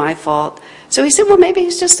must be my fault. So he said, well, maybe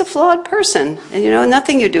he's just a flawed person. And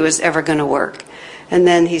nothing you do is ever going to work. And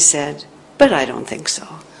then he said, but I don't think so.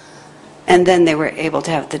 And then they were able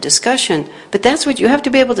to have the discussion. But that's what you have to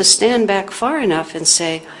be able to stand back far enough and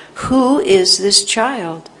say, who is this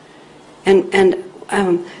child? And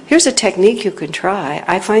here's a technique you can try.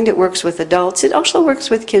 I find it works with adults. It also works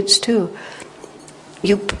with kids too.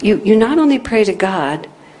 You not only pray to God,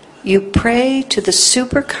 you pray to the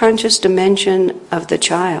superconscious dimension of the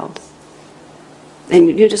child.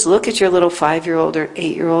 And you just look at your little 5-year-old or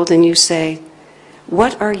 8-year-old and you say,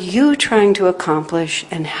 what are you trying to accomplish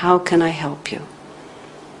and how can I help you?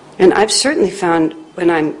 And I've certainly found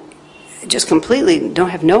when I'm just completely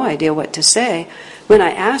have no idea what to say, when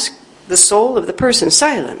I ask the soul of the person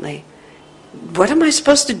silently, what am I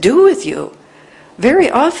supposed to do with you? Very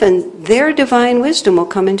often their divine wisdom will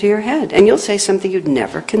come into your head and you'll say something you'd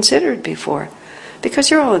never considered before because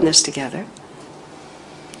you're all in this together.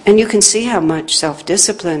 And you can see how much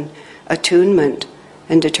self-discipline, attunement,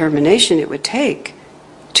 and determination it would take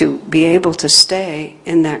to be able to stay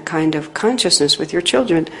in that kind of consciousness with your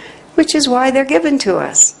children, which is why they're given to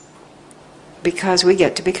us. Because we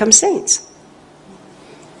get to become saints.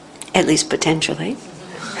 At least potentially.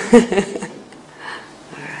 All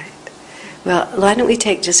right. Well, why don't we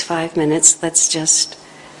take just 5 minutes? Let's sit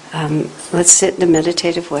in a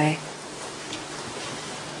meditative way.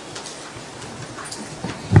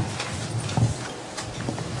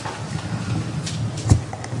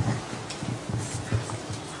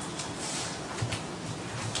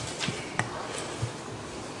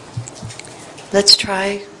 Let's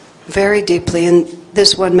try very deeply, and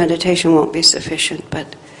this one meditation won't be sufficient,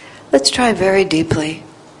 but let's try very deeply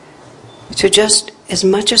to just, as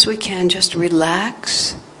much as we can, just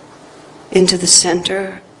relax into the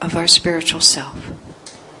center of our spiritual self.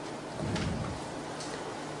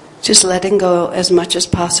 Just letting go as much as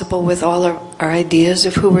possible with all our ideas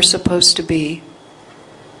of who we're supposed to be,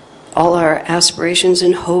 all our aspirations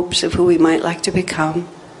and hopes of who we might like to become.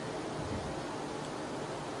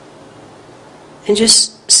 And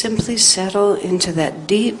just simply settle into that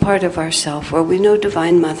deep part of ourself where we know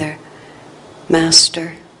Divine Mother,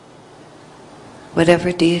 Master,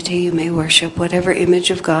 whatever deity you may worship, whatever image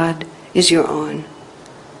of God is your own.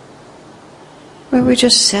 Where we're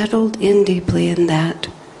just settled in deeply in that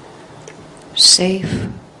safe,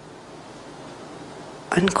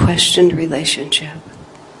 unquestioned relationship.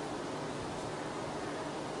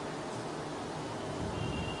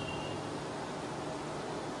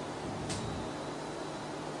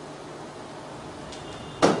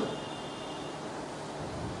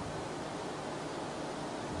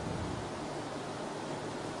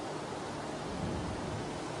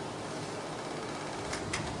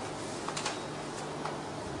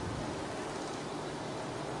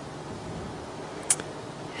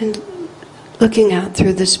 And looking out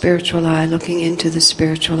through the spiritual eye, looking into the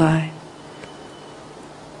spiritual eye.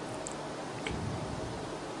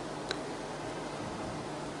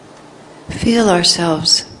 Feel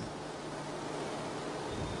ourselves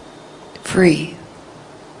free.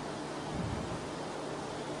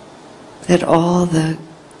 That all the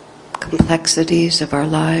complexities of our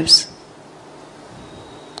lives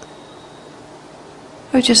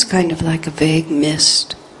are just kind of like a vague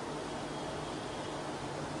mist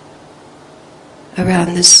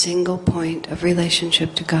around this single point of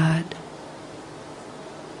relationship to God.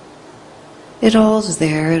 It all's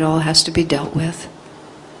there, it all has to be dealt with.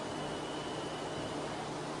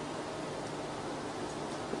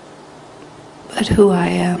 But who I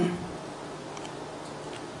am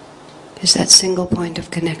is that single point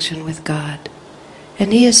of connection with God.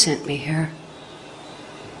 And He has sent me here.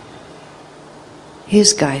 He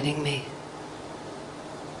is guiding me.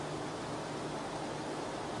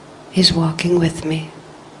 He's walking with me.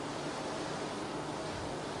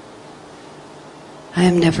 I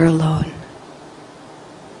am never alone.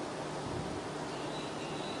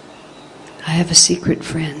 I have a secret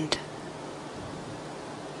friend.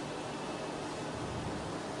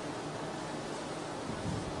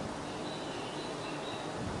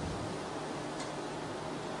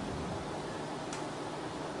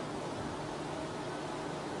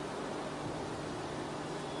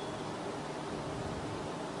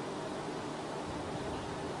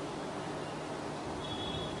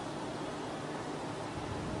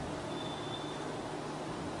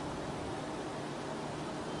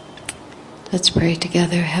 Let's pray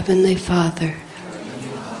together. Heavenly Father,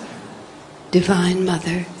 Divine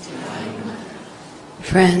Mother,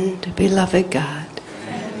 Friend, beloved God,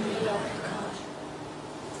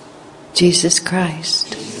 Jesus Christ,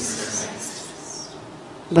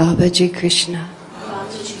 Babaji Krishna,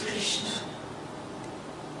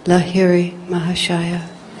 Lahiri Mahashaya,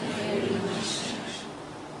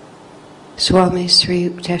 Swami Sri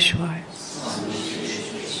Yukteswar,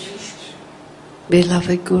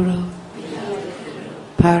 beloved Guru,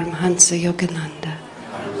 Paramhansa Yogananda,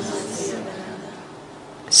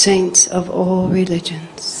 saints of all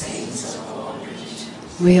religions,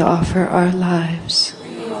 we offer our lives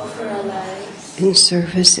in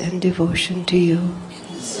service and devotion to you.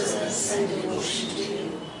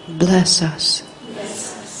 Bless us,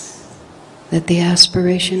 that the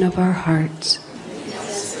aspiration of our hearts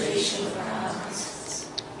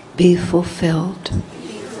be fulfilled,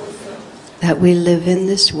 that we live in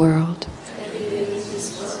this world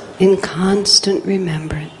in constant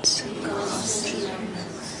remembrance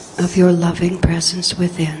of your loving presence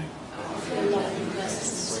within.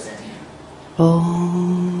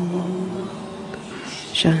 Om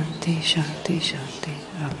Shanti, Shanti, Shanti.